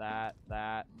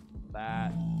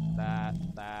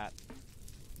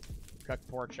 Cooked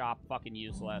pork chop. Fucking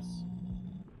useless.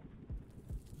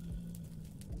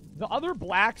 The other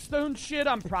Blackstone shit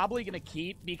I'm probably going to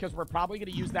keep because we're probably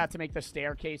going to use that to make the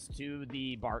staircase to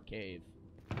the Bart Cave.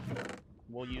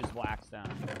 We'll use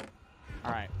Blackstone.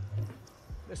 Alright.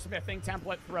 The smithing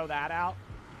template, throw that out.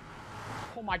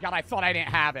 Oh my god, I thought I didn't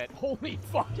have it. Holy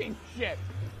fucking shit.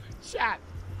 Chat,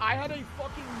 I had a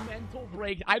fucking mental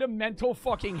break. I had a mental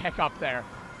fucking hiccup there.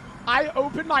 I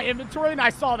opened my inventory and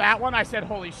I saw that one. I said,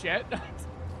 holy shit.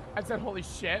 I said, holy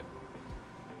shit.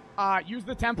 Use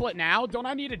the template now. Don't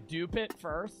I need to dupe it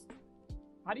first?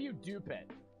 How do you dupe it?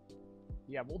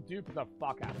 Yeah, we'll dupe the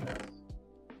fuck out of this.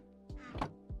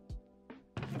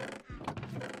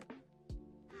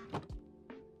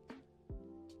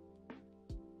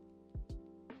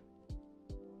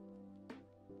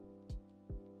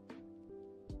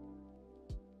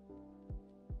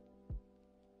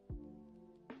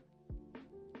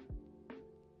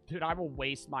 Dude, I will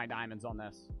waste my diamonds on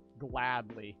this.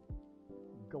 Gladly.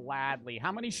 Gladly.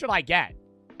 How many should I get?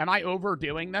 Am I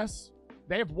overdoing this?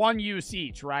 They have 1 use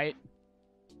each, right?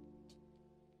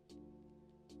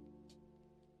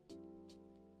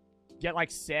 Get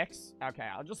like 6? Okay,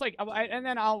 I'll just like... and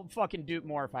then I'll fucking dupe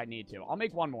more if I need to. I'll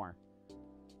make 1 more.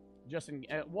 Just in...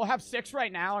 we'll have 6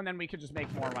 right now, and then we could just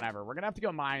make more whenever. We're gonna have to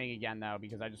go mining again, though,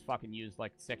 because I just fucking used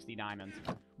like 60 diamonds.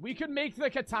 We could make the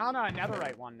katana a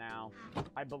netherite one now.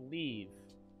 I believe.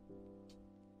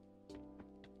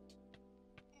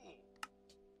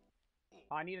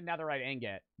 Oh, I need a netherite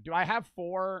ingot. Do I have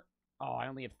 4? Oh, I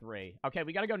only have 3. Okay,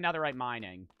 we gotta go netherite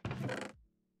mining.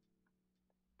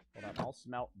 Hold up, I'll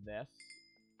smelt this.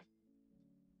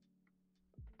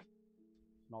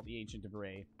 Smelt the ancient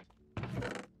debris.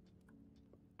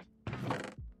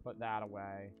 Put that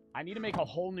away. I need to make a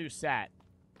whole new set.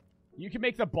 You can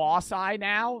make the boss eye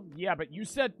now? Yeah, but you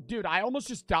said... Dude, I almost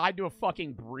just died to a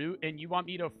fucking brute, and you want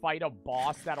me to fight a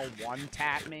boss that'll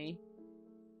one-tap me?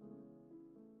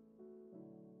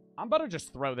 I'm about to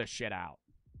just throw this shit out.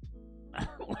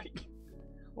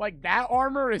 like, that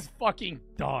armor is fucking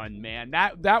done, man.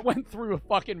 That went through a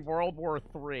fucking World War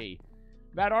III.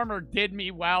 That armor did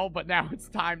me well, but now it's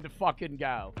time to fucking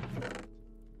go.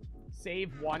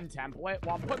 Save 1 template?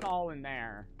 Well, I'm putting all in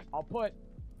there. I'll put...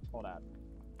 Hold up.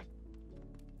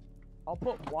 I'll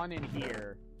put 1 in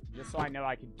here, just so I know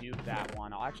I can dupe that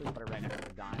one. I'll actually put it right next to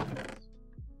the diamonds.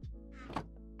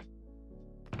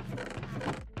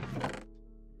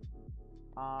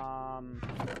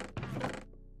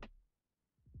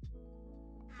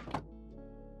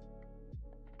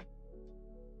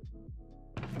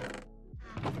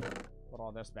 Put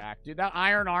all this back. Dude, that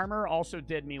iron armor also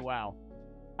did me well.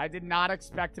 I did not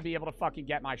expect to be able to fucking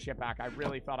get my shit back. I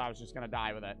really thought I was just gonna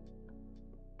die with it.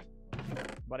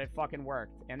 But it fucking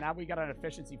worked. And now we got an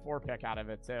efficiency 4 pick out of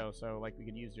it, too. So, like, we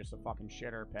could use just a fucking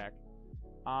shitter pick.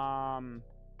 Throw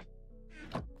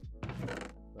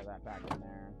that back in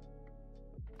there.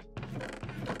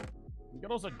 We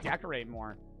could also decorate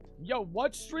more. Yo,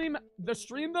 what stream? The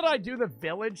stream that I do the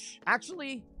village...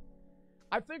 Actually,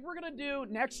 I think we're gonna do...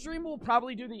 Next stream, we'll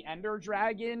probably do the Ender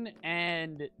Dragon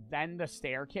and then the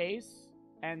staircase.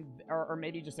 And or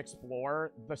maybe just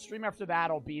explore. The stream after that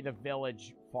will be the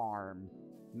village farm.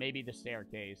 Maybe the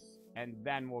staircase. And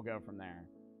then we'll go from there.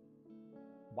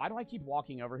 Why do I keep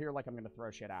walking over here like I'm going to throw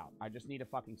shit out? I just need to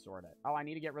fucking sort it. Oh, I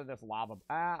need to get rid of this lava.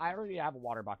 I already have a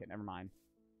water bucket. Never mind.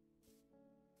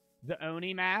 The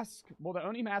Oni mask? Well, the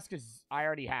Oni mask is... I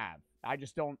already have. I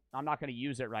just don't... I'm not going to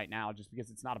use it right now just because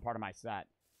it's not a part of my set.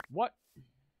 What...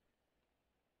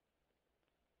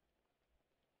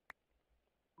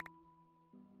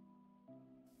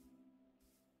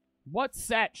 What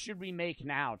set should we make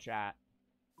now, chat?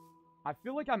 I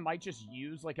feel like I might just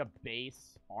use, like, a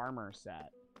base armor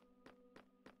set.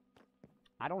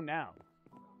 I don't know.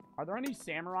 Are there any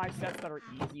samurai sets that are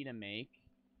easy to make?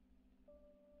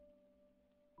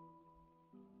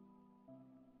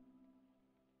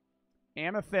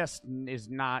 Amethyst is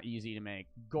not easy to make.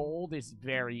 Gold is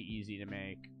very easy to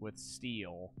make with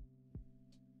steel.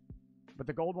 But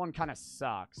the gold one kind of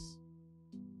sucks.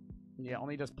 Yeah, it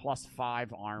only does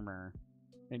 +5 armor.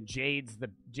 And Jade's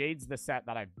the set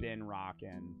that I've been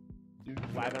rocking. Dude,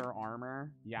 leather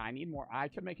armor. Yeah, I need more. I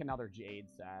could make another Jade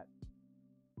set.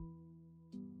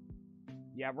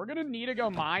 Yeah, we're gonna need to go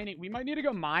mining. We might need to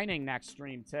go mining next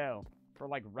stream, too. For,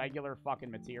 like, regular fucking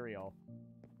material.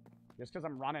 Just because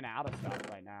I'm running out of stuff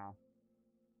right now.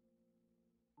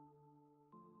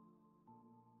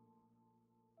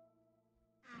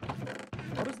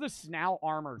 What does the snout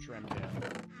armor trim do?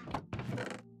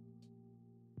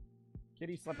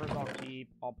 Kitty slippers I'll keep.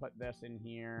 I'll put this in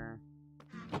here.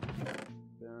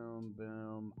 Boom,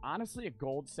 boom. Honestly, a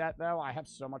gold set, though. I have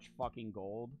so much fucking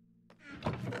gold.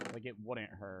 Like, it wouldn't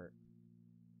hurt.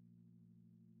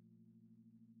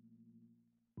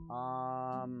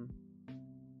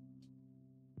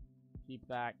 Keep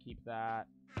that, keep that.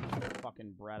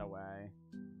 Fucking bread away.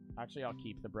 Actually, I'll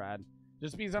keep the bread.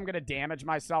 Just because I'm gonna damage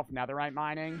myself netherite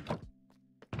mining.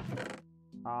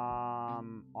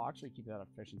 I'll actually keep that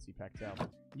efficiency pick, too.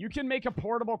 You can make a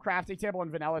portable crafting table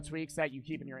and vanilla tweaks that you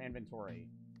keep in your inventory.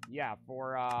 Yeah,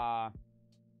 for, Oh.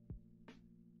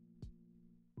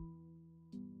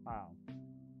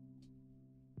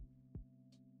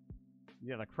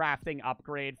 Yeah, the crafting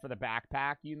upgrade for the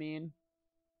backpack, you mean?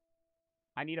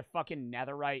 I need a fucking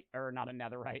netherite, or not a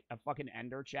netherite, a fucking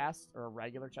ender chest, or a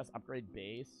regular chest upgrade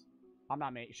base. I'm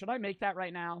not making... Should I make that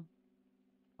right now?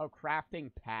 Oh,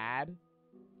 crafting pad?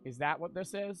 Is that what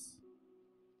this is?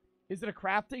 Is it a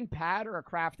crafting pad or a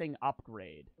crafting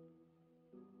upgrade?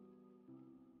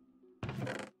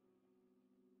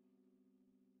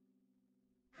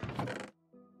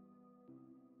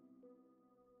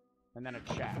 And then a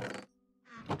chest.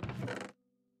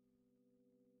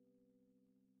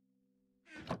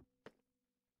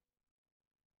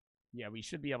 Yeah, we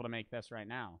should be able to make this right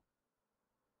now.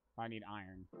 I need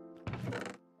iron.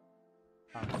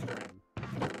 Oh, string.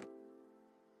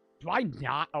 Do I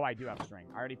not? Oh, I do have string.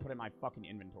 I already put it in my fucking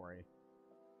inventory.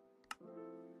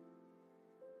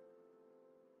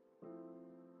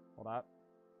 Hold up.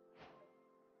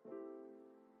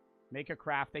 Make a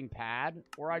crafting pad,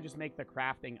 or I just make the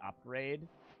crafting upgrade,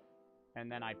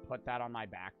 and then I put that on my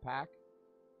backpack.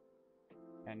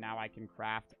 And now I can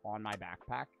craft on my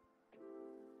backpack.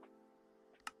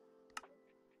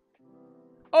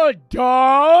 Oh,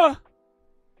 duh!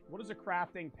 What is a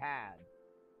crafting pad?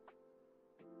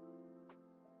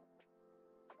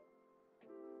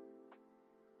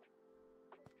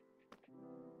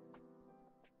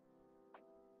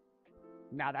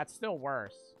 Nah, that's still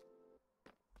worse.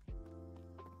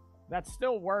 That's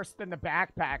still worse than the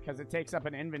backpack because it takes up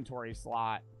an inventory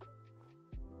slot.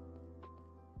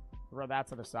 Throw that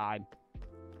to the side.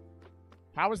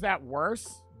 How is that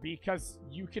worse? Because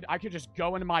I could just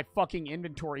go into my fucking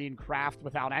inventory and craft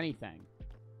without anything.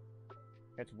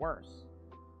 It's worse.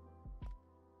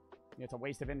 It's a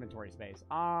waste of inventory space.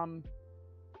 Alright,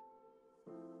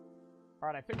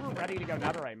 I think we're ready to go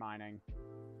netherite mining.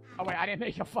 Oh wait, I didn't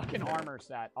make a fucking armor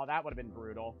set. Oh, that would have been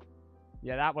brutal.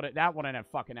 Yeah, that wouldn't have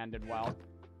fucking ended well.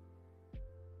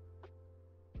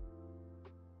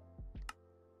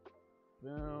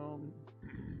 Boom.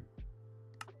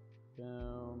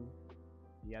 Boom.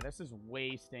 Yeah, this is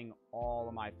wasting all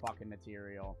of my fucking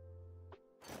material.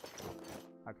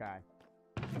 Okay.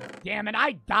 Damn it,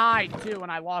 I died too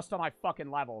and I lost all my fucking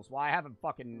levels. Well, I have a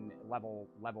fucking level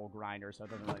grinder, so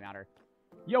it doesn't really matter.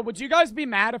 Yo, would you guys be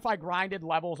mad if I grinded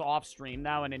levels off stream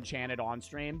though and enchanted on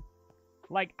stream?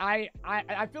 Like, I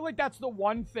feel like that's the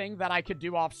one thing that I could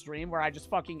do off stream where I just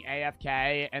fucking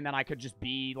AFK and then I could just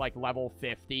be like level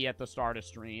 50 at the start of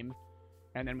stream.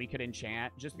 And then we could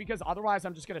enchant. Just because otherwise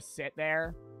I'm just going to sit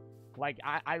there. Like,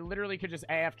 I literally could just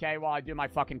AFK while I do my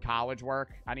fucking college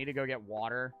work. I need to go get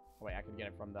water. Oh, wait, I can get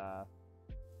it from the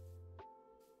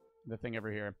thing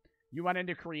over here. You went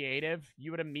into creative.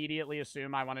 You would immediately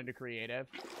assume I went into creative.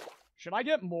 Should I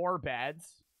get more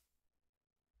beds?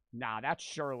 Nah, that's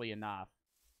surely enough.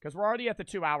 Because we're already at the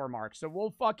 2-hour mark. So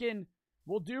we'll fucking...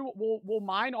 We'll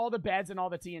mine all the beds and all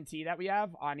the TNT that we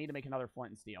have. Oh, I need to make another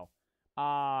flint and steel.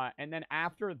 And then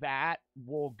after that,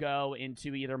 we'll go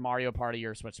into either Mario Party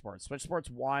or Switch Sports. Switch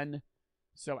Sports 1.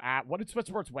 So what did Switch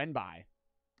Sports win by?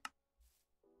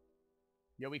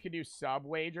 Yo, we could do sub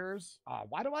wagers.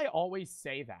 Why do I always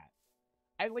say that?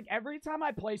 Like every time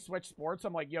I play Switch Sports,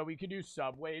 I'm like, yo, we could do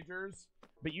sub wagers.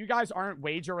 But you guys aren't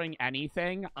wagering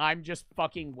anything. I'm just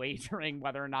fucking wagering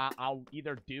whether or not I'll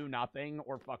either do nothing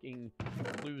or fucking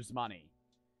lose money.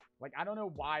 Like, I don't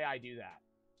know why I do that.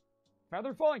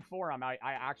 Feather Falling Forum, I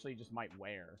actually just might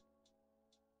wear.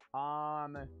 I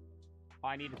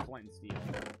need a flint and steel.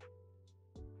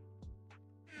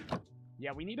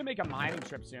 Yeah, we need to make a mining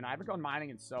trip soon. I haven't gone mining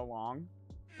in so long.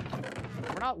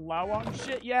 We're not low on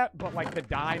shit yet, but, like, the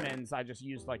diamonds, I just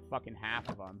used, like, fucking half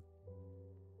of them.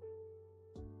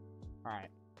 Alright.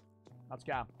 Let's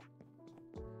go.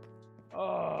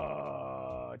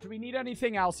 Do we need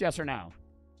anything else, yes or no?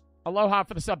 Aloha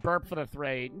for the sub, burp for the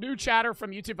 3. New chatter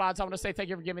from YouTube VODs. I want to say thank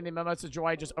you for giving me the most of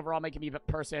joy, just overall making me a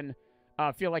person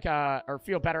feel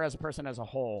better as a person as a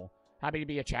whole. Happy to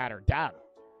be a chatter. Dab.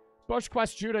 Bush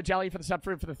Quest Judah Jelly for the sub,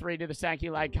 fruit for the 3. Do the Sankey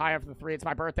leg. Kaya for the 3. It's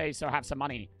my birthday, so have some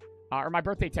money. Or my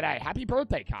birthday today. Happy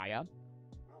birthday, Kaya.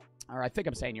 Or I think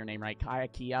I'm saying your name right. Kaya,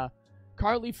 Kia.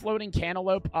 Carly Floating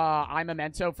Cantaloupe. I'm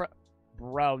Memento for...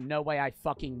 Bro, no way I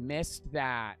fucking missed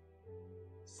that.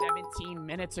 17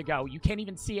 minutes ago. You can't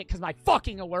even see it because my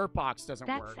fucking alert box doesn't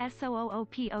work. That's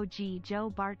SOOOPOG Joe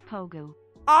Bart Pogu.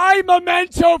 I'm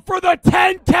Memento for the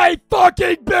 10K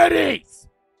fucking biddies!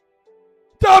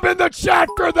 Dub in the chat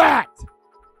for that!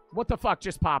 What the fuck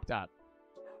just popped up?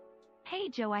 Hey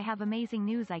Joe, I have amazing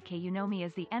news. You know me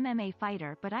as the MMA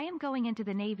fighter, but I am going into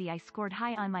the Navy. I scored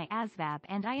high on my ASVAB,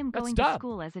 and I am going to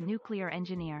school as a nuclear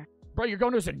engineer. Bro, you're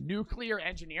going as a nuclear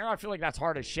engineer? I feel like that's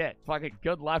hard as shit. Fucking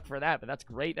good luck for that, but that's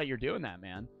great that you're doing that,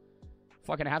 man.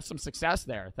 Fucking have some success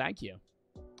there. Thank you.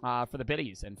 For the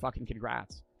biddies, and fucking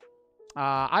congrats.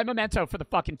 I'm Memento for the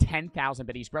fucking 10,000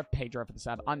 biddies. Grep Pedro for the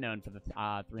sub. Unknown for the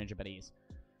 300 biddies.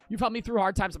 You've helped me through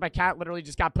hard times. My cat literally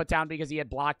just got put down because he had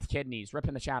blocked kidneys. Rip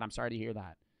in the chat. I'm sorry to hear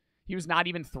that. He was not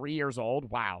even 3 years old.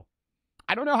 Wow.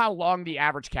 I don't know how long the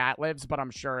average cat lives, but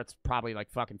I'm sure it's probably like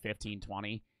fucking 15,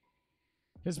 20.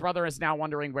 His brother is now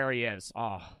wondering where he is.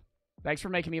 Oh. Thanks for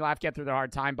making me laugh. Get through the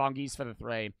hard time. Bongies for the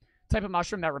 3. Type of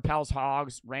mushroom that repels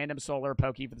hogs. Random solar.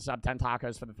 Pokey for the sub. 10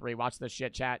 tacos for the 3. Watch this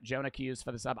shit chat. Jonah Q's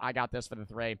for the sub. I got this for the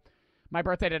 3. My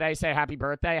birthday today. Say happy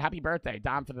birthday. Happy birthday.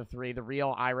 Dom for the 3. The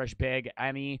real Irish Big.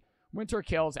 Emmy. Winter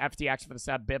Kills. FTX for the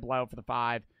sub. Biblo for the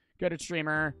 5. Good at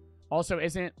streamer. Also,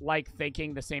 isn't like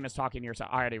thinking the same as talking to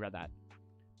yourself. I already read that.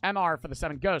 MR for the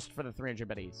 7. Ghost for the 300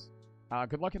 biddies.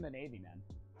 Good luck in the Navy, man.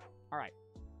 All right.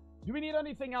 Do we need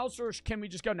anything else, or can we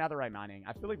just go netherite mining?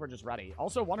 I feel like we're just ready.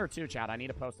 Also, 1 or 2, chat. I need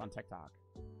a post on TikTok.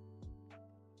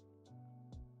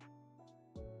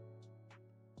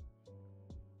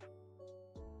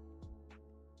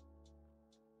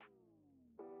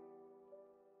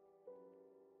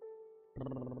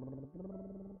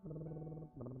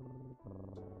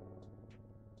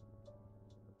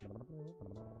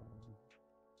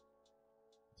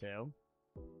 Two.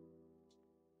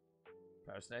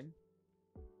 Posting.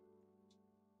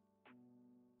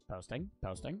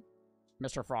 Posting.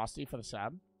 Mr. Frosty for the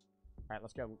sub. All right,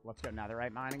 let's go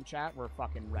netherite mining, chat. We're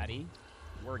fucking ready.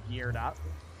 We're geared up.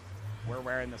 We're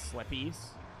wearing the slippies.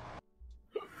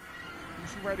 You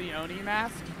should wear the Oni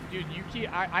mask. Dude, you keep...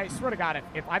 I swear to God,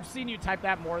 if I've seen you type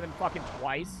that more than fucking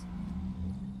twice...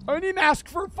 Oni mask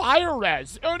for fire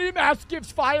res. Oni mask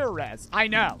gives fire res. I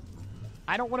know.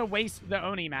 I don't want to waste the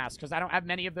Oni mask because I don't have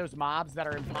many of those mobs that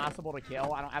are impossible to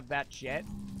kill. I don't have that shit.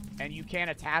 And you can't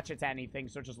attach it to anything,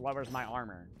 so it just lowers my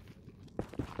armor.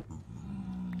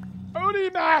 Oni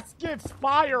mask gives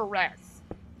fire res.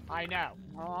 I know.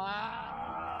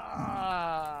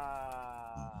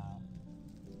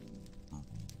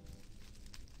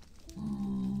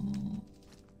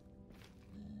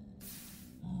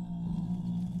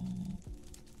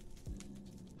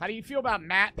 How do you feel about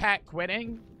Matt Pat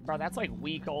quitting? Bro, that's like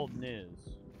week old news.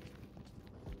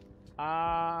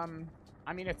 I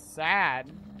mean, it's sad,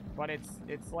 but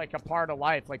it's like a part of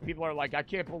life. Like, people are like, I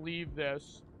can't believe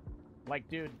this. Like,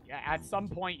 dude, at some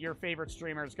point, your favorite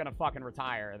streamer is gonna fucking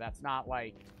retire. That's not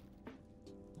like...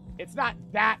 It's not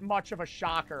that much of a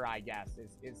shocker, I guess,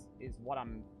 is what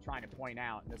I'm trying to point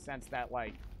out. In the sense that,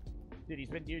 like, dude, he's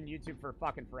been doing YouTube for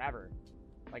fucking forever.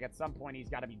 Like, at some point, he's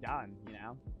gotta be done, you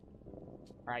know?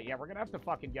 Alright, yeah, we're gonna have to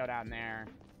fucking go down there.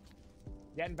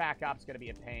 Getting back up's gonna be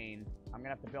a pain. I'm gonna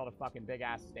have to build a fucking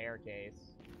big-ass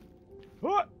staircase.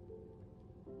 Huh!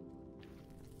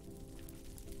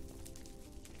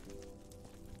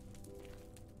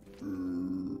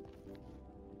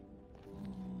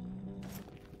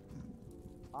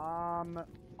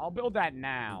 I'll build that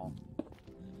now.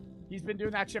 He's been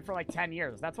doing that shit for like 10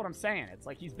 years. That's what I'm saying. It's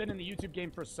like he's been in the YouTube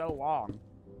game for so long.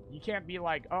 You can't be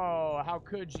like, oh, how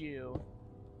could you?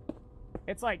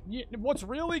 It's like, what's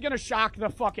really gonna shock the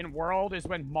fucking world is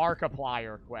when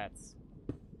Markiplier quits.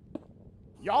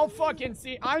 Y'all fucking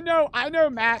see, I know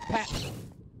Matt Pat.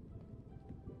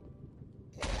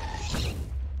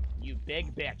 You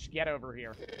big bitch, get over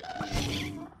here.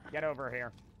 Get over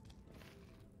here.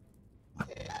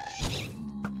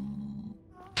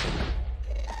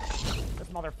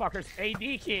 motherfucker's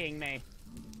AD keying me.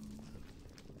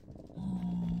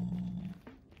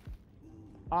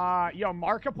 Yo,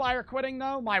 Markiplier quitting,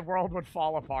 though? My world would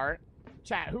fall apart.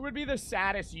 Chat, who would be the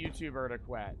saddest YouTuber to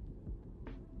quit?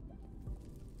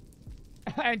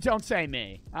 And don't say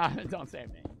me. Don't say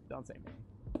me. Don't say me.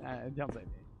 Don't say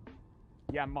me.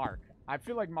 Yeah, Mark. I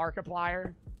feel like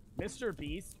Markiplier. Mr.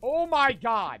 Beast. Oh my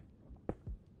god!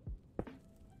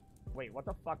 Wait, what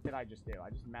the fuck did I just do? I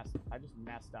just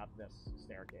messed up this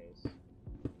staircase.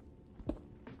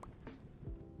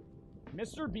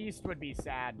 Mr. Beast would be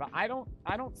sad, but I don't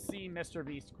see Mr.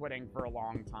 Beast quitting for a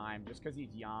long time just because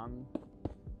he's young.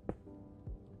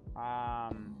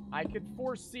 I could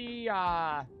foresee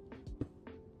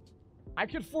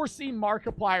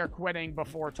Markiplier quitting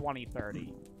before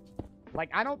 2030. Like,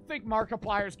 I don't think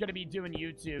Markiplier's gonna be doing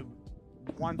YouTube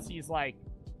once he's like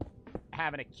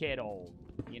having a kid old,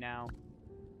 you know?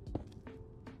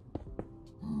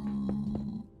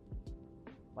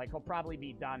 Like, he'll probably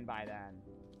be done by then.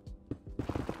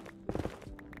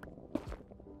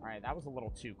 Alright, that was a little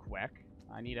too quick.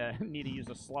 I need to use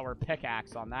a slower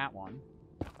pickaxe on that one.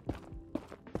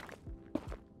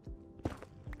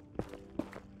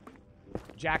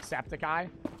 Jacksepticeye.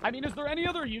 I mean, is there any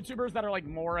other YouTubers that are, like,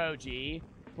 more OG?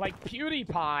 Like,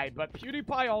 PewDiePie, but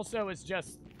PewDiePie also is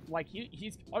just, like,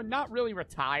 he's not really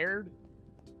retired,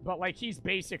 but, like, he's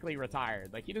basically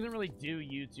retired. Like, he doesn't really do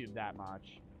YouTube that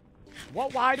much.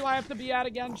 Why do I have to be at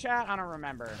again, chat? I don't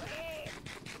remember.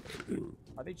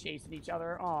 Are they chasing each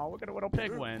other? Oh, look at a little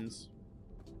pig wins.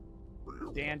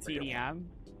 Dan TDM.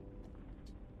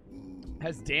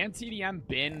 Has Dan TDM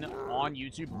been on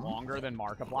YouTube longer than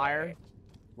Markiplier?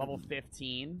 Level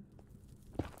 15.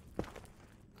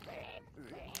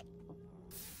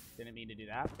 Didn't mean to do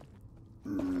that.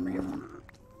 I'm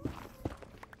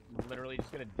literally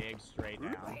just gonna dig straight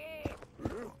down.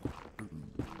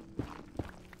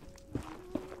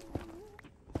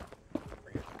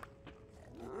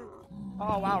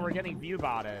 Oh wow, we're getting view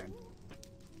botted.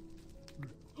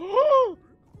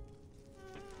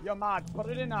 Yo, mods, put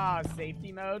it in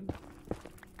safety mode.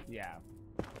 Yeah.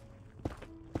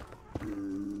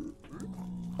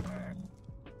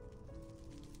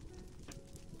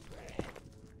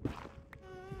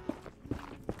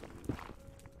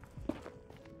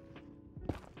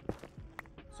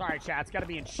 Sorry, chat. It's got to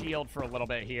be in shield for a little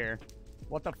bit here.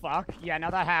 What the fuck? Yeah, no,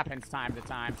 that happens time to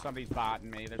time. Somebody's botting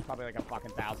me. There's probably like a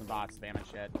fucking 1,000 bots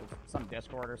spamming shit. Some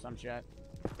Discord or some shit.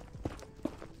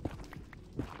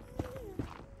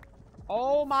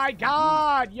 Oh my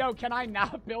god! Yo, can I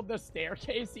not build the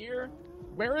staircase here?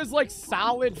 Where is, like,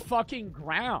 solid fucking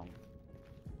ground?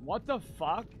 What the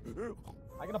fuck?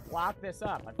 I gotta block this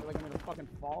up. I feel like I'm gonna fucking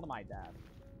fall to my death.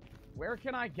 Where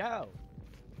can I go?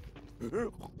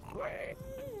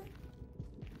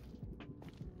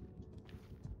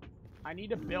 I need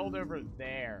to build over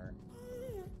there.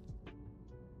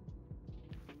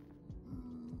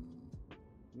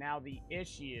 Now, the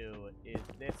issue is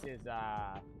this is,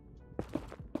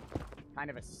 kind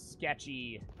of a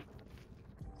sketchy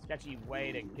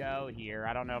way to go here.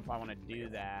 I don't know if I want to do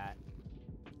that.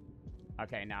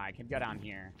 Okay, now I can go down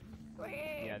here.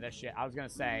 Yeah, this shit. I was gonna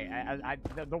say,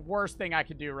 the worst thing I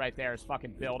could do right there is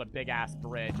fucking build a big-ass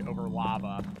bridge over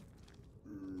lava.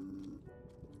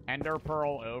 Ender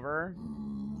Pearl over?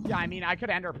 Yeah, I mean, I could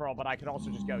Ender Pearl, but I could also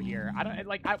just go here. I don't,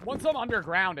 like, once I'm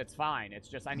underground, it's fine. It's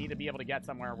just I need to be able to get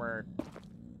somewhere where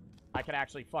I could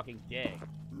actually fucking dig.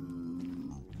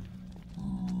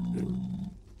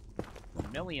 A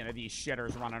million of these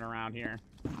shitters running around here.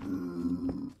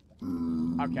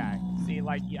 Okay. See,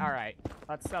 like, alright.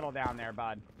 Let's settle down there,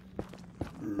 bud.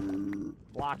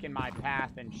 Blocking my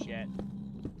path and shit.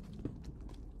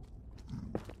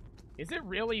 Is it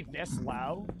really this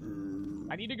low?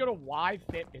 I need to go to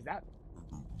Y-Fit. Is that...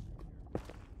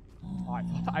 Oh,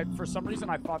 for some reason,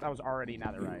 I thought that was already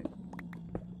netherite.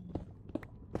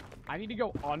 I need to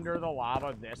go under the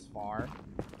lava this far.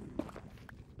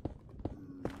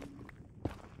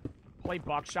 Play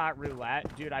Buckshot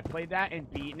Roulette. Dude, I played that and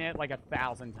beaten it like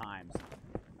 1,000 times.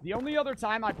 The only other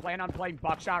time I plan on playing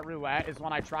Buckshot Roulette is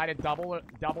when I try to double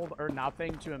or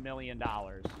nothing to $1 million.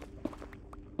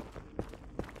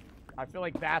 I feel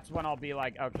like that's when I'll be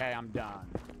like, okay, I'm done.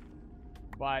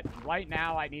 But right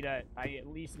now, I at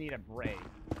least need a break.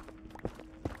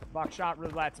 Buckshot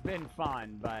Roulette's been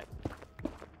fun, but...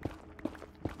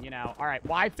 You know, alright,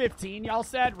 Y15 y'all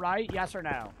said, right? Yes or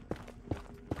no?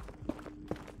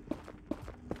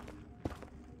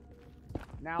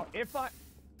 Now, if I...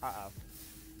 Uh-oh.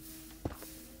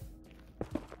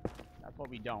 That's what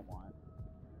we don't want.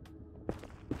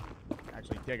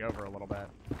 Actually, dig over a little bit.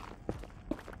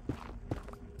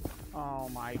 Oh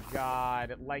my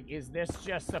god. Like, is this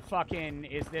just a fucking...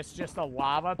 Is this just a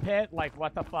lava pit? Like,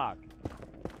 what the fuck?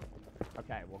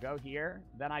 Okay, we'll go here.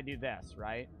 Then I do this,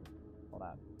 right? Hold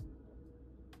up.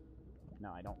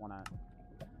 No, I don't want to...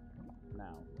 No.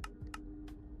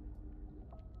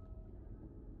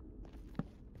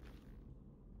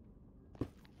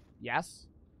 Yes?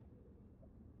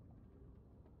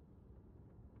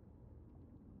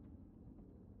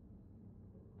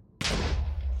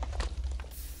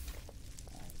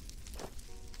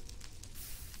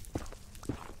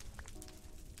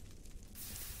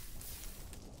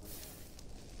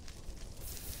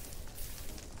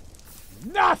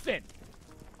 Nothing!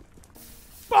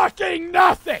 Fucking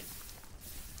nothing!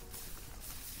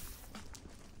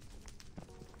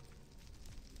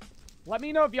 Let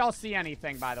me know if y'all see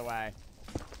anything, by the way.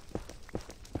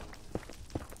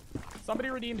 Somebody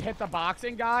redeemed hit the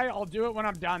boxing guy. I'll do it when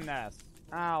I'm done this.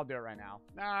 I'll do it right now.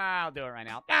 I'll do it right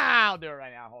now. I'll do it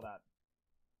right now. Hold up.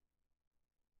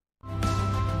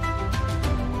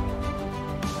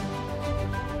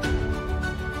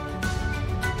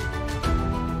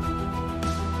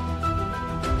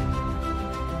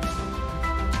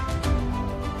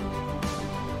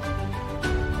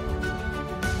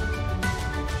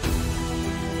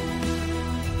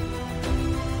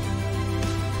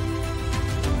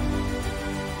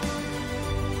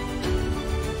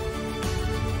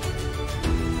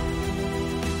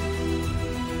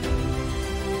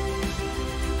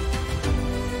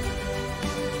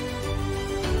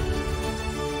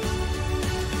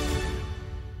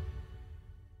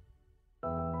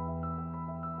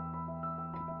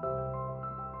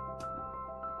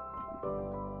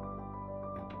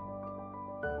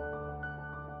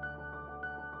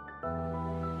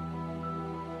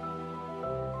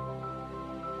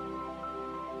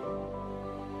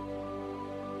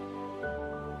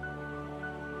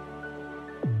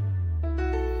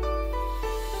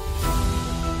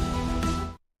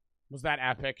 Was that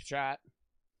epic, chat?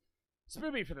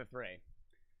 Spoopy for the 3.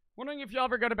 Wondering if you'll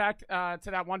ever go back to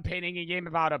that one painting game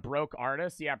about a broke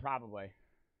artist? Yeah, probably.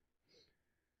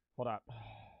 Hold up.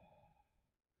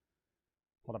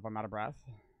 Hold up, I'm out of breath.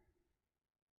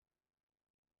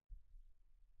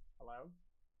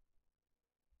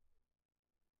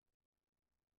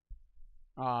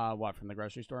 Hello? What, from the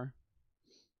grocery store?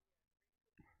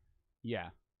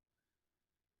 Yeah.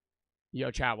 Yo,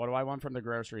 chat, what do I want from the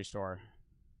grocery store?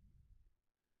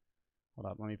 Hold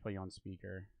up, let me put you on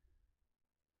speaker.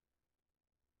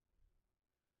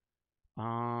 I've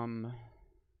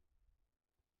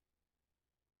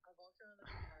walked around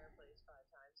the entire place 5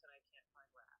 times and I can't find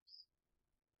wraps.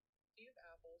 Do you have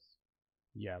apples?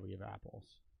 Yeah, we have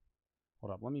apples.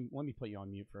 Hold up, let me put you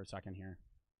on mute for a second here.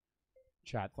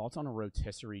 Chat, thoughts on a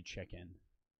rotisserie chicken?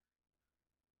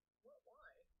 What?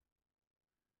 Why?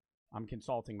 I'm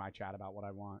consulting my chat about what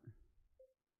I want.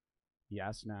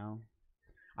 Yes, no.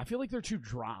 I feel like they're too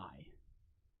dry.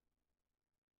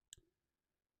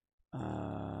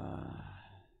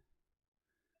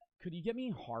 Could you get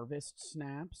me harvest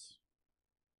snaps?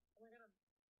 Oh my god,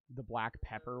 The black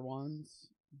pepper ones?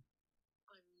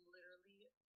 I'm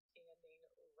literally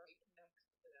standing right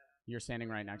next to them. You're standing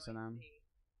right next to them?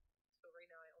 So right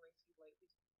now I only see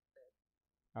lightly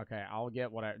tilted. Okay, I'll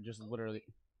get what I just literally...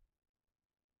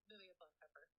 No, they have black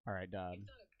pepper. Alright, dub. It's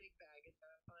not a big bag, is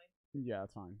that fine? Yeah,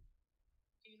 that's fine.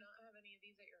 Do you not have any of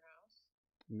these at your house?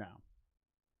 No.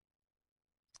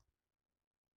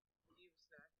 Do you have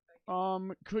snacks I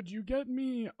can... Could you get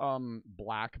me,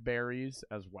 blackberries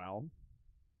as well?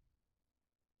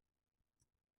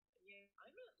 Yeah,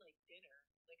 I'm at, like, dinner.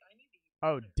 Like, I need to eat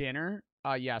Oh, dinner.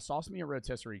 dinner? Yeah, sauce me a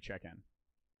rotisserie chicken.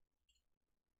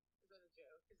 Is that a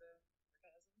joke? Is that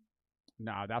sarcasm?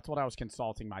 No, that's what I was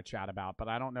consulting my chat about, but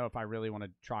I don't know if I really want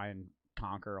to try and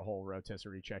conquer a whole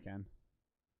rotisserie chicken.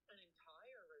 An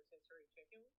entire rotisserie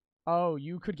chicken? Oh,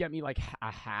 you could get me like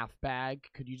a half bag.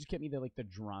 Could you just get me the like the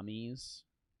drummies?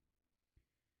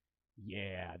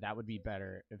 Yeah, that would be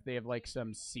better. If they have like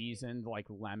some seasoned like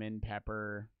lemon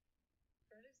pepper.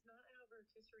 That is not how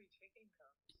rotisserie chicken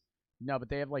comes. No, but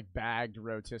they have like bagged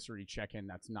rotisserie chicken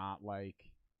that's not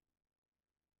like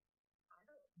I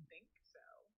don't think so.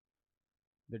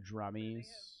 the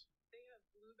drummies. They have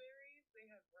blueberries, they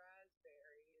have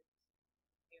raspberries,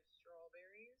 they have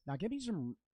strawberries. Now give me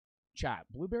some chat.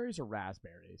 Blueberries or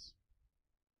raspberries?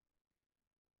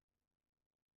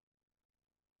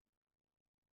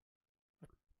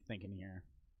 Thinking here.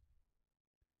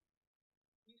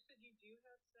 You said you do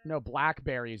have snacks? No,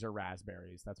 blackberries or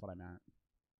raspberries. That's what I meant.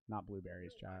 Not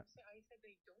blueberries, No, chat. I said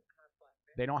they don't have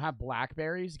blackberries. They don't have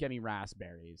blackberries? Get me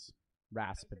raspberries.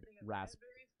 I said they have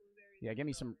raspberries, blueberries, Yeah, give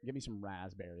me some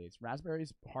raspberries.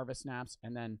 Raspberries, harvest snaps,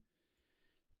 and then,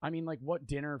 I mean, like, what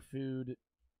dinner food?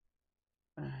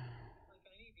 Like,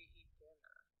 I need to eat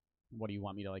dinner. What do you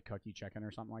want me to, like, cook you chicken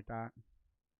or something like that?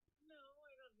 No,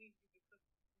 I don't need you to cook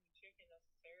chicken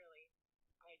necessarily.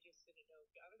 I just didn't know.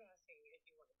 I was asking if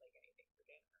you wanted like anything for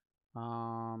dinner.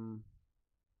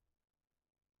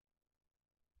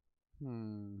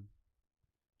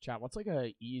 Chat, what's like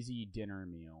a easy dinner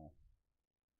meal?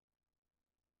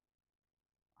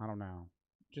 I don't know.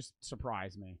 Just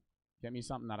surprise me. Get me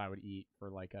something that I would eat for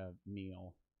like a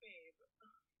meal. Babe.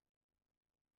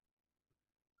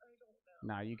 I don't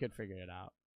know. Nah, you could figure it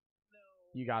out. No.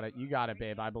 You got it. You got it,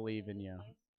 babe. I believe in you.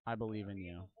 I believe in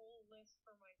you. A whole list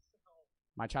for myself.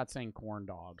 My chat's saying corn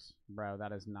dogs. Bro,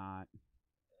 that is not Ew.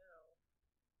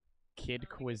 kid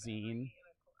cuisine. I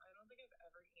don't think I've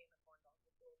ever eaten a corn dog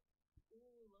before.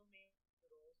 Ooh, lo mein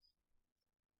noodles.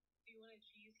 Do you want a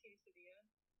cheese quesadilla?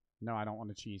 No, I don't want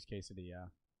a cheese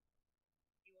quesadilla.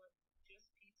 You want just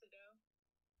pizza dough?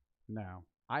 No.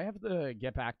 I have to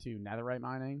get back to netherite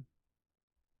mining.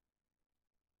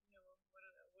 No, what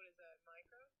is that,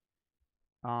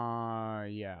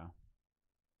 Minecraft? Yeah.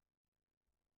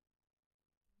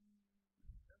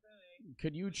 Okay.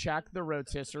 Could you check the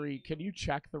rotisserie? Could you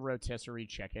check the rotisserie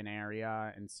chicken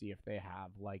area and see if they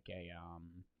have like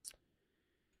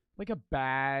a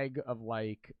bag of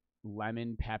like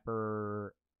lemon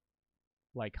pepper,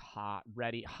 like hot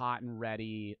and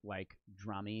ready like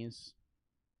drummies?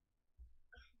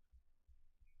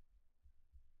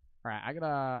 All right,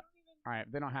 all right,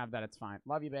 if they don't have that, it's fine.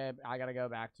 Love you, babe. I gotta go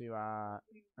back to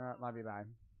love you, bye.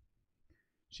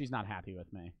 She's not happy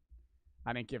with me.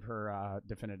 I didn't give her a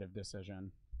definitive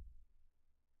decision.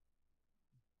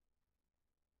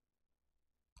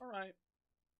 All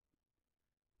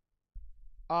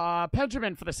right.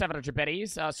 Benjamin for the 700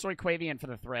 biddies. Soy Quavian for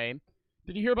the 3.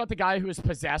 Did you hear about the guy who is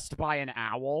possessed by an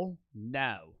owl?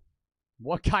 No.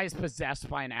 What guy is possessed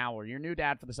by an owl? Your new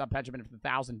dad for the sub, Benjamin for the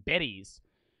 1,000 biddies.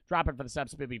 Drop it for the sub,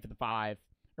 Spoopy for the 5.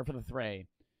 Or for the 3.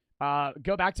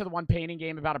 Go back to the one painting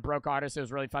game about a broke artist. It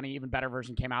was really funny. Even better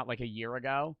version came out like a year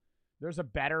ago. There's a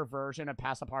better version of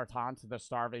Passapartout, the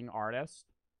starving artist.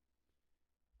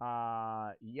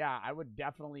 Yeah, I would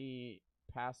definitely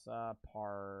I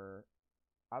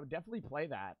would definitely play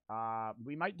that.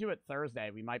 We might do it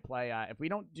Thursday. We might play, if we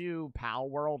don't do Pal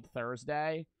World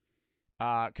Thursday,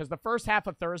 because the first half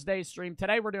of Thursday's stream,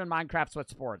 today we're doing Minecraft Switch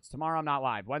Sports. Tomorrow I'm not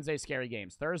live. Wednesday, Scary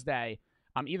Games. Thursday,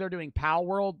 I'm either doing Pal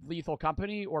World Lethal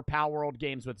Company or Pal World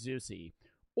Games with Zeusy.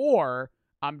 Or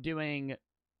I'm doing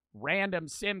random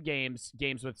sim games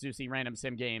with Zeusy, random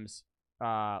sim games,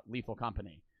 Lethal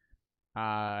Company.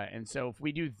 And so if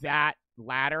we do that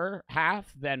latter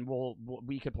half, then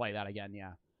we could play that again,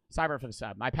 yeah. Cyber for the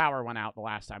sub. My power went out the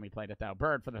last time we played it, though.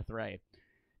 Bird for the 3.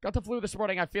 Got the flu this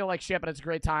morning. I feel like shit, but it's a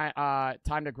great time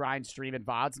to grind, stream, and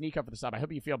VODs. Nico for the sub. I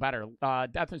hope you feel better.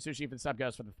 Death and Sushi for the sub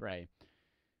goes for the 3.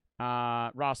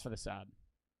 Ross for the sub.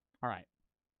 All right.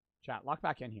 Chat, lock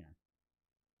back in here.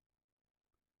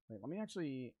 Wait, let me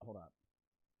actually... Hold up.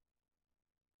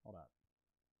 Hold up.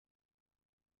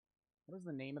 What is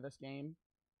the name of this game?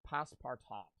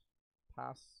 Passepartout.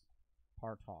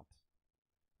 Passepartout.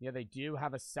 Yeah, they do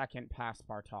have a second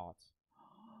Passepartout.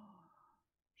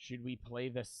 Should we play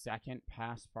the second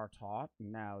Passepartout?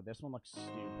 No, this one looks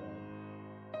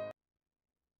stupid.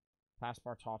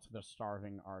 Passepartout's the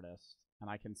starving artist. And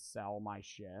I can sell my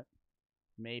shit.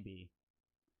 Maybe.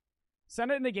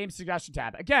 Send it in the game suggestion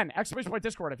tab. Again, exclamation point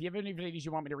Discord. If you have any videos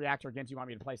you want me to react or games you want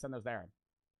me to play, send those there.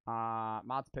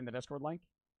 Mods, pin the Discord link.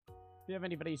 If you have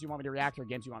any videos you want me to react or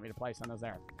games you want me to play, send those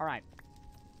there. All right.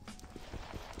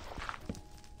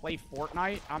 Play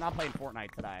Fortnite? I'm not playing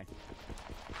Fortnite today.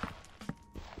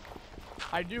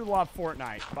 I do love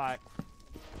Fortnite, but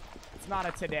it's not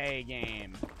a today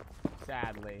game,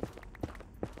 sadly.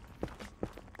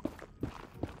 All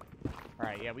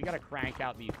right, yeah, we got to crank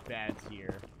out these beds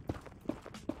here.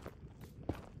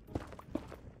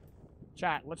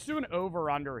 Chat, let's do an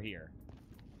over-under here.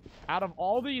 Out of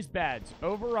all these beds,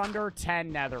 over-under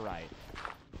 10 netherite.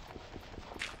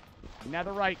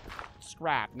 Netherite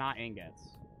scrap, not ingots.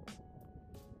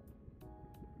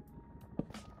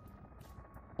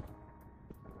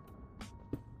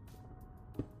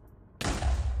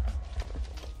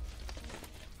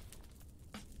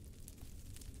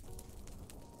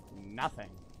 Nothing.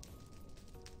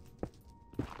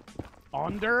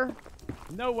 Under?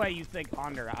 No way you think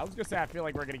under. I was gonna say I feel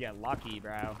like we're gonna get lucky,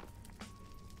 bro.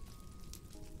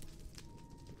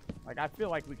 Like, I feel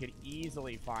like we could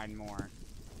easily find more.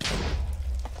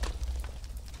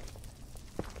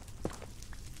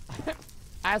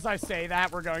 As I say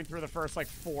that, we're going through the first, like,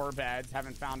 4 beds.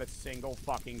 Haven't found a single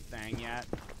fucking thing yet.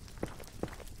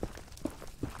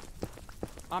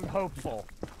 I'm hopeful.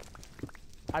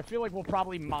 I feel like we'll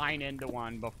probably mine into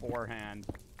one beforehand.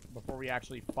 Before we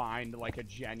actually find, like, a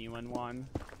genuine one.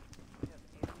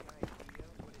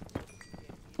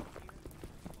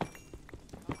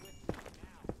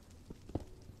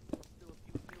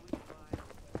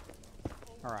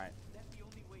 Alright.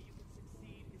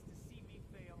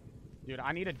 Dude,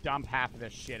 I need to dump half of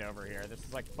this shit over here. This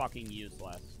is, like, fucking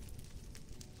useless.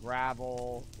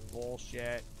 Gravel,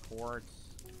 bullshit, quartz.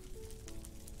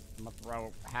 I'm gonna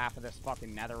throw half of this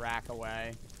fucking netherrack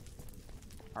away.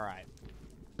 Alright.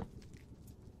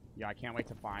 Yeah, I can't wait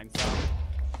to find some.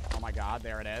 Oh my god,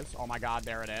 there it is. Oh my god,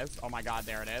 there it is. Oh my god,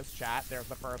 there it is. Chat, there's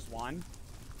the first one.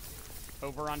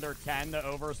 Over under 10. The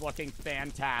over's looking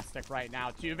fantastic right now.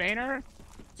 2 Vayner.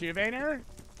 2 Vayner.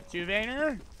 2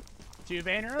 Vayner. 2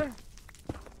 Vayner.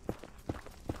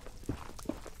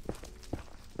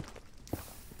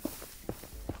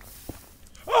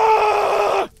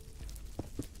 Ah!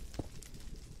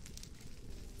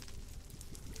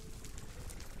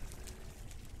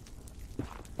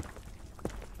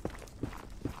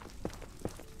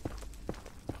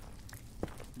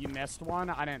 You missed one?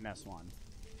 I didn't miss one.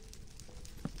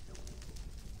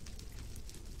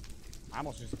 I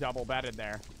almost just double bedded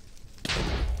there.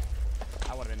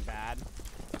 That would have been bad.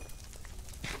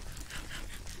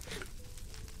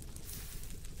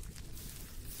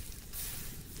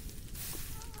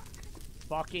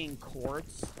 Fucking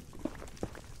quartz.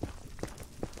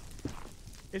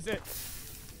 Is it?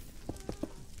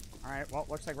 Alright, well,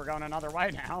 looks like we're going another way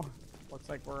now. Looks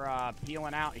like we're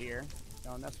peeling out here.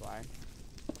 Going this way.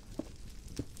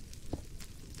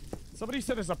 Somebody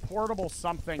said there's a portable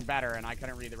something better, and I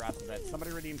couldn't read the rest of it.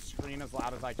 Somebody redeem scream as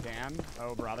loud as I can.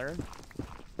 Oh, brother.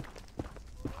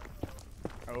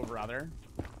 Oh, brother.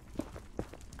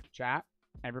 Chat,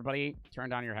 everybody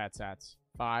turn down your headsets.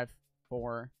 5,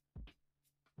 4.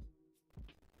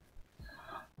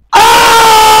 Ah!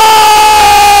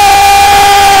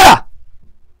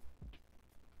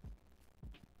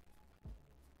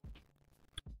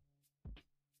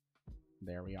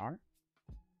 There we are.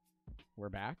 We're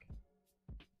back.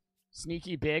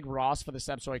 Sneaky Big Ross for the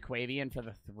Subsoy Quavian for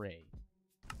the 3.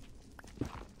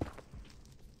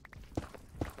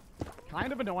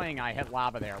 Kind of annoying I hit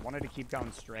lava there. Wanted to keep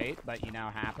going straight, but you know,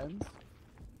 happens.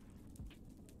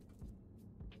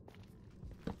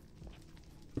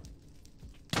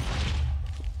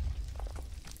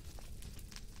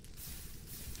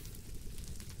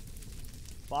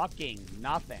 Fucking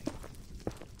nothing.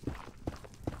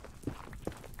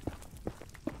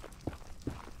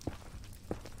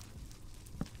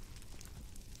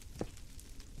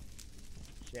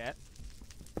 Shit.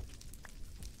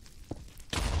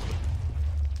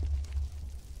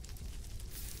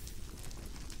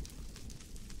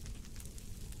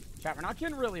 Chat, we're not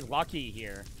getting really lucky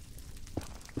here.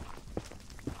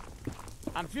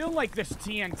 I'm feeling like this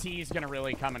TNT is gonna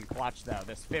really come in clutch, though.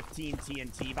 This 15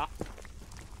 TNT box.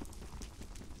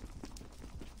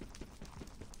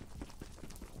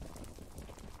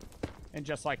 And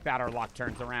just like that, our luck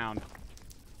turns around.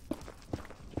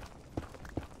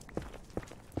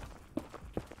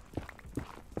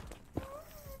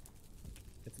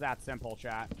 It's that simple,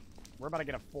 chat. We're about to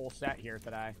get a full set here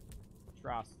today.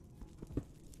 Trust.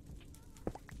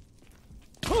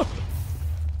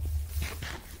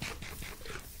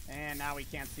 And now we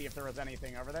can't see if there was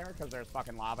anything over there because there's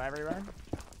fucking lava everywhere.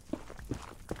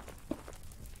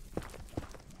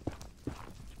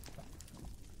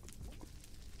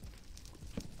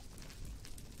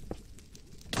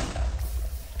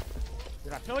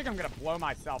 Dude, I feel like I'm gonna blow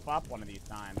myself up one of these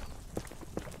times.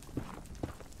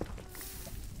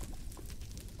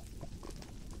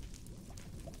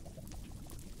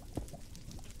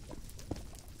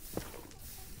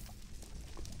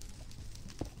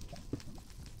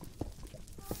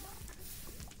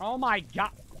 Oh my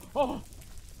god. Oh.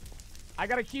 I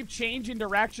gotta keep changing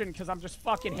direction because I'm just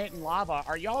fucking hitting lava.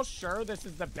 Are y'all sure this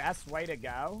is the best way to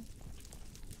go?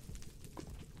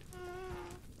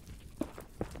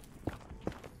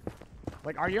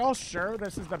 Like, are y'all sure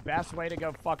this is the best way to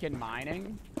go fucking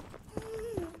mining?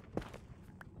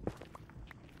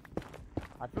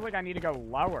 I feel like I need to go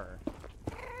lower.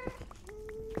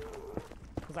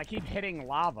 Because I keep hitting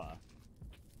lava.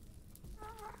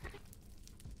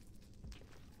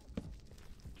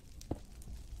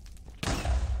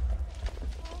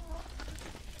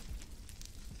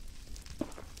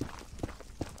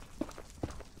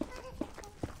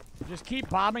 Just keep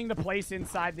bombing the place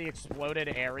inside the exploded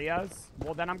areas.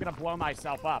 Well, then I'm gonna blow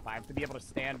myself up. I have to be able to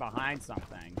stand behind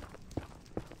something.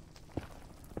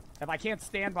 If I can't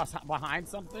stand behind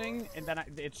something, and then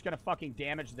it's gonna fucking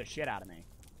damage the shit out of me.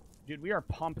 Dude, we are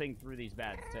pumping through these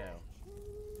beds, too.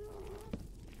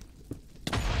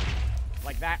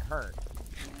 Like, that hurt.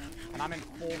 And I'm in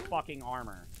full fucking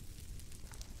armor.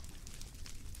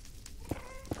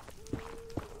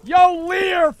 Yo,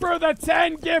 Lear for the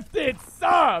 10 gifted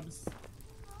subs!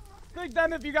 Thank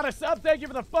them if you got a sub. Thank you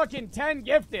for the fucking 10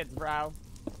 gifteds, bro.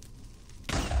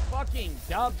 Fucking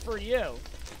dub for you.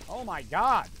 Oh my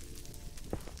god.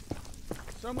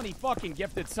 So many fucking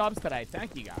gifted subs today.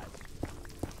 Thank you, guys.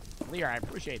 Lear, I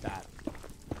appreciate that.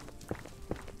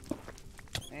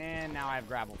 And now I have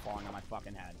gravel falling on my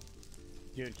fucking head.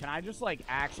 Dude, can I just, like,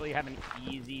 actually have an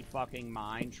easy fucking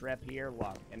mind trip here?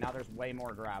 Look, and now there's way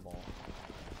more gravel.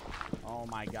 Oh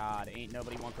my god, ain't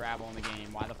nobody want gravel in the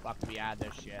game. Why the fuck do we add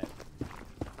this shit?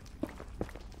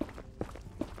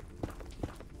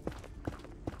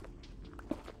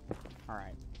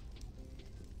 Alright.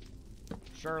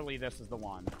 Surely this is the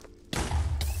one.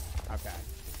 Okay.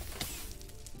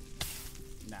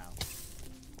 No.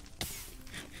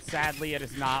 Sadly, it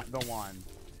is not the one.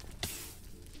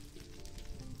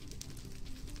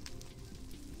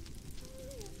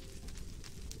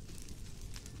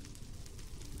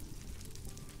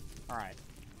 Alright.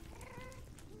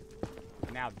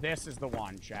 Now this is the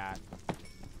one, chat.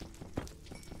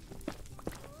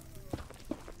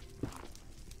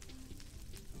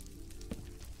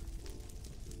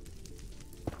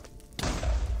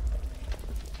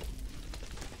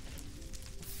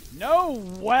 No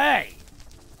way!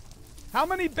 How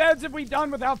many beds have we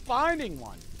done without finding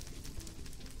one?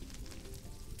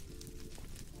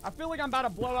 I feel like I'm about to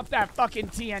blow up that fucking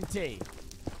TNT.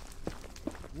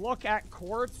 Look at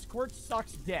quartz. Quartz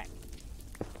sucks dick.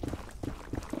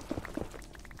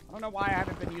 I don't know why I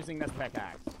haven't been using this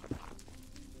pickaxe.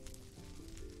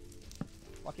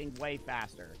 Fucking way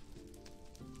faster.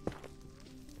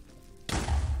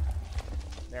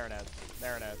 There it is.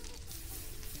 There it is.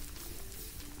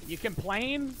 You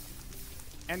complain,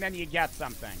 and then you get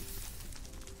something.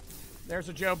 There's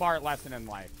a Joe Bart lesson in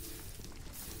life.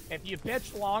 If you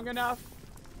bitch long enough,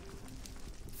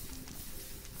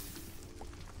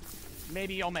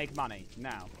 maybe you'll make money.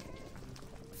 No.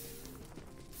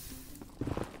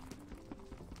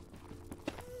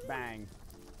 Bang.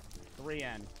 3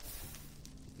 in.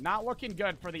 Not looking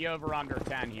good for the over-under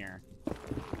 10 here.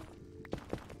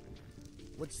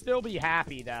 Would still be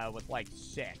happy, though, with like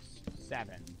 6,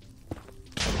 7.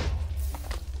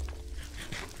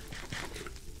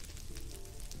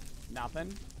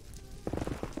 Nothing.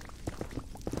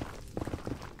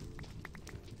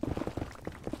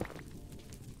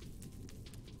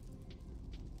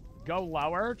 Go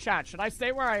lower? Chat, should I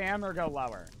stay where I am or go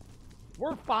lower?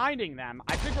 We're finding them.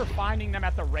 I think we're finding them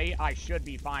at the rate I should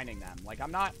be finding them. Like,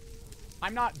 I'm not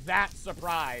that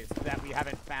surprised that we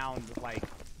haven't found, like,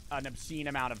 an obscene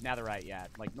amount of netherite yet.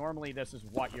 Like, normally this is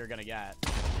what you're gonna get.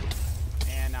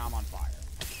 And now I'm on fire.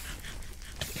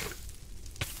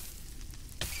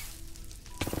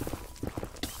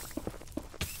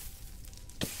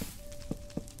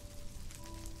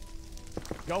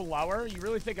 Go lower? You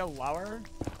really think go lower?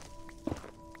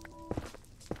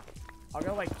 I'll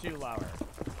go like 2 lower.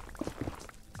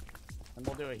 And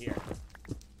we'll do it here.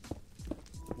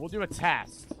 We'll do a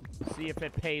test. See if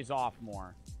it pays off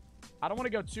more. I don't want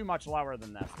to go too much lower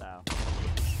than this, though.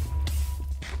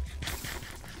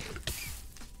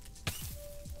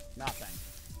 Nothing.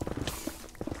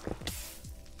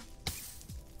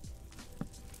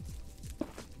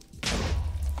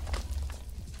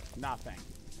 Nothing.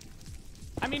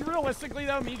 I mean, realistically,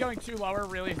 though, me going 2 lower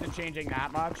really isn't changing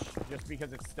that much. Just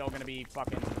because it's still going to be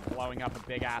fucking blowing up a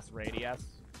big-ass radius.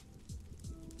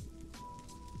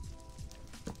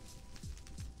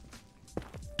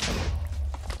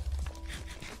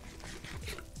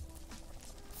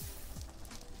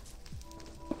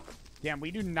 Damn,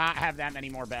 we do not have that many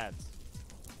more beds.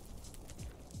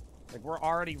 Like, we're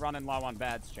already running low on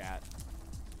beds, chat.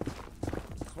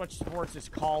 Switch Sports is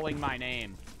calling my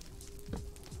name.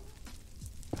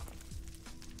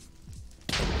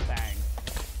 Bang.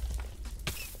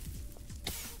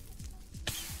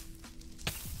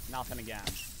 Nothing again.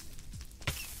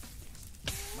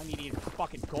 I need a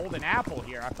fucking golden apple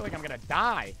here. I feel like I'm gonna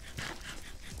die.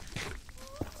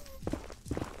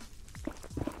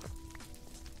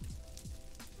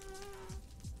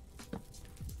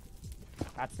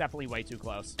 That's definitely way too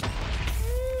close.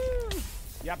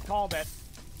 Yep, called it.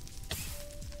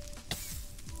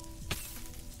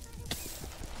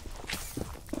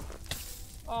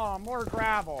 Oh, more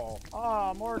gravel.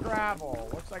 Oh, more gravel.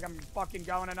 Looks like I'm fucking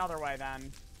going another way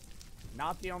then.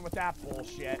 Not dealing with that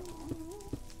bullshit.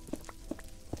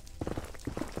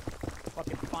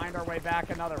 find our way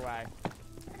back another way.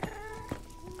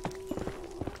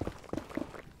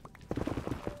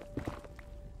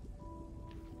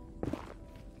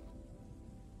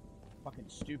 Fucking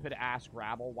stupid ass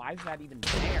gravel. Why is that even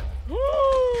there?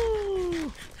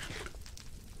 Woo!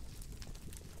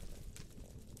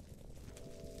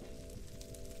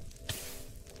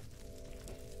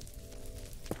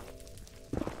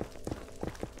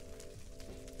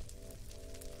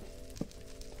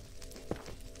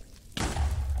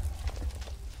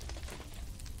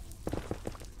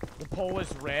 The poll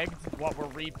is rigged. What, we're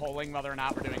re-polling whether or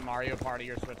not we're doing Mario Party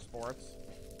or Switch Sports.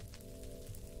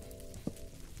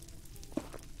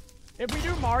 If we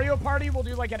do Mario Party, we'll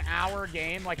do like an hour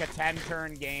game, like a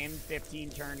 10-turn game,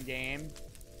 15-turn game.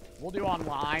 We'll do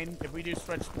online. If we do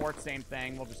Switch Sports, same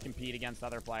thing. We'll just compete against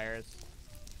other players.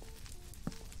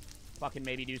 Fucking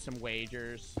maybe do some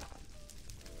wagers.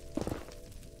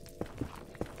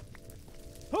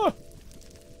 Huh!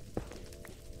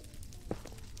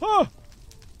 Huh!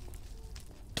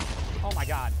 Oh my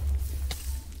god.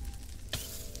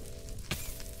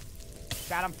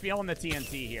 Chad, I'm feeling the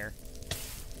TNT here.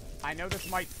 I know this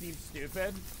might seem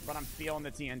stupid, but I'm feeling the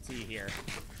TNT here.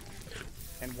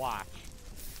 And watch.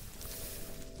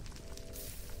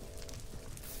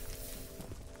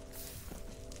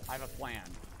 I have a plan.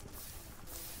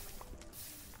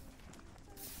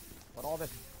 Put all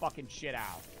this fucking shit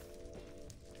out.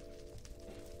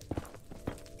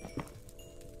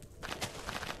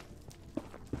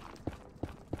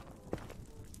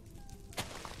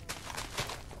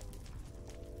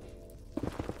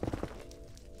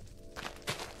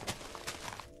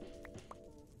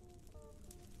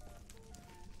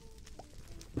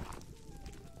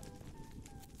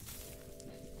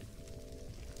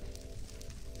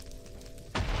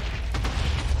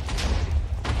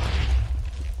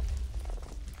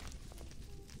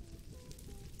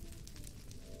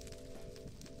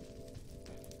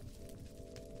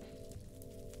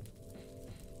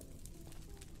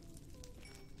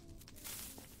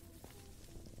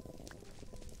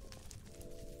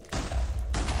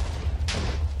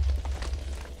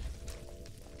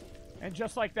 And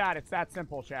just like that, it's that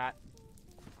simple, chat.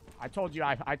 I told you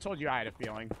I had a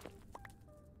feeling.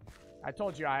 I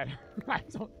told you I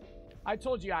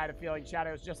told you I had a feeling, chat.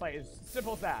 It was just like as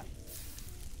simple as that.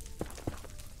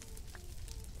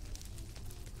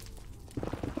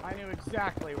 I knew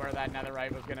exactly where that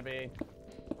netherite was gonna be.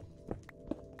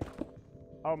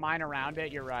 Oh, mine around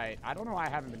it? You're right. I don't know why I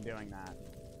haven't been doing that.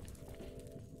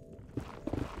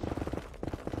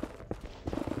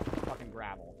 Fucking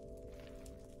gravel.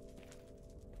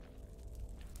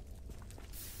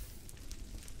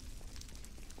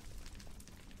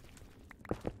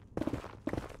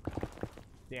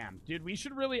 Damn, dude, we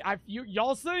should really...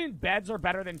 y'all saying beds are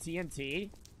better than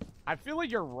TNT? I feel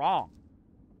like you're wrong.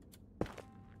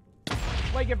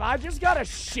 Like, if I just got a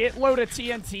shitload of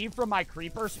TNT from my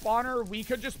creeper spawner, we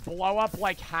could just blow up,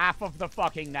 like, half of the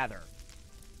fucking nether.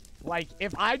 Like,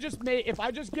 if I just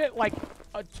get, like,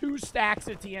 2 stacks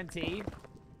of TNT,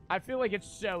 I feel like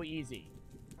it's so easy.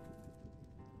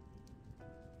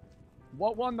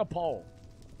 What won the poll?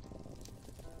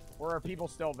 Or are people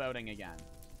still voting again?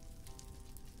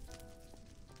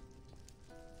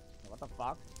 What the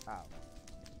fuck? Oh.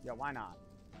 Yeah, why not?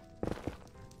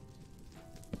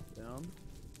 Boom.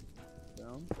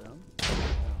 Boom, boom,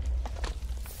 boom.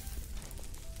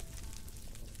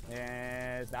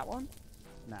 Is that one?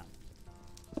 No.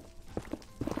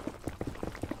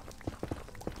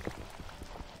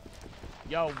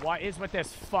 Yo, what is with this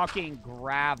fucking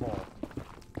gravel?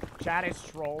 Chat is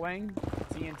trolling.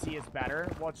 TNT is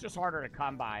better. Well, it's just harder to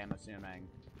come by, I'm assuming.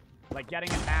 Like,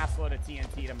 getting a mass load of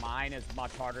TNT to mine is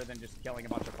much harder than just killing a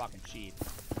bunch of fucking sheep.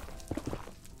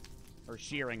 Or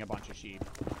shearing a bunch of sheep.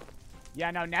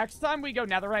 Yeah, no, next time we go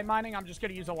netherite mining, I'm just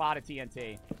gonna use a lot of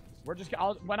TNT. We're just,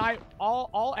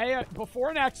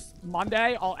 before next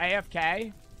Monday, I'll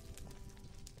AFK.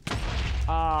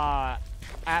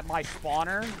 At my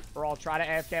spawner, or I'll try to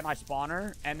AFK at my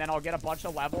spawner, and then I'll get a bunch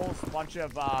of levels, a bunch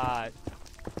of,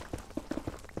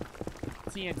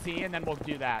 TNT, and then we'll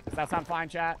do that. Does that sound fine,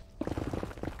 chat?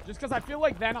 Just because I feel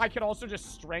like then I could also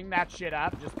just string that shit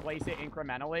up, just place it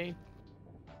incrementally.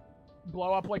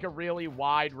 Blow up, like, a really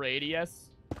wide radius.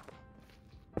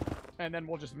 And then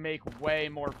we'll just make way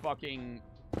more fucking...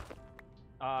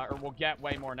 or we'll get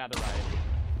way more netherite.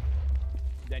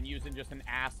 Than using just an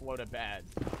ass load of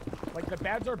beds. Like, the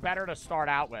beds are better to start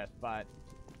out with, but...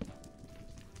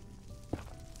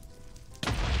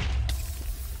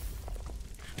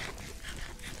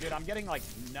 Dude, I'm getting, like,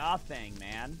 nothing,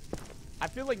 man. I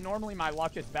feel like normally my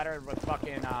luck is better with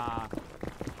fucking,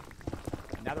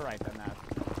 netherite than that.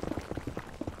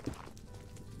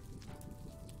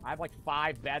 I have like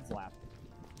 5 beds left.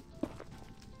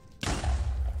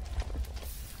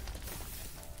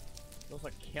 Those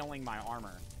are killing my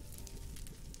armor.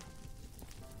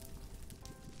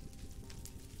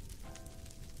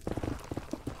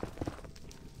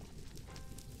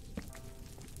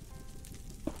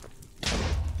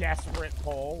 Desperate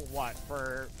poll. What?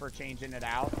 For changing it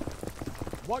out?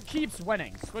 What keeps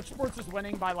winning? Switch Sports is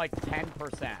winning by like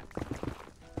 10%.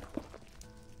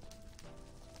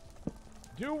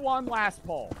 Do one last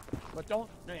poll. But don't...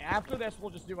 After this, we'll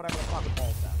just do whatever the fucking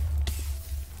poll says.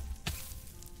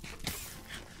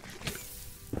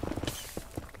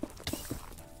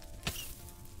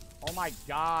 Oh my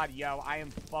god, yo. I am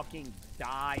fucking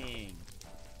dying.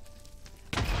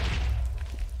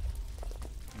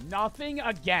 Nothing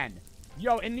again.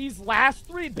 Yo, in these last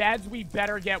 3 beds, we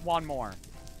better get one more.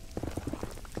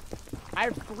 I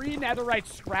have 3 netherite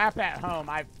scrap at home.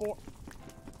 I have 4...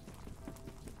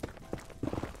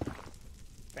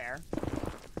 Fair.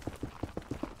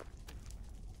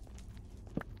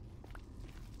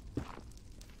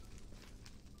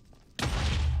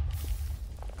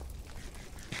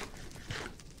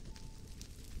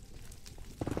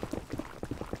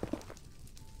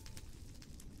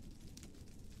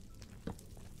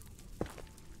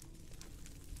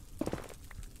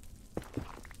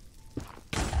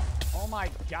 Oh my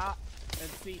god.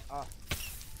 Let's see.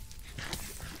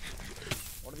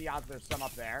 What are the odds there's some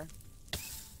up there?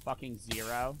 Fucking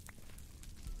 0.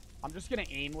 I'm just gonna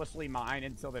aimlessly mine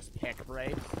until this pick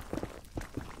breaks.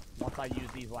 Once I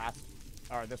use these last,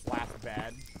 or this last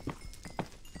bed.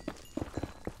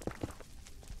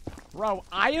 Bro,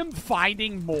 I am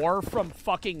finding more from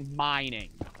fucking mining.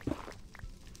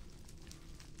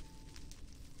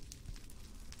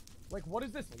 Like, what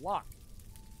is this luck?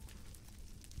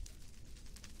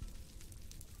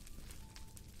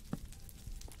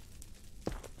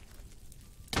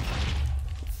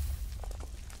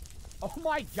 Oh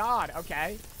my god,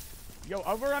 okay. Yo,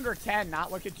 over under 10,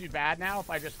 not looking too bad now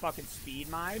if I just fucking speed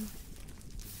mine.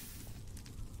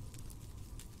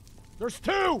 There's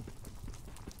 2!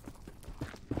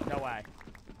 No way.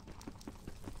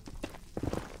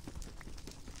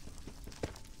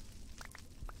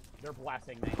 They're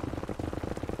blessing me.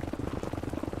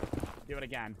 Do it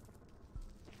again.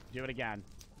 Do it again.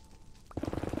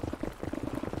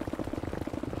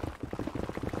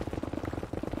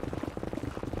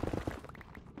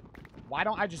 Why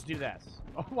don't I just do this?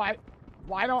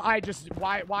 Why don't I just...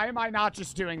 Why am I not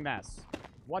just doing this?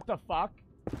 What the fuck?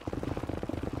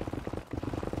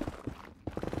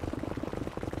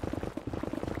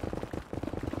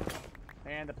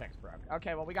 And the picks broke.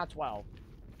 Okay, well, we got 12.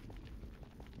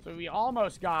 So we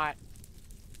almost got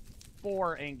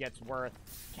 4 ingots worth,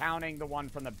 counting the one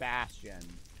from the Bastion.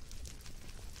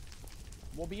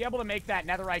 We'll be able to make that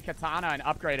netherite katana and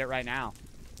upgrade it right now.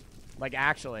 Like,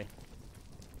 actually.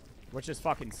 Which is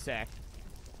fucking sick.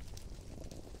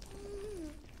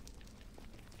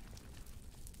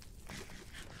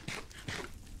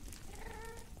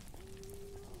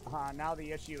 Now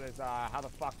the issue is, how the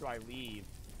fuck do I leave?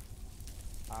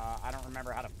 I don't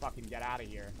remember how to fucking get out of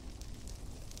here.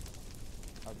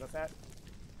 Oh, is this it?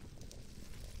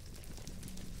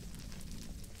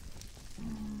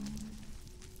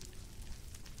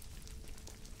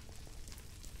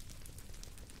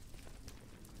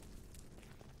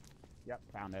 Yep,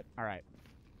 found it. All right.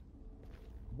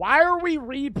 Why are we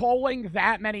re-polling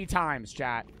that many times,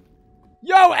 chat?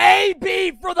 Yo,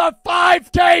 AB for the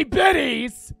 5K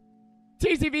biddies!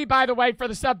 TCV, by the way, for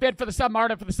the sub bid, for the sub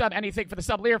Marta, for the sub anything, for the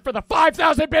sub Lear, for the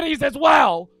 5,000 biddies as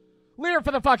well! Lear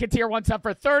for the fucking tier 1 sub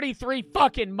for 33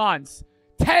 fucking months.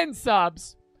 10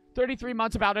 subs. 33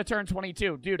 months about to turn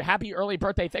 22. Dude, happy early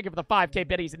birthday. Thank you for the 5K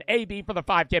biddies. And AB for the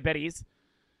 5K biddies.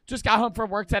 Just got home from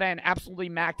work today and absolutely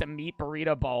macked a meat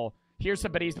burrito bowl. Here's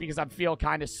some biddies because I feel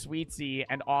kind of sweetsy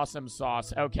and awesome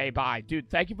sauce. Okay, bye. Dude,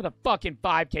 thank you for the fucking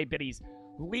 5K biddies.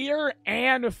 Lear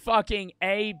and fucking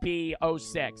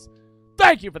AB06.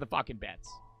 Thank you for the fucking bits.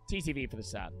 TCV for the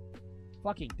sub.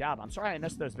 Fucking dub. I'm sorry I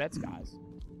missed those bits, guys.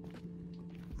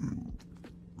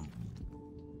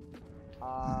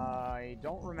 I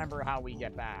don't remember how we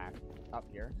get back up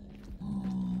here.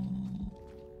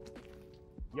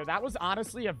 Yo, that was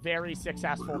honestly a very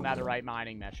successful netherite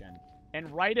mining mission. And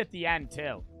right at the end,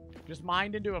 too. Just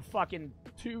mined into a fucking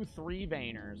 2-3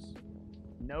 veiners.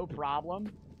 No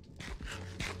problem.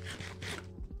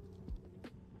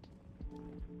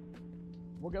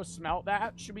 We'll go smelt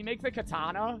that. Should we make the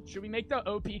katana? Should we make the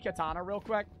OP katana real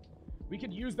quick? We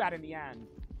could use that in the end.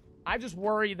 I just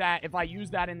worry that if I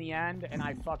use that in the end and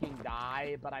I fucking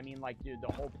die, but I mean, like, dude,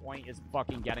 the whole point is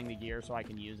fucking getting the gear so I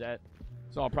can use it.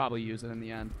 So I'll probably use it in the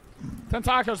end. 10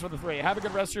 tacos for the 3. Have a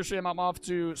good rest of your stream. I'm off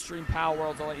to stream Pal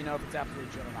Worlds. I'll let you know if it's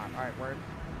absolutely chill or not. All right, word.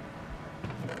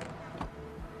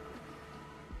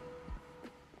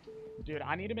 Dude,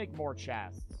 I need to make more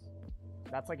chests.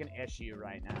 That's like an issue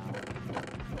right now.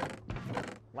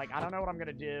 Like, I don't know what I'm going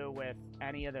to do with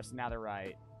any of this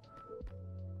netherite.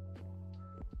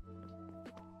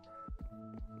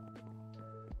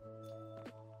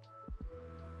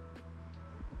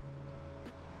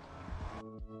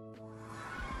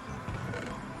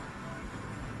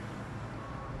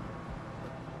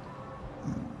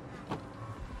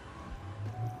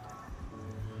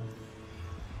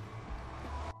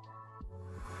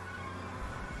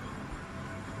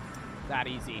 That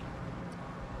easy.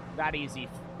 That easy.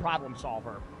 Problem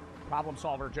solver. Problem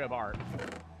solver, Joe Bart.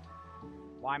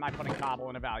 Why am I putting cobble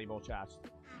in a valuable chest?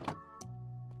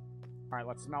 Alright,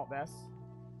 let's smelt this.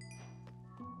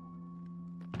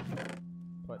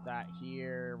 Put that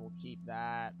here. We'll keep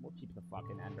that. We'll keep the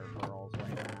fucking ender pearls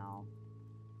right now.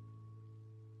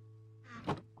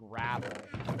 Gravel.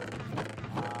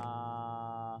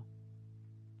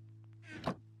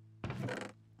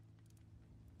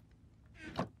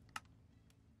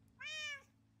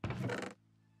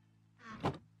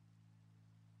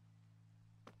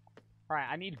 Alright,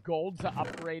 I need gold to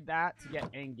upgrade that to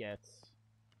get ingots.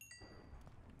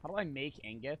 How do I make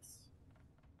ingots?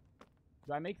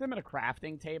 Do I make them at a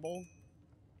crafting table?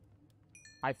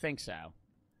 I think so.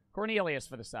 Cornelius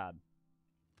for the sub.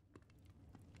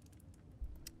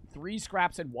 3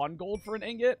 scraps and 1 gold for an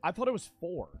ingot? I thought it was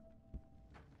 4.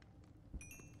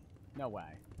 No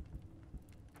way.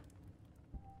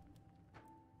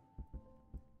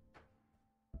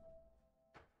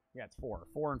 Yeah, it's 4.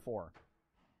 4 and 4.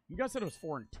 You guys said it was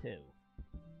 4 and 2.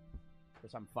 For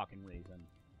some fucking reason.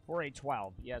 4, 8,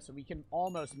 12. Yeah, so we can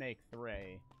almost make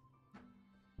 3.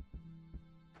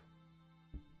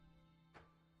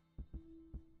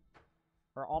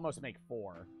 Or almost make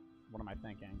 4. What am I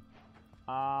thinking?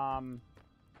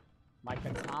 My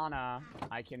katana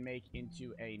I can make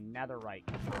into a netherite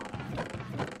katana.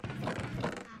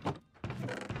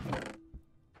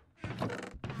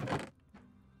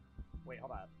 Wait,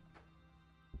 hold up.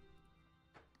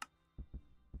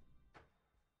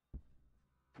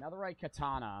 Netherite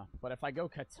katana, but if I go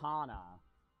katana...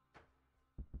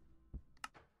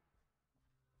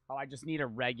 Oh, I just need a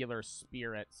regular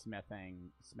spirit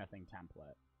smithing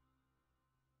template.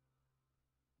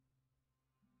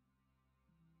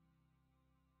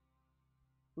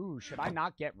 Ooh, should I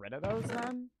not get rid of those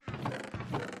then?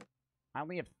 I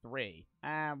only have 3.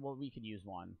 Well, we could use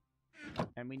 1.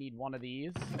 And we need 1 of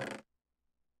these.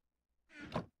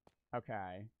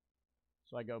 Okay.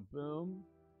 So I go boom,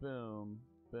 boom,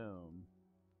 boom.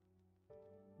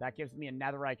 That gives me a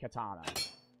netherite katana.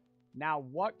 Now,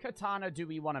 what katana do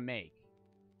we want to make?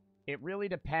 It really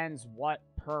depends what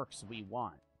perks we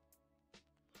want.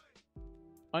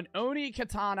 An Oni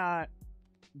katana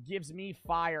gives me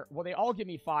fire. Well, they all give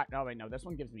me fire. Oh, wait, no. This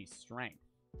one gives me strength.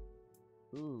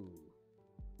 Ooh.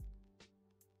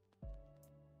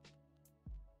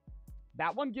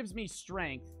 That one gives me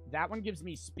strength. That one gives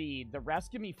me speed. The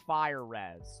rest give me fire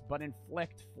res, but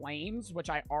inflict flames, which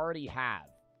I already have.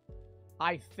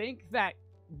 I think that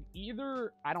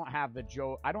either I don't have the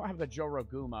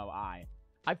Jorogumo eye.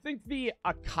 I think the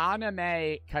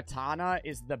Akaname katana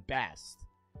is the best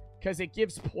because it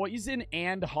gives poison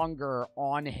and hunger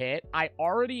on hit. I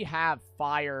already have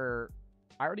fire.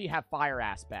 I already have fire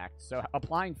aspect, so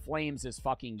applying flames is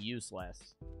fucking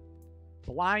useless.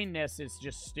 Blindness is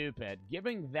just stupid.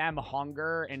 Giving them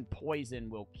hunger and poison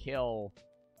will kill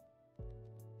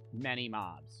many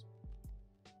mobs.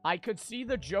 I could see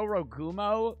the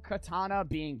Jorogumo katana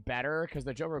being better, because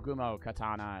the Jorogumo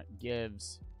katana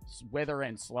gives wither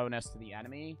and slowness to the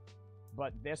enemy,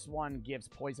 but this one gives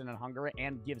poison and hunger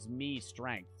and gives me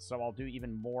strength, so I'll do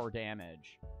even more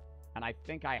damage. And I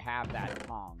think I have that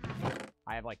tongue.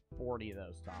 I have like 40 of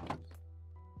those tongues.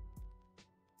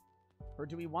 Or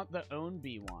do we want the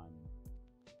Onbi one?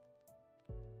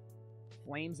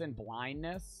 Flames and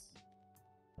blindness?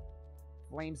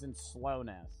 Flames and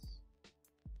slowness.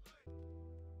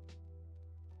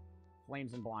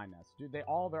 Flames and blindness. Dude, they're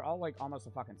all like almost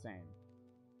the fucking same.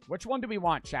 Which one do we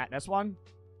want, chat? This one?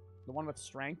 The one with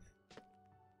strength?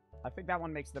 I think that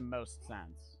one makes the most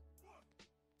sense.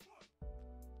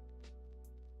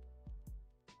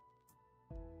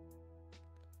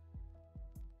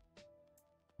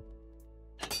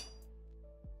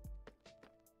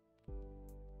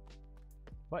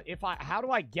 But if how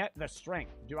do I get the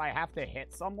strength? Do I have to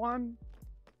hit someone?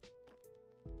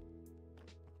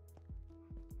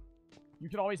 You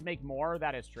could always make more.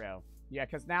 That is true. Yeah,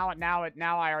 because now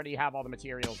I already have all the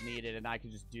materials needed, and I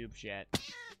can just dupe shit.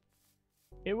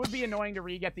 It would be annoying to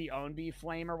re-get the Ownby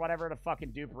Flame or whatever to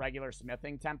fucking dupe regular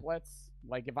smithing templates.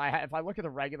 Like, if I look at the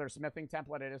regular smithing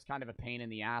template, it is kind of a pain in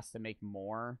the ass to make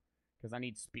more. Because I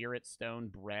need Spirit Stone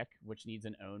Brick, which needs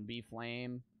an Ownby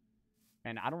Flame.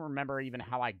 And I don't remember even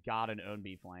how I got an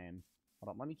Ownby Flame.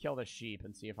 Hold on, let me kill this sheep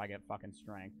and see if I get fucking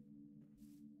strength.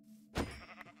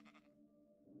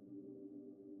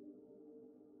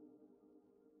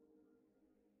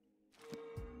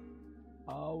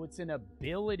 Oh, it's an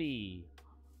ability.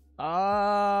 Oh,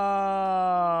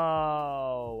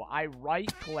 I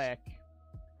right-click,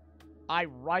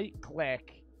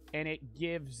 and it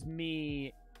gives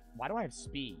me... Why do I have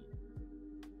speed?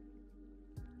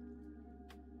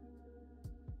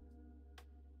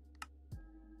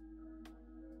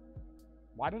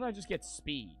 Why did I just get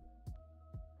speed?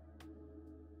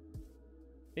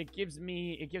 It gives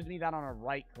me that on a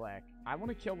right-click. I want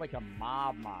to kill, like, a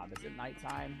mob. Is it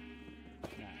nighttime?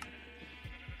 No.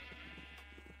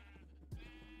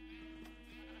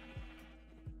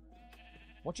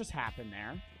 What just happened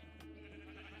there?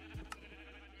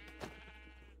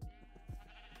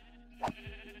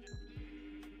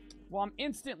 Well, I'm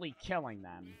instantly killing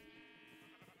them.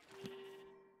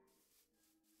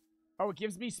 Oh, it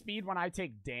gives me speed when I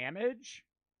take damage?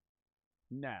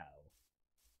 No.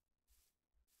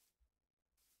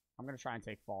 I'm going to try and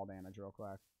take fall damage real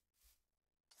quick.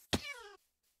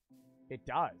 It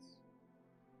does.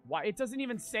 Why? It doesn't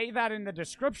even say that in the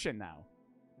description, though.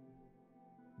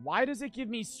 Why does it give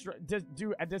me...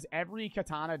 Does every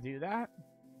katana do that?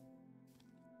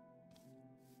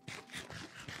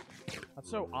 That's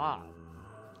so odd.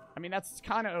 I mean, that's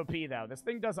kind of OP, though. This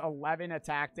thing does 11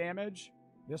 attack damage.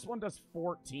 This one does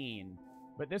 14.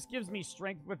 But this gives me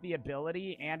strength with the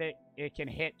ability, and it can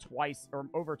hit twice, or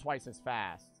over twice as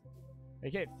fast.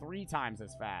 It can hit 3 times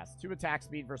as fast. 2 attack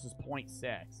speed versus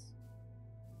 0.6.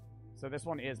 So this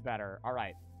one is better. All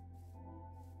right.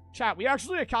 Chat, we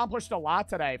actually accomplished a lot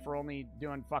today for only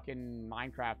doing fucking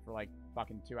Minecraft for like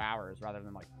fucking 2 hours rather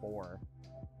than like 4.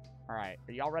 All right.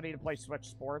 Are y'all ready to play Switch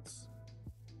Sports?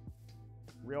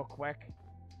 Real quick.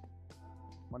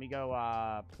 Let me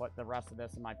go put the rest of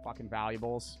this in my fucking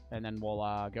valuables, and then we'll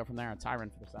go from there on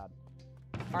Tyrant for the sub.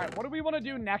 All right. What do we want to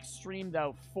do next stream,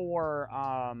 though, for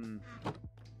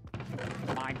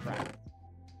Minecraft?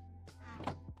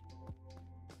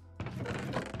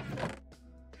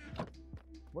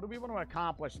 What do we want to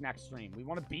accomplish next stream? We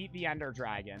want to beat the Ender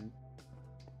Dragon.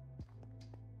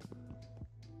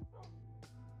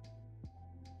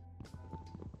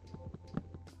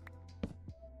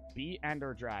 Beat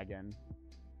Ender Dragon.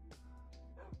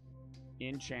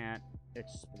 Enchant.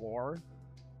 Explore.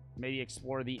 Maybe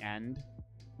explore the end.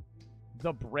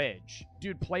 The bridge.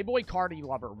 Dude, Playboy Cardi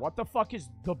Lover. What the fuck is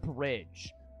the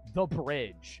bridge? The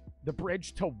bridge. The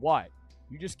bridge to what?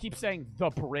 You just keep saying the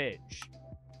bridge.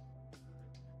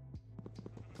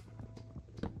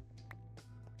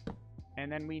 And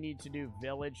then we need to do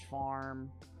Village Farm.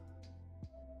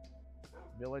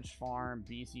 Village Farm,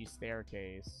 BC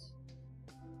Staircase.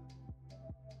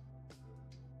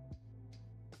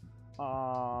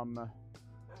 More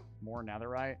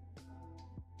netherite.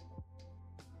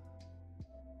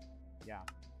 Yeah.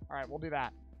 Alright, we'll do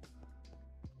that.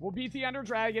 We'll beat the Ender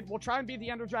Dragon. We'll try and beat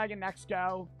the Ender Dragon next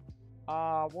go.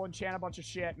 We'll enchant a bunch of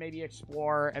shit, maybe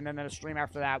explore, and then a stream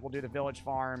after that, we'll do the Village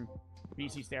Farm,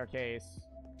 BC Staircase.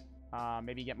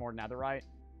 Maybe get more netherite.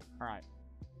 Alright.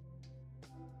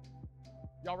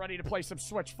 Y'all ready to play some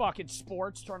Switch fucking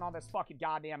Sports? Turn all this fucking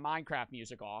goddamn Minecraft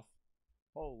music off.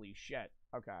 Holy shit.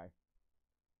 Okay.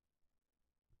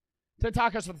 To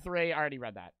tacos with 3. I already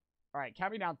read that. Alright,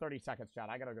 count me down 30 seconds, chat.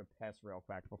 I gotta go piss real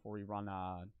quick before we run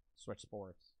Switch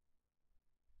Sports.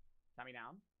 Count me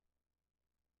down.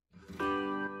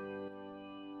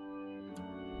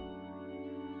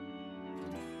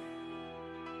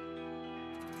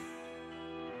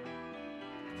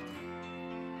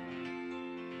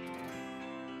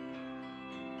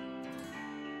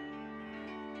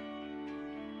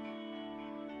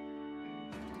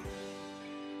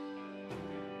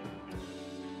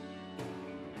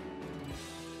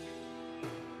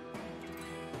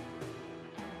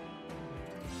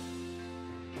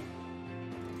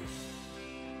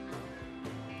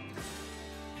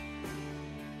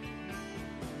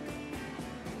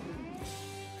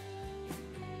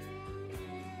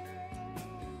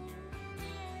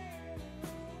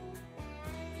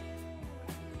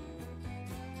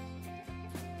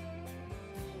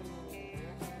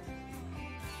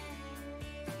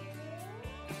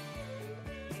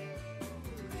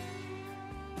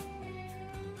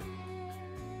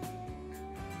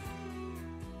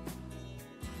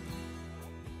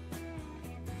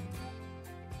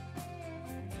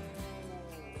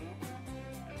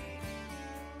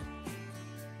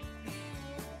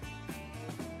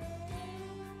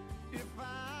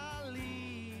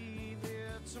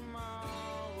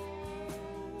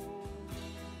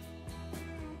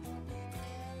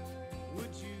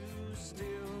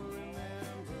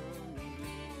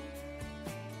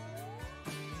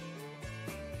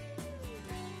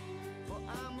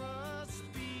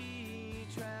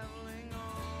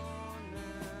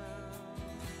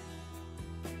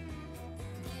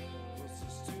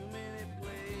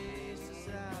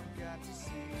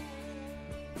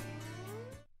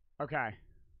 Okay.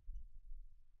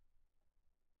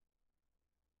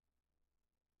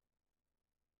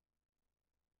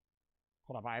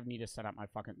 Hold up, I need to set up my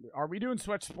fucking... Are we doing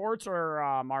Switch Sports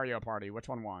or Mario Party? Which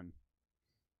one won?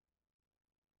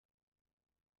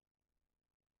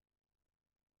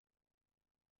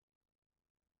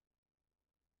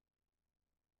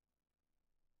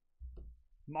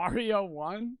 Mario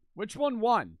won? Which one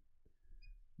won?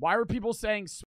 Why are people saying